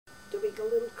were doing a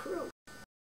little cruise.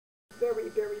 Very,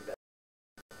 very, very.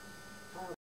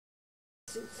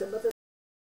 Some other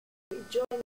we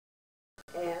joined,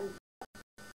 and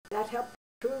that helped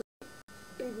the cruise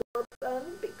be more fun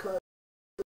because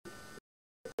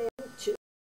we went to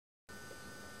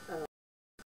a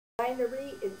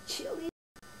winery in Chile,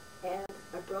 and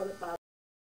I brought about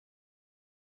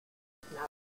now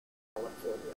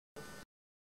California.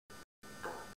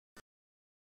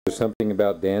 There's something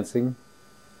about dancing?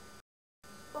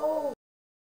 Oh,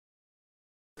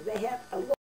 they had a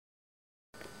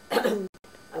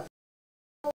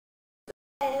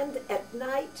band at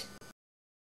night.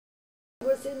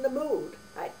 Was in the mood.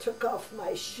 I took off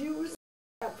my shoes,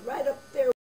 got right up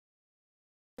there.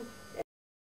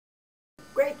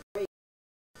 Great.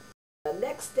 The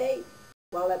next day,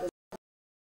 while I was,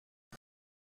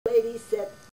 the lady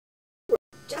said, "We're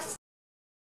just,"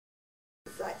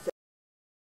 I said,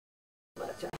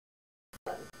 "Much I had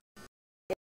fun."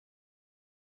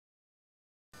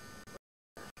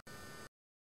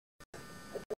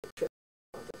 I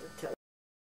wanted to tell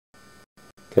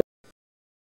Okay.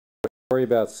 Story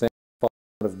about Sam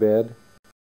falling out of bed.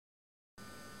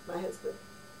 my husband.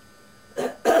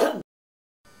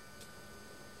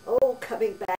 Oh,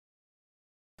 coming back,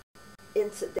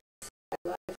 incidents in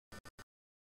my life.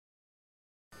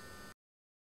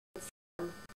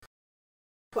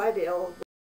 Quite ill,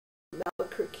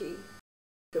 Albuquerque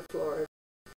to Florida.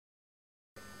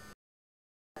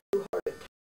 Too hard to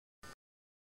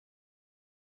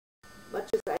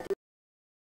much as I do.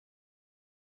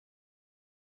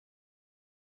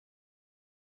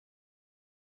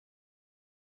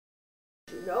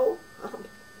 You know, I'm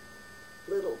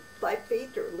little 5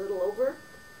 feet or a little over,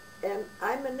 and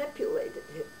I manipulated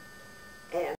him.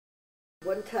 And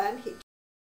one time he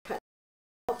kind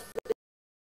of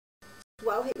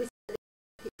while he was sitting,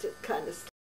 he just kind of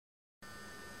stopped.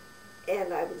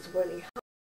 And I was wondering how I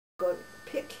was going to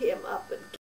pick him up and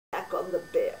get back on the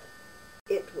bed.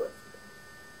 It was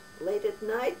late at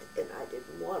night, and I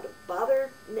didn't want to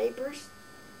bother neighbors,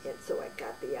 and so I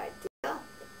got the idea,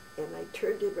 and I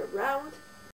turned him around,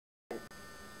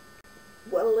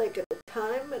 one leg at a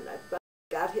time, and I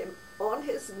got him on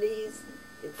his knees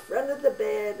in front of the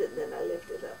bed, and then I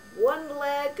lifted up one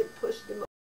leg and pushed him over,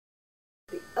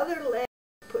 the other leg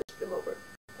and pushed him over,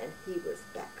 and he was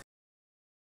back.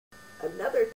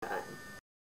 Another time,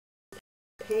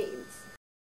 pains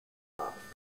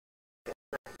off at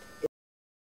night. In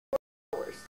 4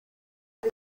 hours, I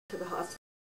went to the hospital.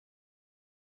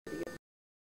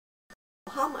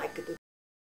 How am I going to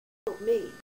tell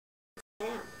me?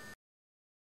 Sam.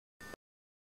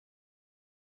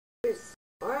 His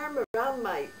arm around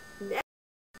my neck.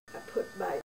 I put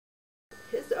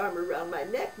his arm around my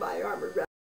neck, my arm around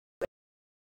the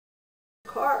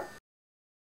car.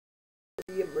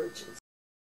 The emergency.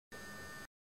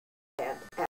 And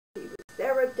after he was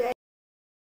there a day,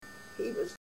 he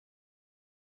was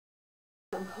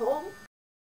come home.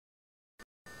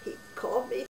 He called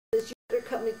me, says, "You better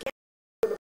come and get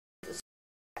me."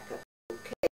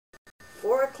 Okay.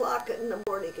 4 o'clock in the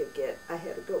morning again, I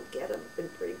had to go get him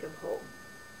and bring him home.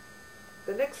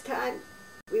 The next time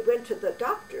we went to the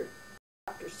doctor,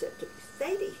 the doctor said to me,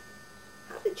 "Sadie,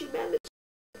 how did you manage to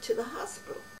get to the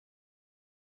hospital?"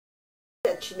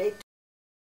 Said she made.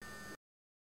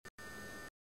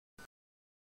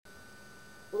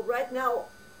 Well, right now,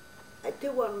 I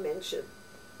do want to mention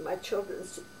my children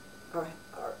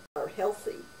are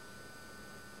healthy.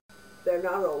 They're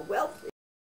not all wealthy,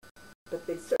 but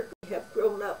they certainly have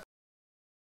grown up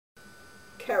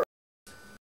characters.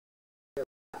 They're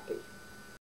happy.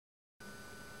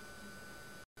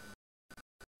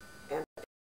 And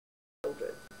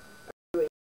children are doing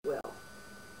well.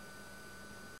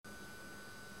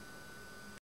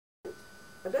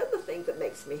 Another thing that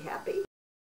makes me happy,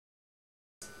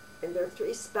 and their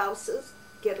 3 spouses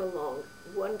get along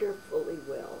wonderfully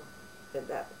well. And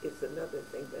that is another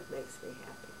thing that makes me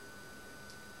happy.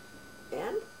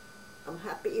 And I'm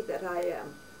happy that I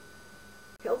am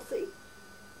healthy,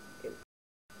 and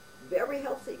very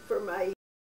healthy for my,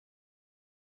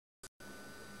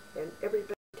 and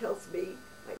everybody tells me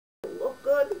I look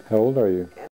good. How old are you?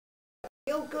 And I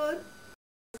feel good.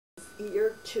 This is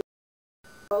year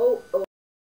 2008.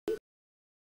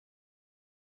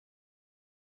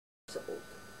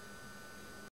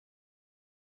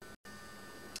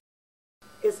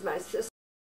 Is my sister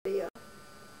Leah.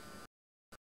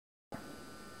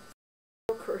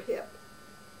 Broke her hip.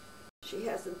 She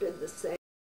hasn't been the same.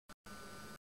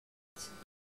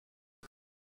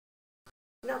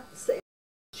 Not the same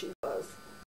as she was.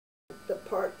 The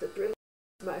part that really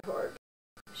is my heart.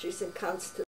 She's in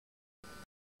constant,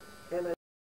 and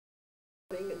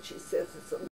she says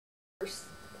it's a worse.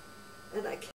 And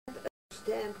I can't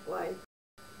understand why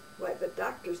the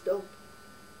doctors don't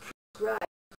prescribe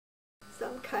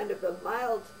some kind of a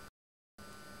mild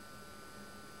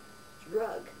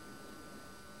drug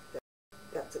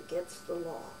that's against the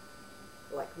law,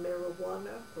 like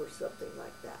marijuana or something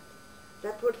like that.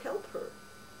 That would help her.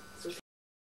 So she's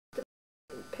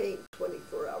in pain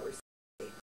 24 hours a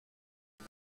day.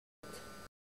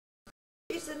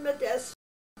 She's in Modesto.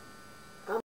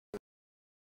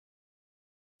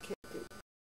 Can't do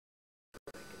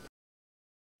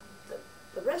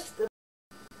the rest of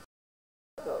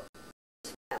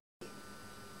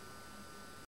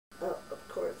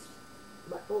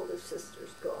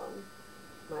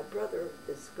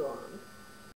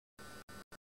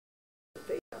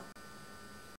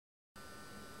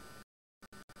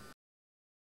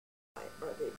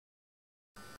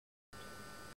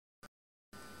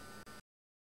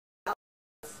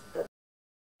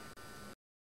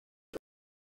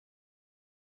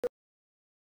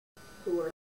who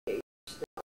are engaged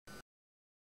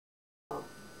now.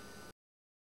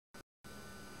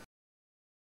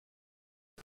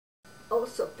 Oh,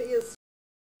 Sophia's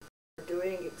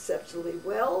doing exceptionally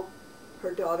well.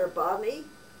 Her daughter Bonnie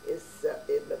is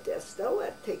in Modesto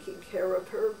and taking care of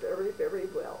her very, very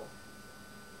well.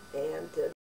 And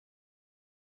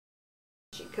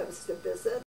she comes to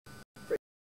visit.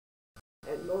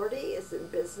 And Morty is in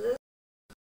business.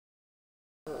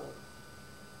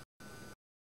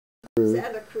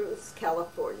 Santa Cruz,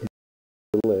 California.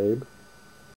 Abe.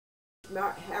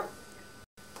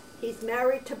 He's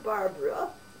married to Barbara,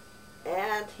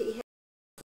 and he has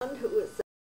a son who is,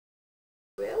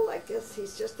 well, I guess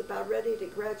he's just about ready to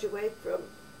graduate from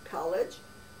college.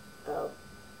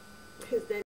 His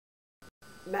name is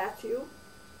Matthew.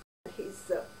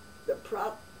 He's the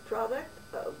product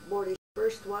of Morty's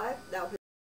first wife, now his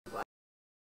wife,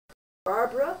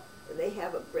 Barbara, and they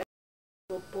have a brand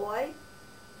new little boy.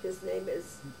 His name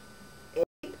is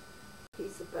Abe.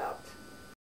 He's about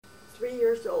 3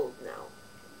 years old now.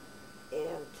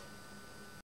 And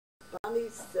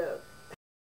Bonnie's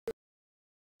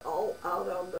all out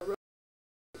on the road.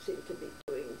 Seem to be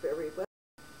doing very well.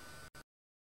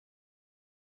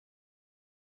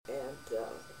 And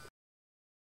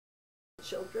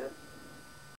children.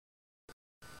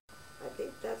 I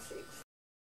think that's the extent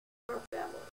of our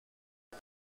family.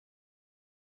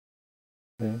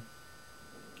 Okay.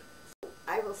 So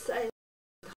I will say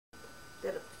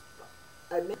that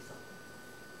I met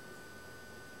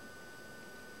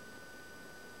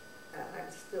and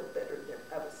I'm still better than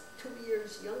I was 2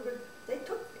 years younger. They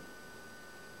took me.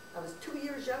 I was 2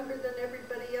 years younger than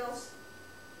everybody else.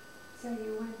 So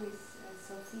you went with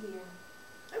Sophia.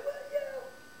 I went,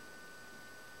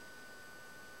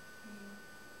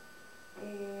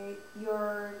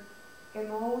 Your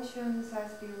emotions,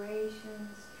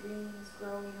 aspirations, dreams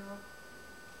growing up?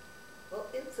 well,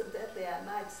 incidentally, I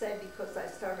might say, because I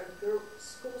started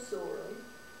school so early,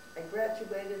 I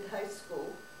graduated high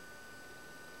school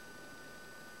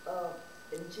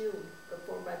in June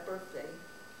before my birthday.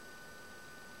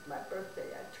 My birthday,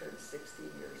 I turned 16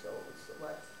 years old, so I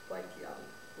was quite young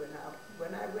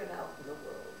when I went out in the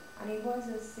world. And it was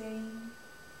the same?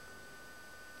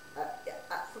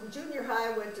 From junior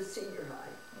high, I went to senior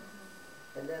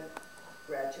high, and then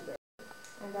graduated.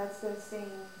 And that's the same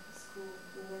school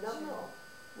you mentioned? No.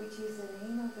 Which is the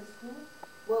name of the school?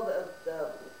 Well,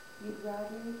 the You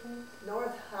graduated?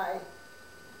 North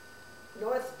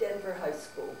Denver High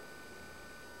School.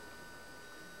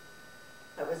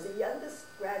 I was the youngest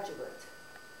graduate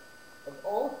of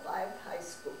all 5 high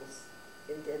schools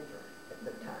in Denver at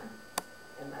the time,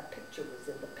 and my picture was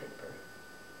in the paper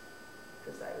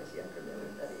because I was younger than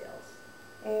everybody else.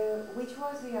 Which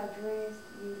was the address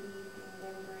you lived in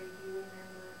Denver, if you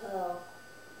remember?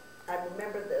 I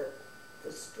remember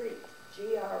the street,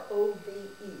 Grove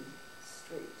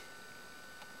Street.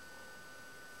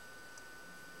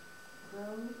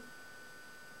 Road?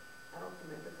 I don't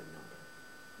remember the number.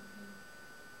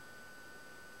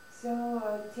 So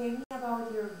tell me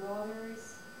about your brothers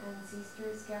and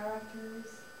sisters' characters.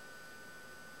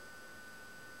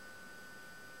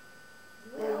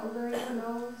 Were you very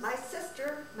close?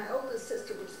 My oldest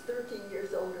sister was 13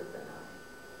 years older than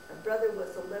I. My brother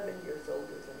was 11 years older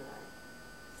than I.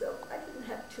 So I didn't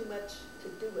have too much to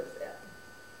do with them.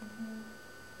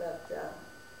 But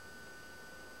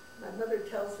my mother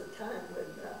tells the time when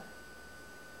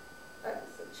I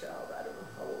was a child. I don't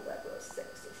know how old I was,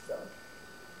 6 or so.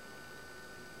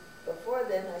 Before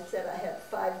then, I said I had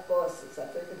 5 bosses. I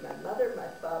figured my mother, my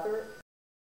father.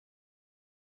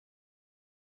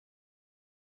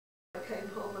 I came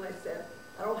home and I said,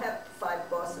 I don't have 5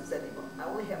 bosses anymore. I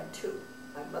only have 2,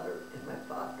 my mother and my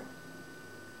father.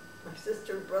 My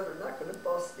sister and brother are not going to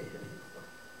boss me anymore.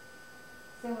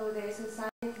 So the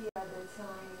society at the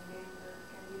time in Denver,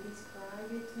 can you describe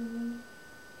it to me?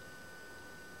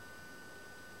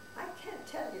 I can't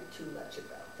tell you too much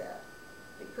about that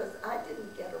because I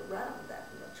didn't get around that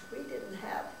much. We didn't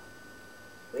have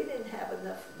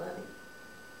enough money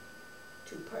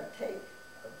to partake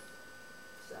of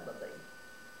some of the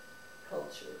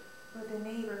culture. But the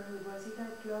neighborhood, was it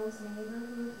a close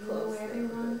neighborhood? You Close know everyone?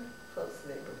 neighborhood. Close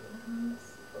neighborhood.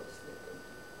 Close neighborhood.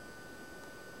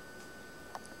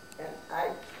 And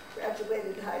I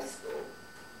graduated high school.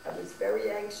 I was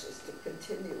very anxious to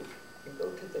continue and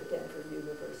go to the Denver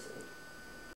University.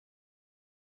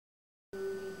 Did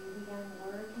you begin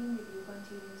working? Did you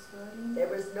continue studying? There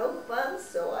was no funds,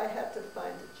 so I had to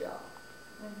find a job.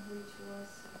 And which was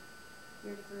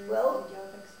your first Well,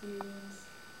 job experience?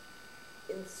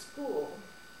 in school,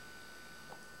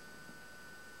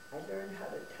 I learned how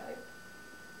to type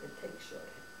and take shorthand.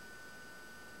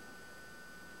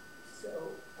 So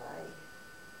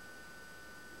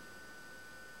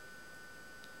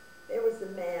there was a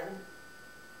man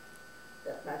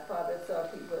that my father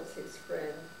thought he was his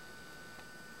friend.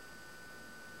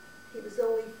 He was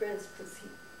only friends because he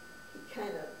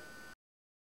kind of,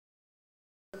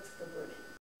 what's the word?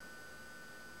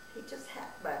 He just had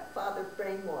my father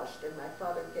brainwashed, and my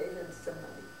father gave him some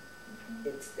money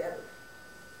instead of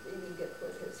leaving it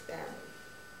with his family.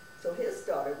 So his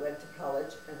daughter went to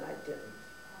college and I didn't,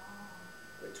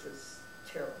 which was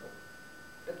terrible.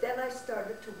 But then I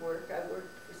started to work. I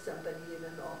worked for somebody in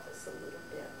an office a little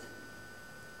bit.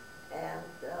 And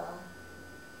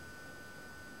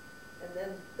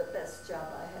then the best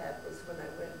job I had was when I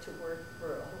went to work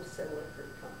for a wholesale liquor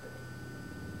company.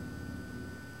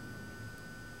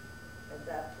 And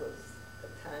that was the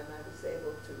time I was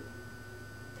able to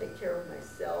take care of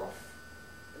myself.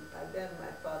 And by then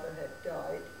my father had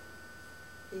died.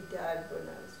 He died when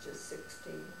I was just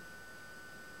 16.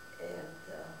 And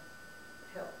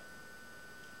helped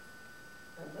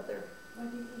my mother. What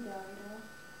did he die of?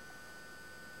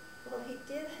 Well, he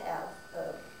did have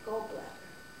a gallbladder.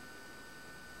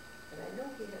 And I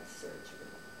know he had surgery.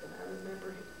 And I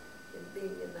remember him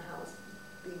being in the house,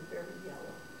 being very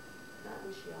yellow. And I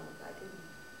was young. I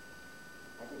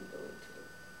didn't go into it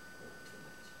too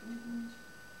much.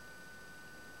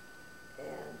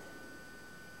 And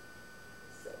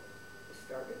so I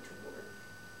started to work.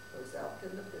 I was out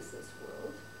in the business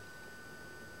world.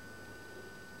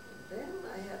 And then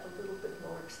I had a little bit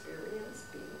more experience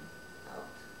being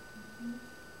out.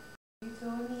 You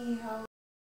told me how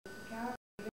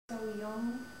so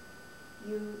young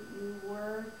you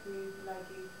work with, like,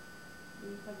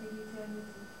 what did you tell me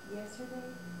yesterday?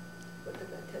 What did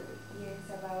I tell you? Yes,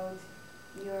 about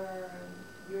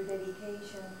your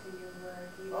dedication to your work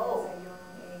even Oh. at a young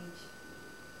age.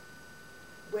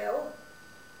 Well,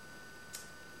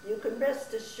 you can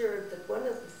rest assured that one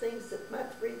of the things that my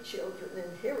 3 children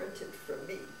inherited from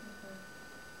me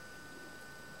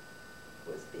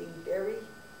was being very,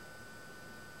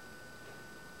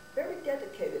 very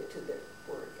dedicated to their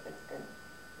work and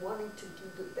wanting to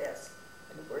do the best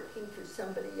and working for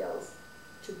somebody else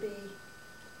to be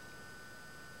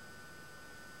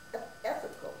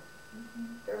ethical,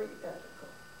 very ethical,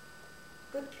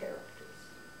 good characters.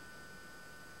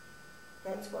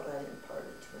 That's what I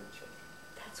imparted to my children.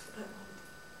 That's what I wanted.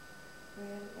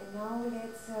 Well, and now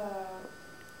let's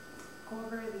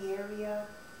cover the area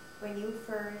when you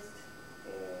first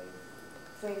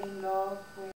fell in love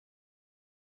with.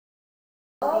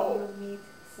 Oh. Did you meet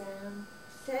Sam?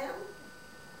 Sam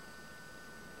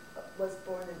was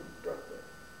born in Brooklyn.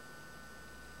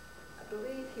 I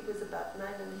believe he was about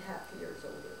 9.5 years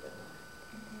older than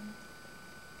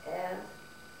I. And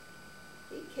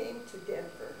he came to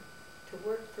Denver to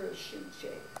work for a shoe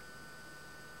chain,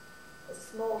 a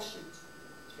small shoe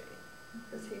chain,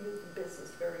 because he knew the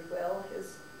business very well.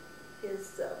 His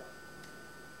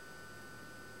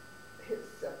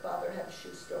father had a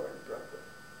shoe store in Brooklyn.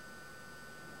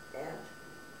 And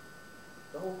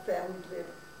the whole family lived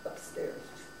upstairs.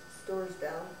 Stores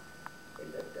down, they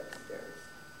lived upstairs.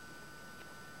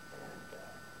 And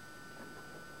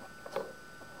so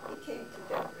he came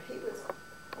to Denver. He was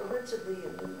originally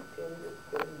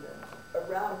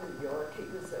around New York. He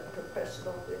was a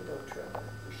professional window trimmer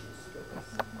for shoe stores.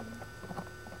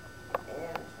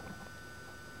 And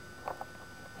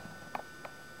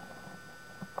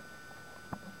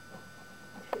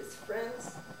his friends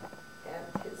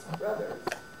and his brothers,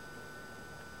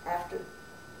 after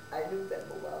I knew them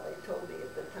well, they told me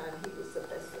at the time he was the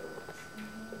best there was,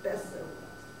 the best there was.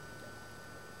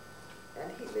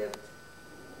 And he lived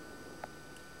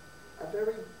a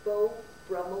very Beau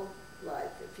Brummel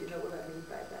life, if you know what I mean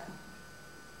by that.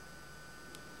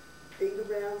 Being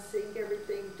around, seeing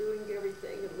everything, doing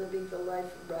everything, and living the life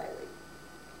of Riley.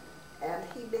 And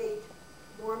he made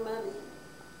more money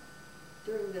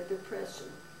during the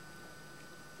Depression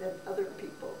than other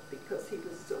people because he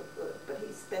was so good, but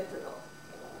he spent it all.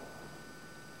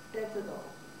 Spent it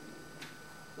all.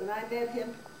 When I met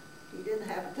him, he didn't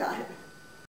have a dime.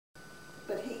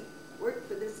 But he worked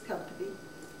for this company,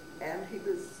 and he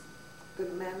was going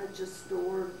to manage a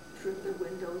store, trim their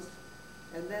windows,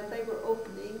 and then they were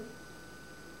opening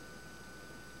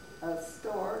a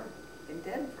store in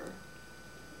Denver,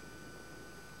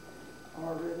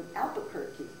 or in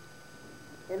Albuquerque.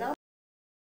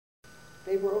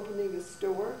 They were opening a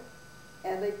store,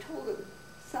 and they told him,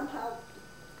 somehow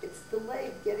it's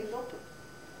delayed getting open.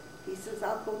 He says,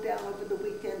 I'll go down over the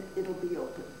weekend, it'll be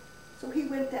open. So he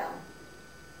went down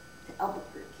to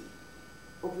Albuquerque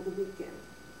over the weekend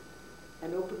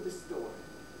and opened the store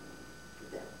for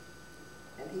them.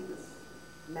 And he was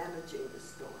managing the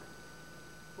store.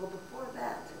 Well, before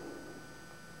that,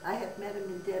 I had met him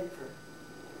in Denver.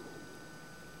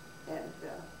 And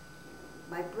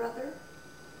my brother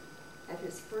and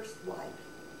his first wife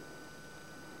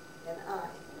and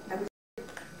I was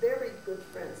very good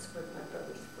friends with my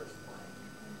brother's first wife.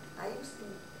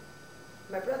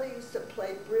 My brother used to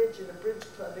play bridge in a bridge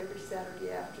club every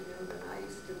Saturday afternoon, and I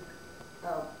used to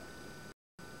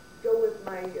go with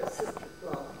my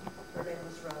sister-in-law. Her name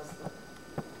was Rosalind.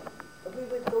 We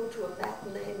would go to a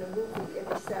matinee and a movie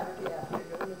every Saturday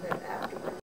afternoon, and then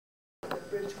afterwards the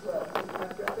bridge club with my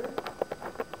brother,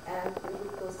 and we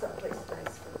would go someplace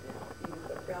nice for dinner,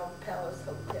 either the Brown Palace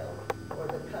Hotel or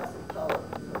the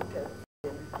Cosmopolitan Hotel for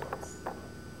dinner days.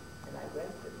 And I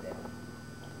went with them.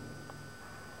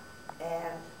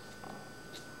 And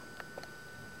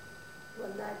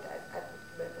one night, I don't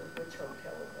remember which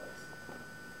hotel it was.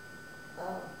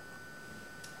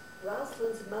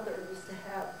 Rosalind's mother used to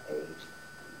have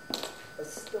a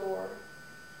store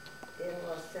in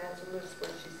Los Angeles where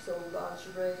she sold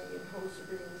lingerie and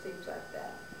hosiery and things like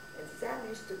that. And Sam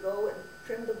used to go and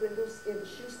trim the windows in the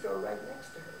shoe store right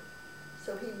next to her.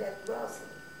 So he met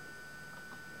Rosalind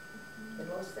in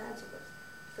Los Angeles.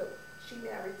 So she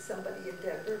married somebody in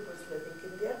Denver, was living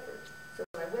in Denver. So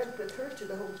when I went with her to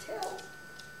the hotel,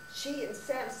 she and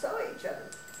Sam saw each other.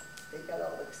 They got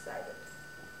all excited.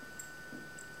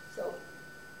 So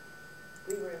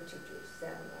we were introduced,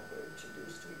 Sam and I were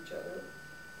introduced to each other,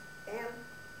 and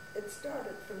it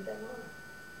started from then on.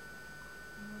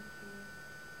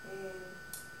 Okay.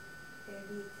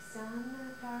 Did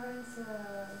Sam's parents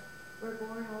were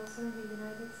born also in the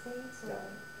United States, or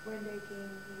when they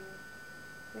came here?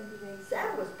 When did they?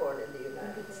 Sam was born in the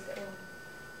United States.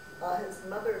 His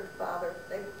mother and father,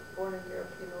 they were born in Europe,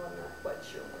 I'm not quite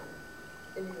sure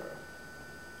when, in Europe.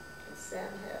 And Sam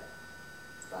had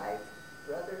 5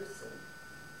 brothers and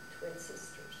twin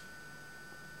sisters.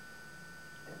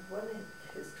 And one of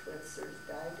his twin sisters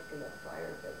died in a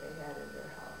fire that they had in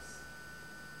their house.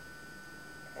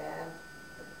 And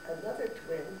another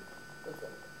twin was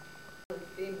a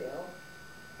female,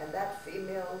 and that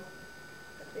female,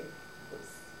 I think, was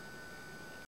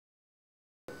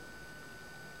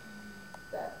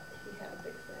that he had a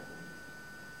big family.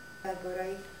 But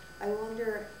I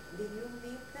wonder, did you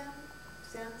meet them,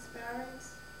 Sam's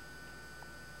parents?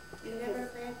 You never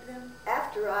met them?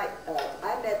 After I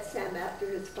met Sam after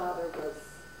his father was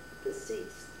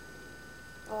deceased.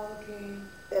 Okay.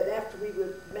 And after we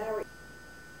were married,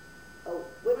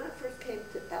 when I first came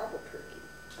to Albuquerque,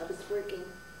 I was working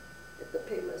at the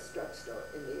Payless drugstore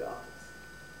in the office,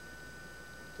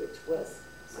 which was...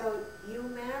 So you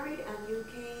married and you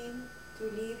came to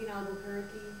live in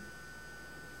Albuquerque?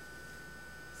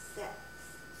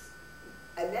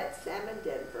 I met Sam in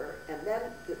Denver, and then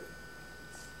the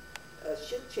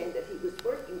shoe chain that he was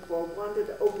working for wanted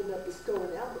to open up a store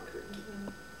in Albuquerque.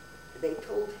 They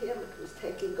told him it was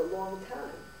taking a long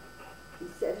time. He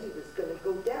said he was going to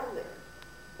go down there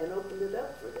and open it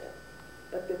up for them.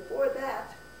 But before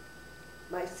that,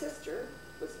 my sister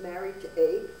was married to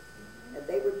Abe, and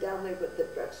they were down there with the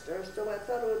drugstore, so I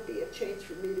thought it would be a change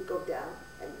for me to go down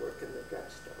and work in the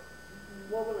drugstore.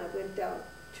 Well, when I went down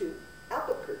to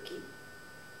Albuquerque,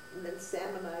 and then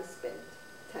Sam and I spent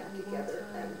time together,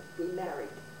 and we married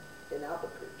in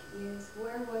Albuquerque. Yes.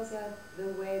 Where was the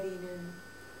wedding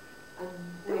and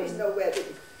there was no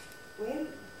wedding. When?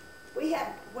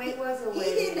 When was a wedding?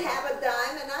 He didn't have a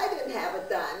dime, and I didn't have a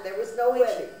dime. There was no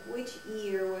wedding. Which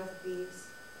year was this?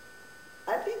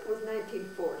 I think it was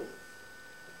 1940. Okay.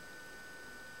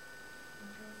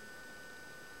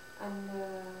 And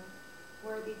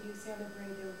where did you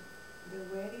celebrate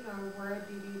the wedding, or where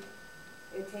did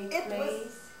it take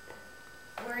place?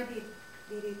 Where did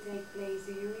it take place?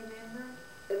 Do you remember?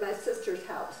 In my sister's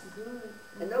house. Good.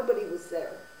 And nobody was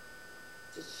there.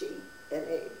 Just she and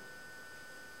Abe.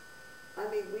 I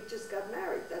mean, we just got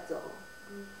married, that's all.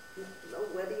 No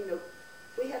wedding,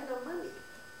 we had no money.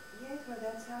 Yes, well,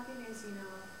 that's happiness,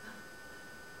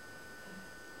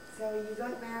 So you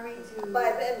got married to...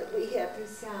 By then we had... To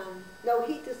Sam. No,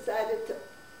 he decided to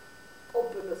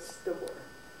open a store.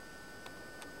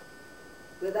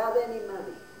 Without any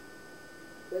money.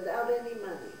 Without any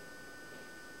money.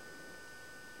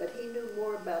 But he knew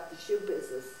more about the shoe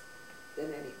business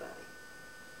than anybody.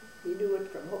 He knew it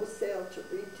from wholesale to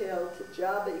retail to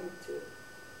jobbing to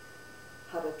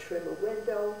how to trim a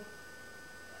window,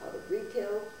 how to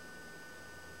retail.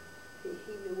 He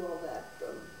knew all that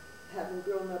from having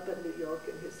grown up in New York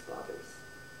in his father's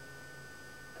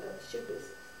shoe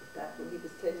business. Back when he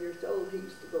was 10 years old, he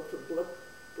used to go from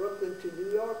Brooklyn to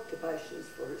New York to buy shoes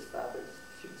for his father's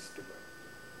shoe store.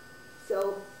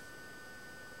 So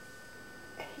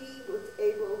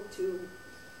to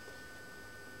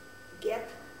get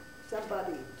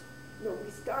somebody. No, we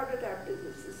started our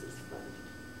business. This is funny.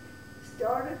 He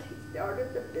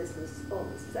started the business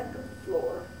on the second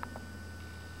floor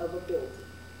of a building.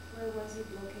 Where was it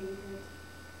located?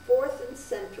 4th and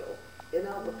Central in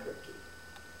Albuquerque.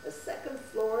 The second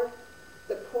floor,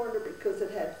 the corner, because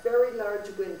it had very large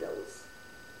windows.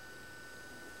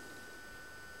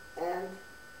 And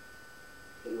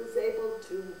he was able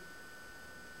to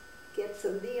get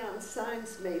some neon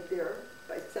signs made there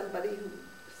by somebody who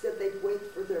said they'd wait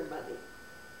for their money.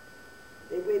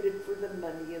 They waited for the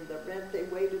money and the rent. They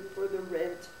waited for the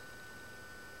rent.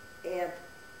 And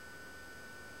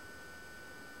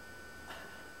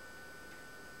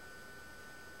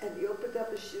he opened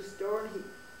up a shoe store, and he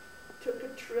took a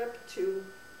trip to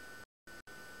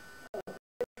an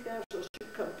international shoe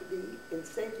company in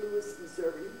St. Louis,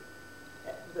 Missouri.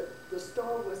 The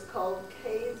store was called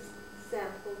Kay's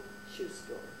Sample Shoe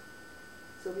Store.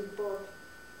 So he bought,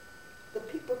 the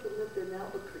people who lived in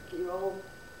Albuquerque are all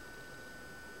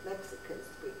Mexicans,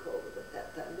 we called it at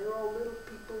that time. They're all little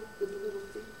people with little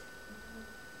feet.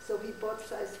 So he bought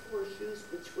size 4 shoes,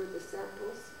 which were the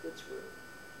samples, which were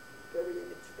very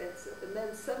inexpensive. And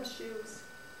then some shoes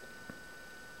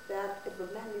that if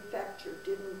a manufacturer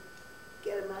didn't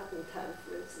get them out in time,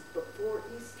 for instance, before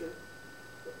Easter,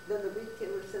 then the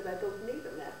retailer said, I don't need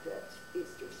them after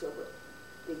Easter. So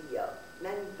the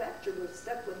manufacturer was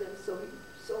stuck with them, so he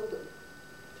sold them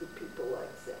to people like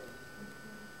Sam.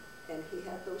 And he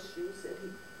had those shoes,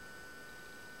 and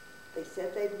they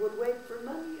said they would wait for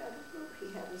money. I don't know.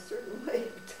 He had a certain way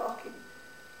of talking.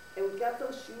 And we got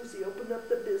those shoes. He opened up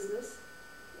the business.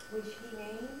 Which he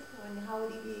named, and how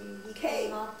did he K,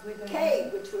 came up with a K,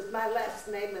 name? which was my last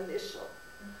name initial.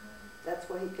 That's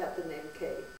why he got the name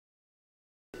K.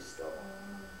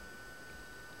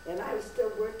 And I was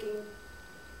still working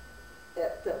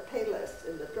at the Payless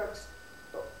in the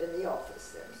drugstore, in the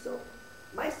office there. So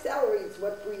my salary is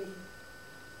what we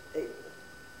ate.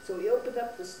 So he opened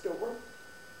up the store,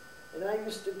 and I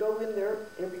used to go in there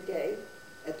every day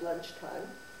at lunchtime.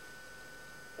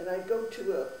 And I'd go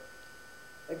to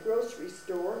a grocery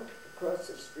store across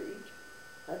the street.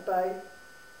 I'd buy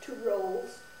 2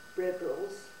 rolls, bread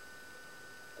rolls,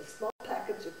 a small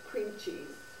package of cream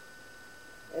cheese,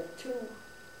 and 2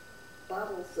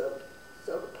 bottles of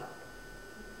soda pop.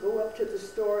 Go up to the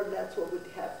store, and that's what we'd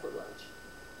have for lunch.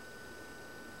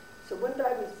 So one day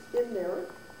I was in there,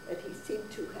 and he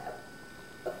seemed to have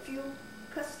a few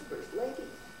customers, ladies.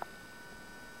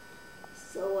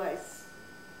 So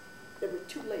there were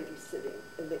 2 ladies sitting,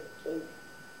 and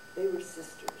they were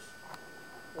sisters.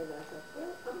 And I thought,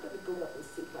 well, I'm going to go up and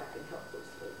see if I can help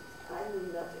those ladies. I knew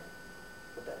nothing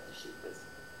about the shoe business,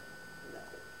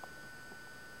 nothing.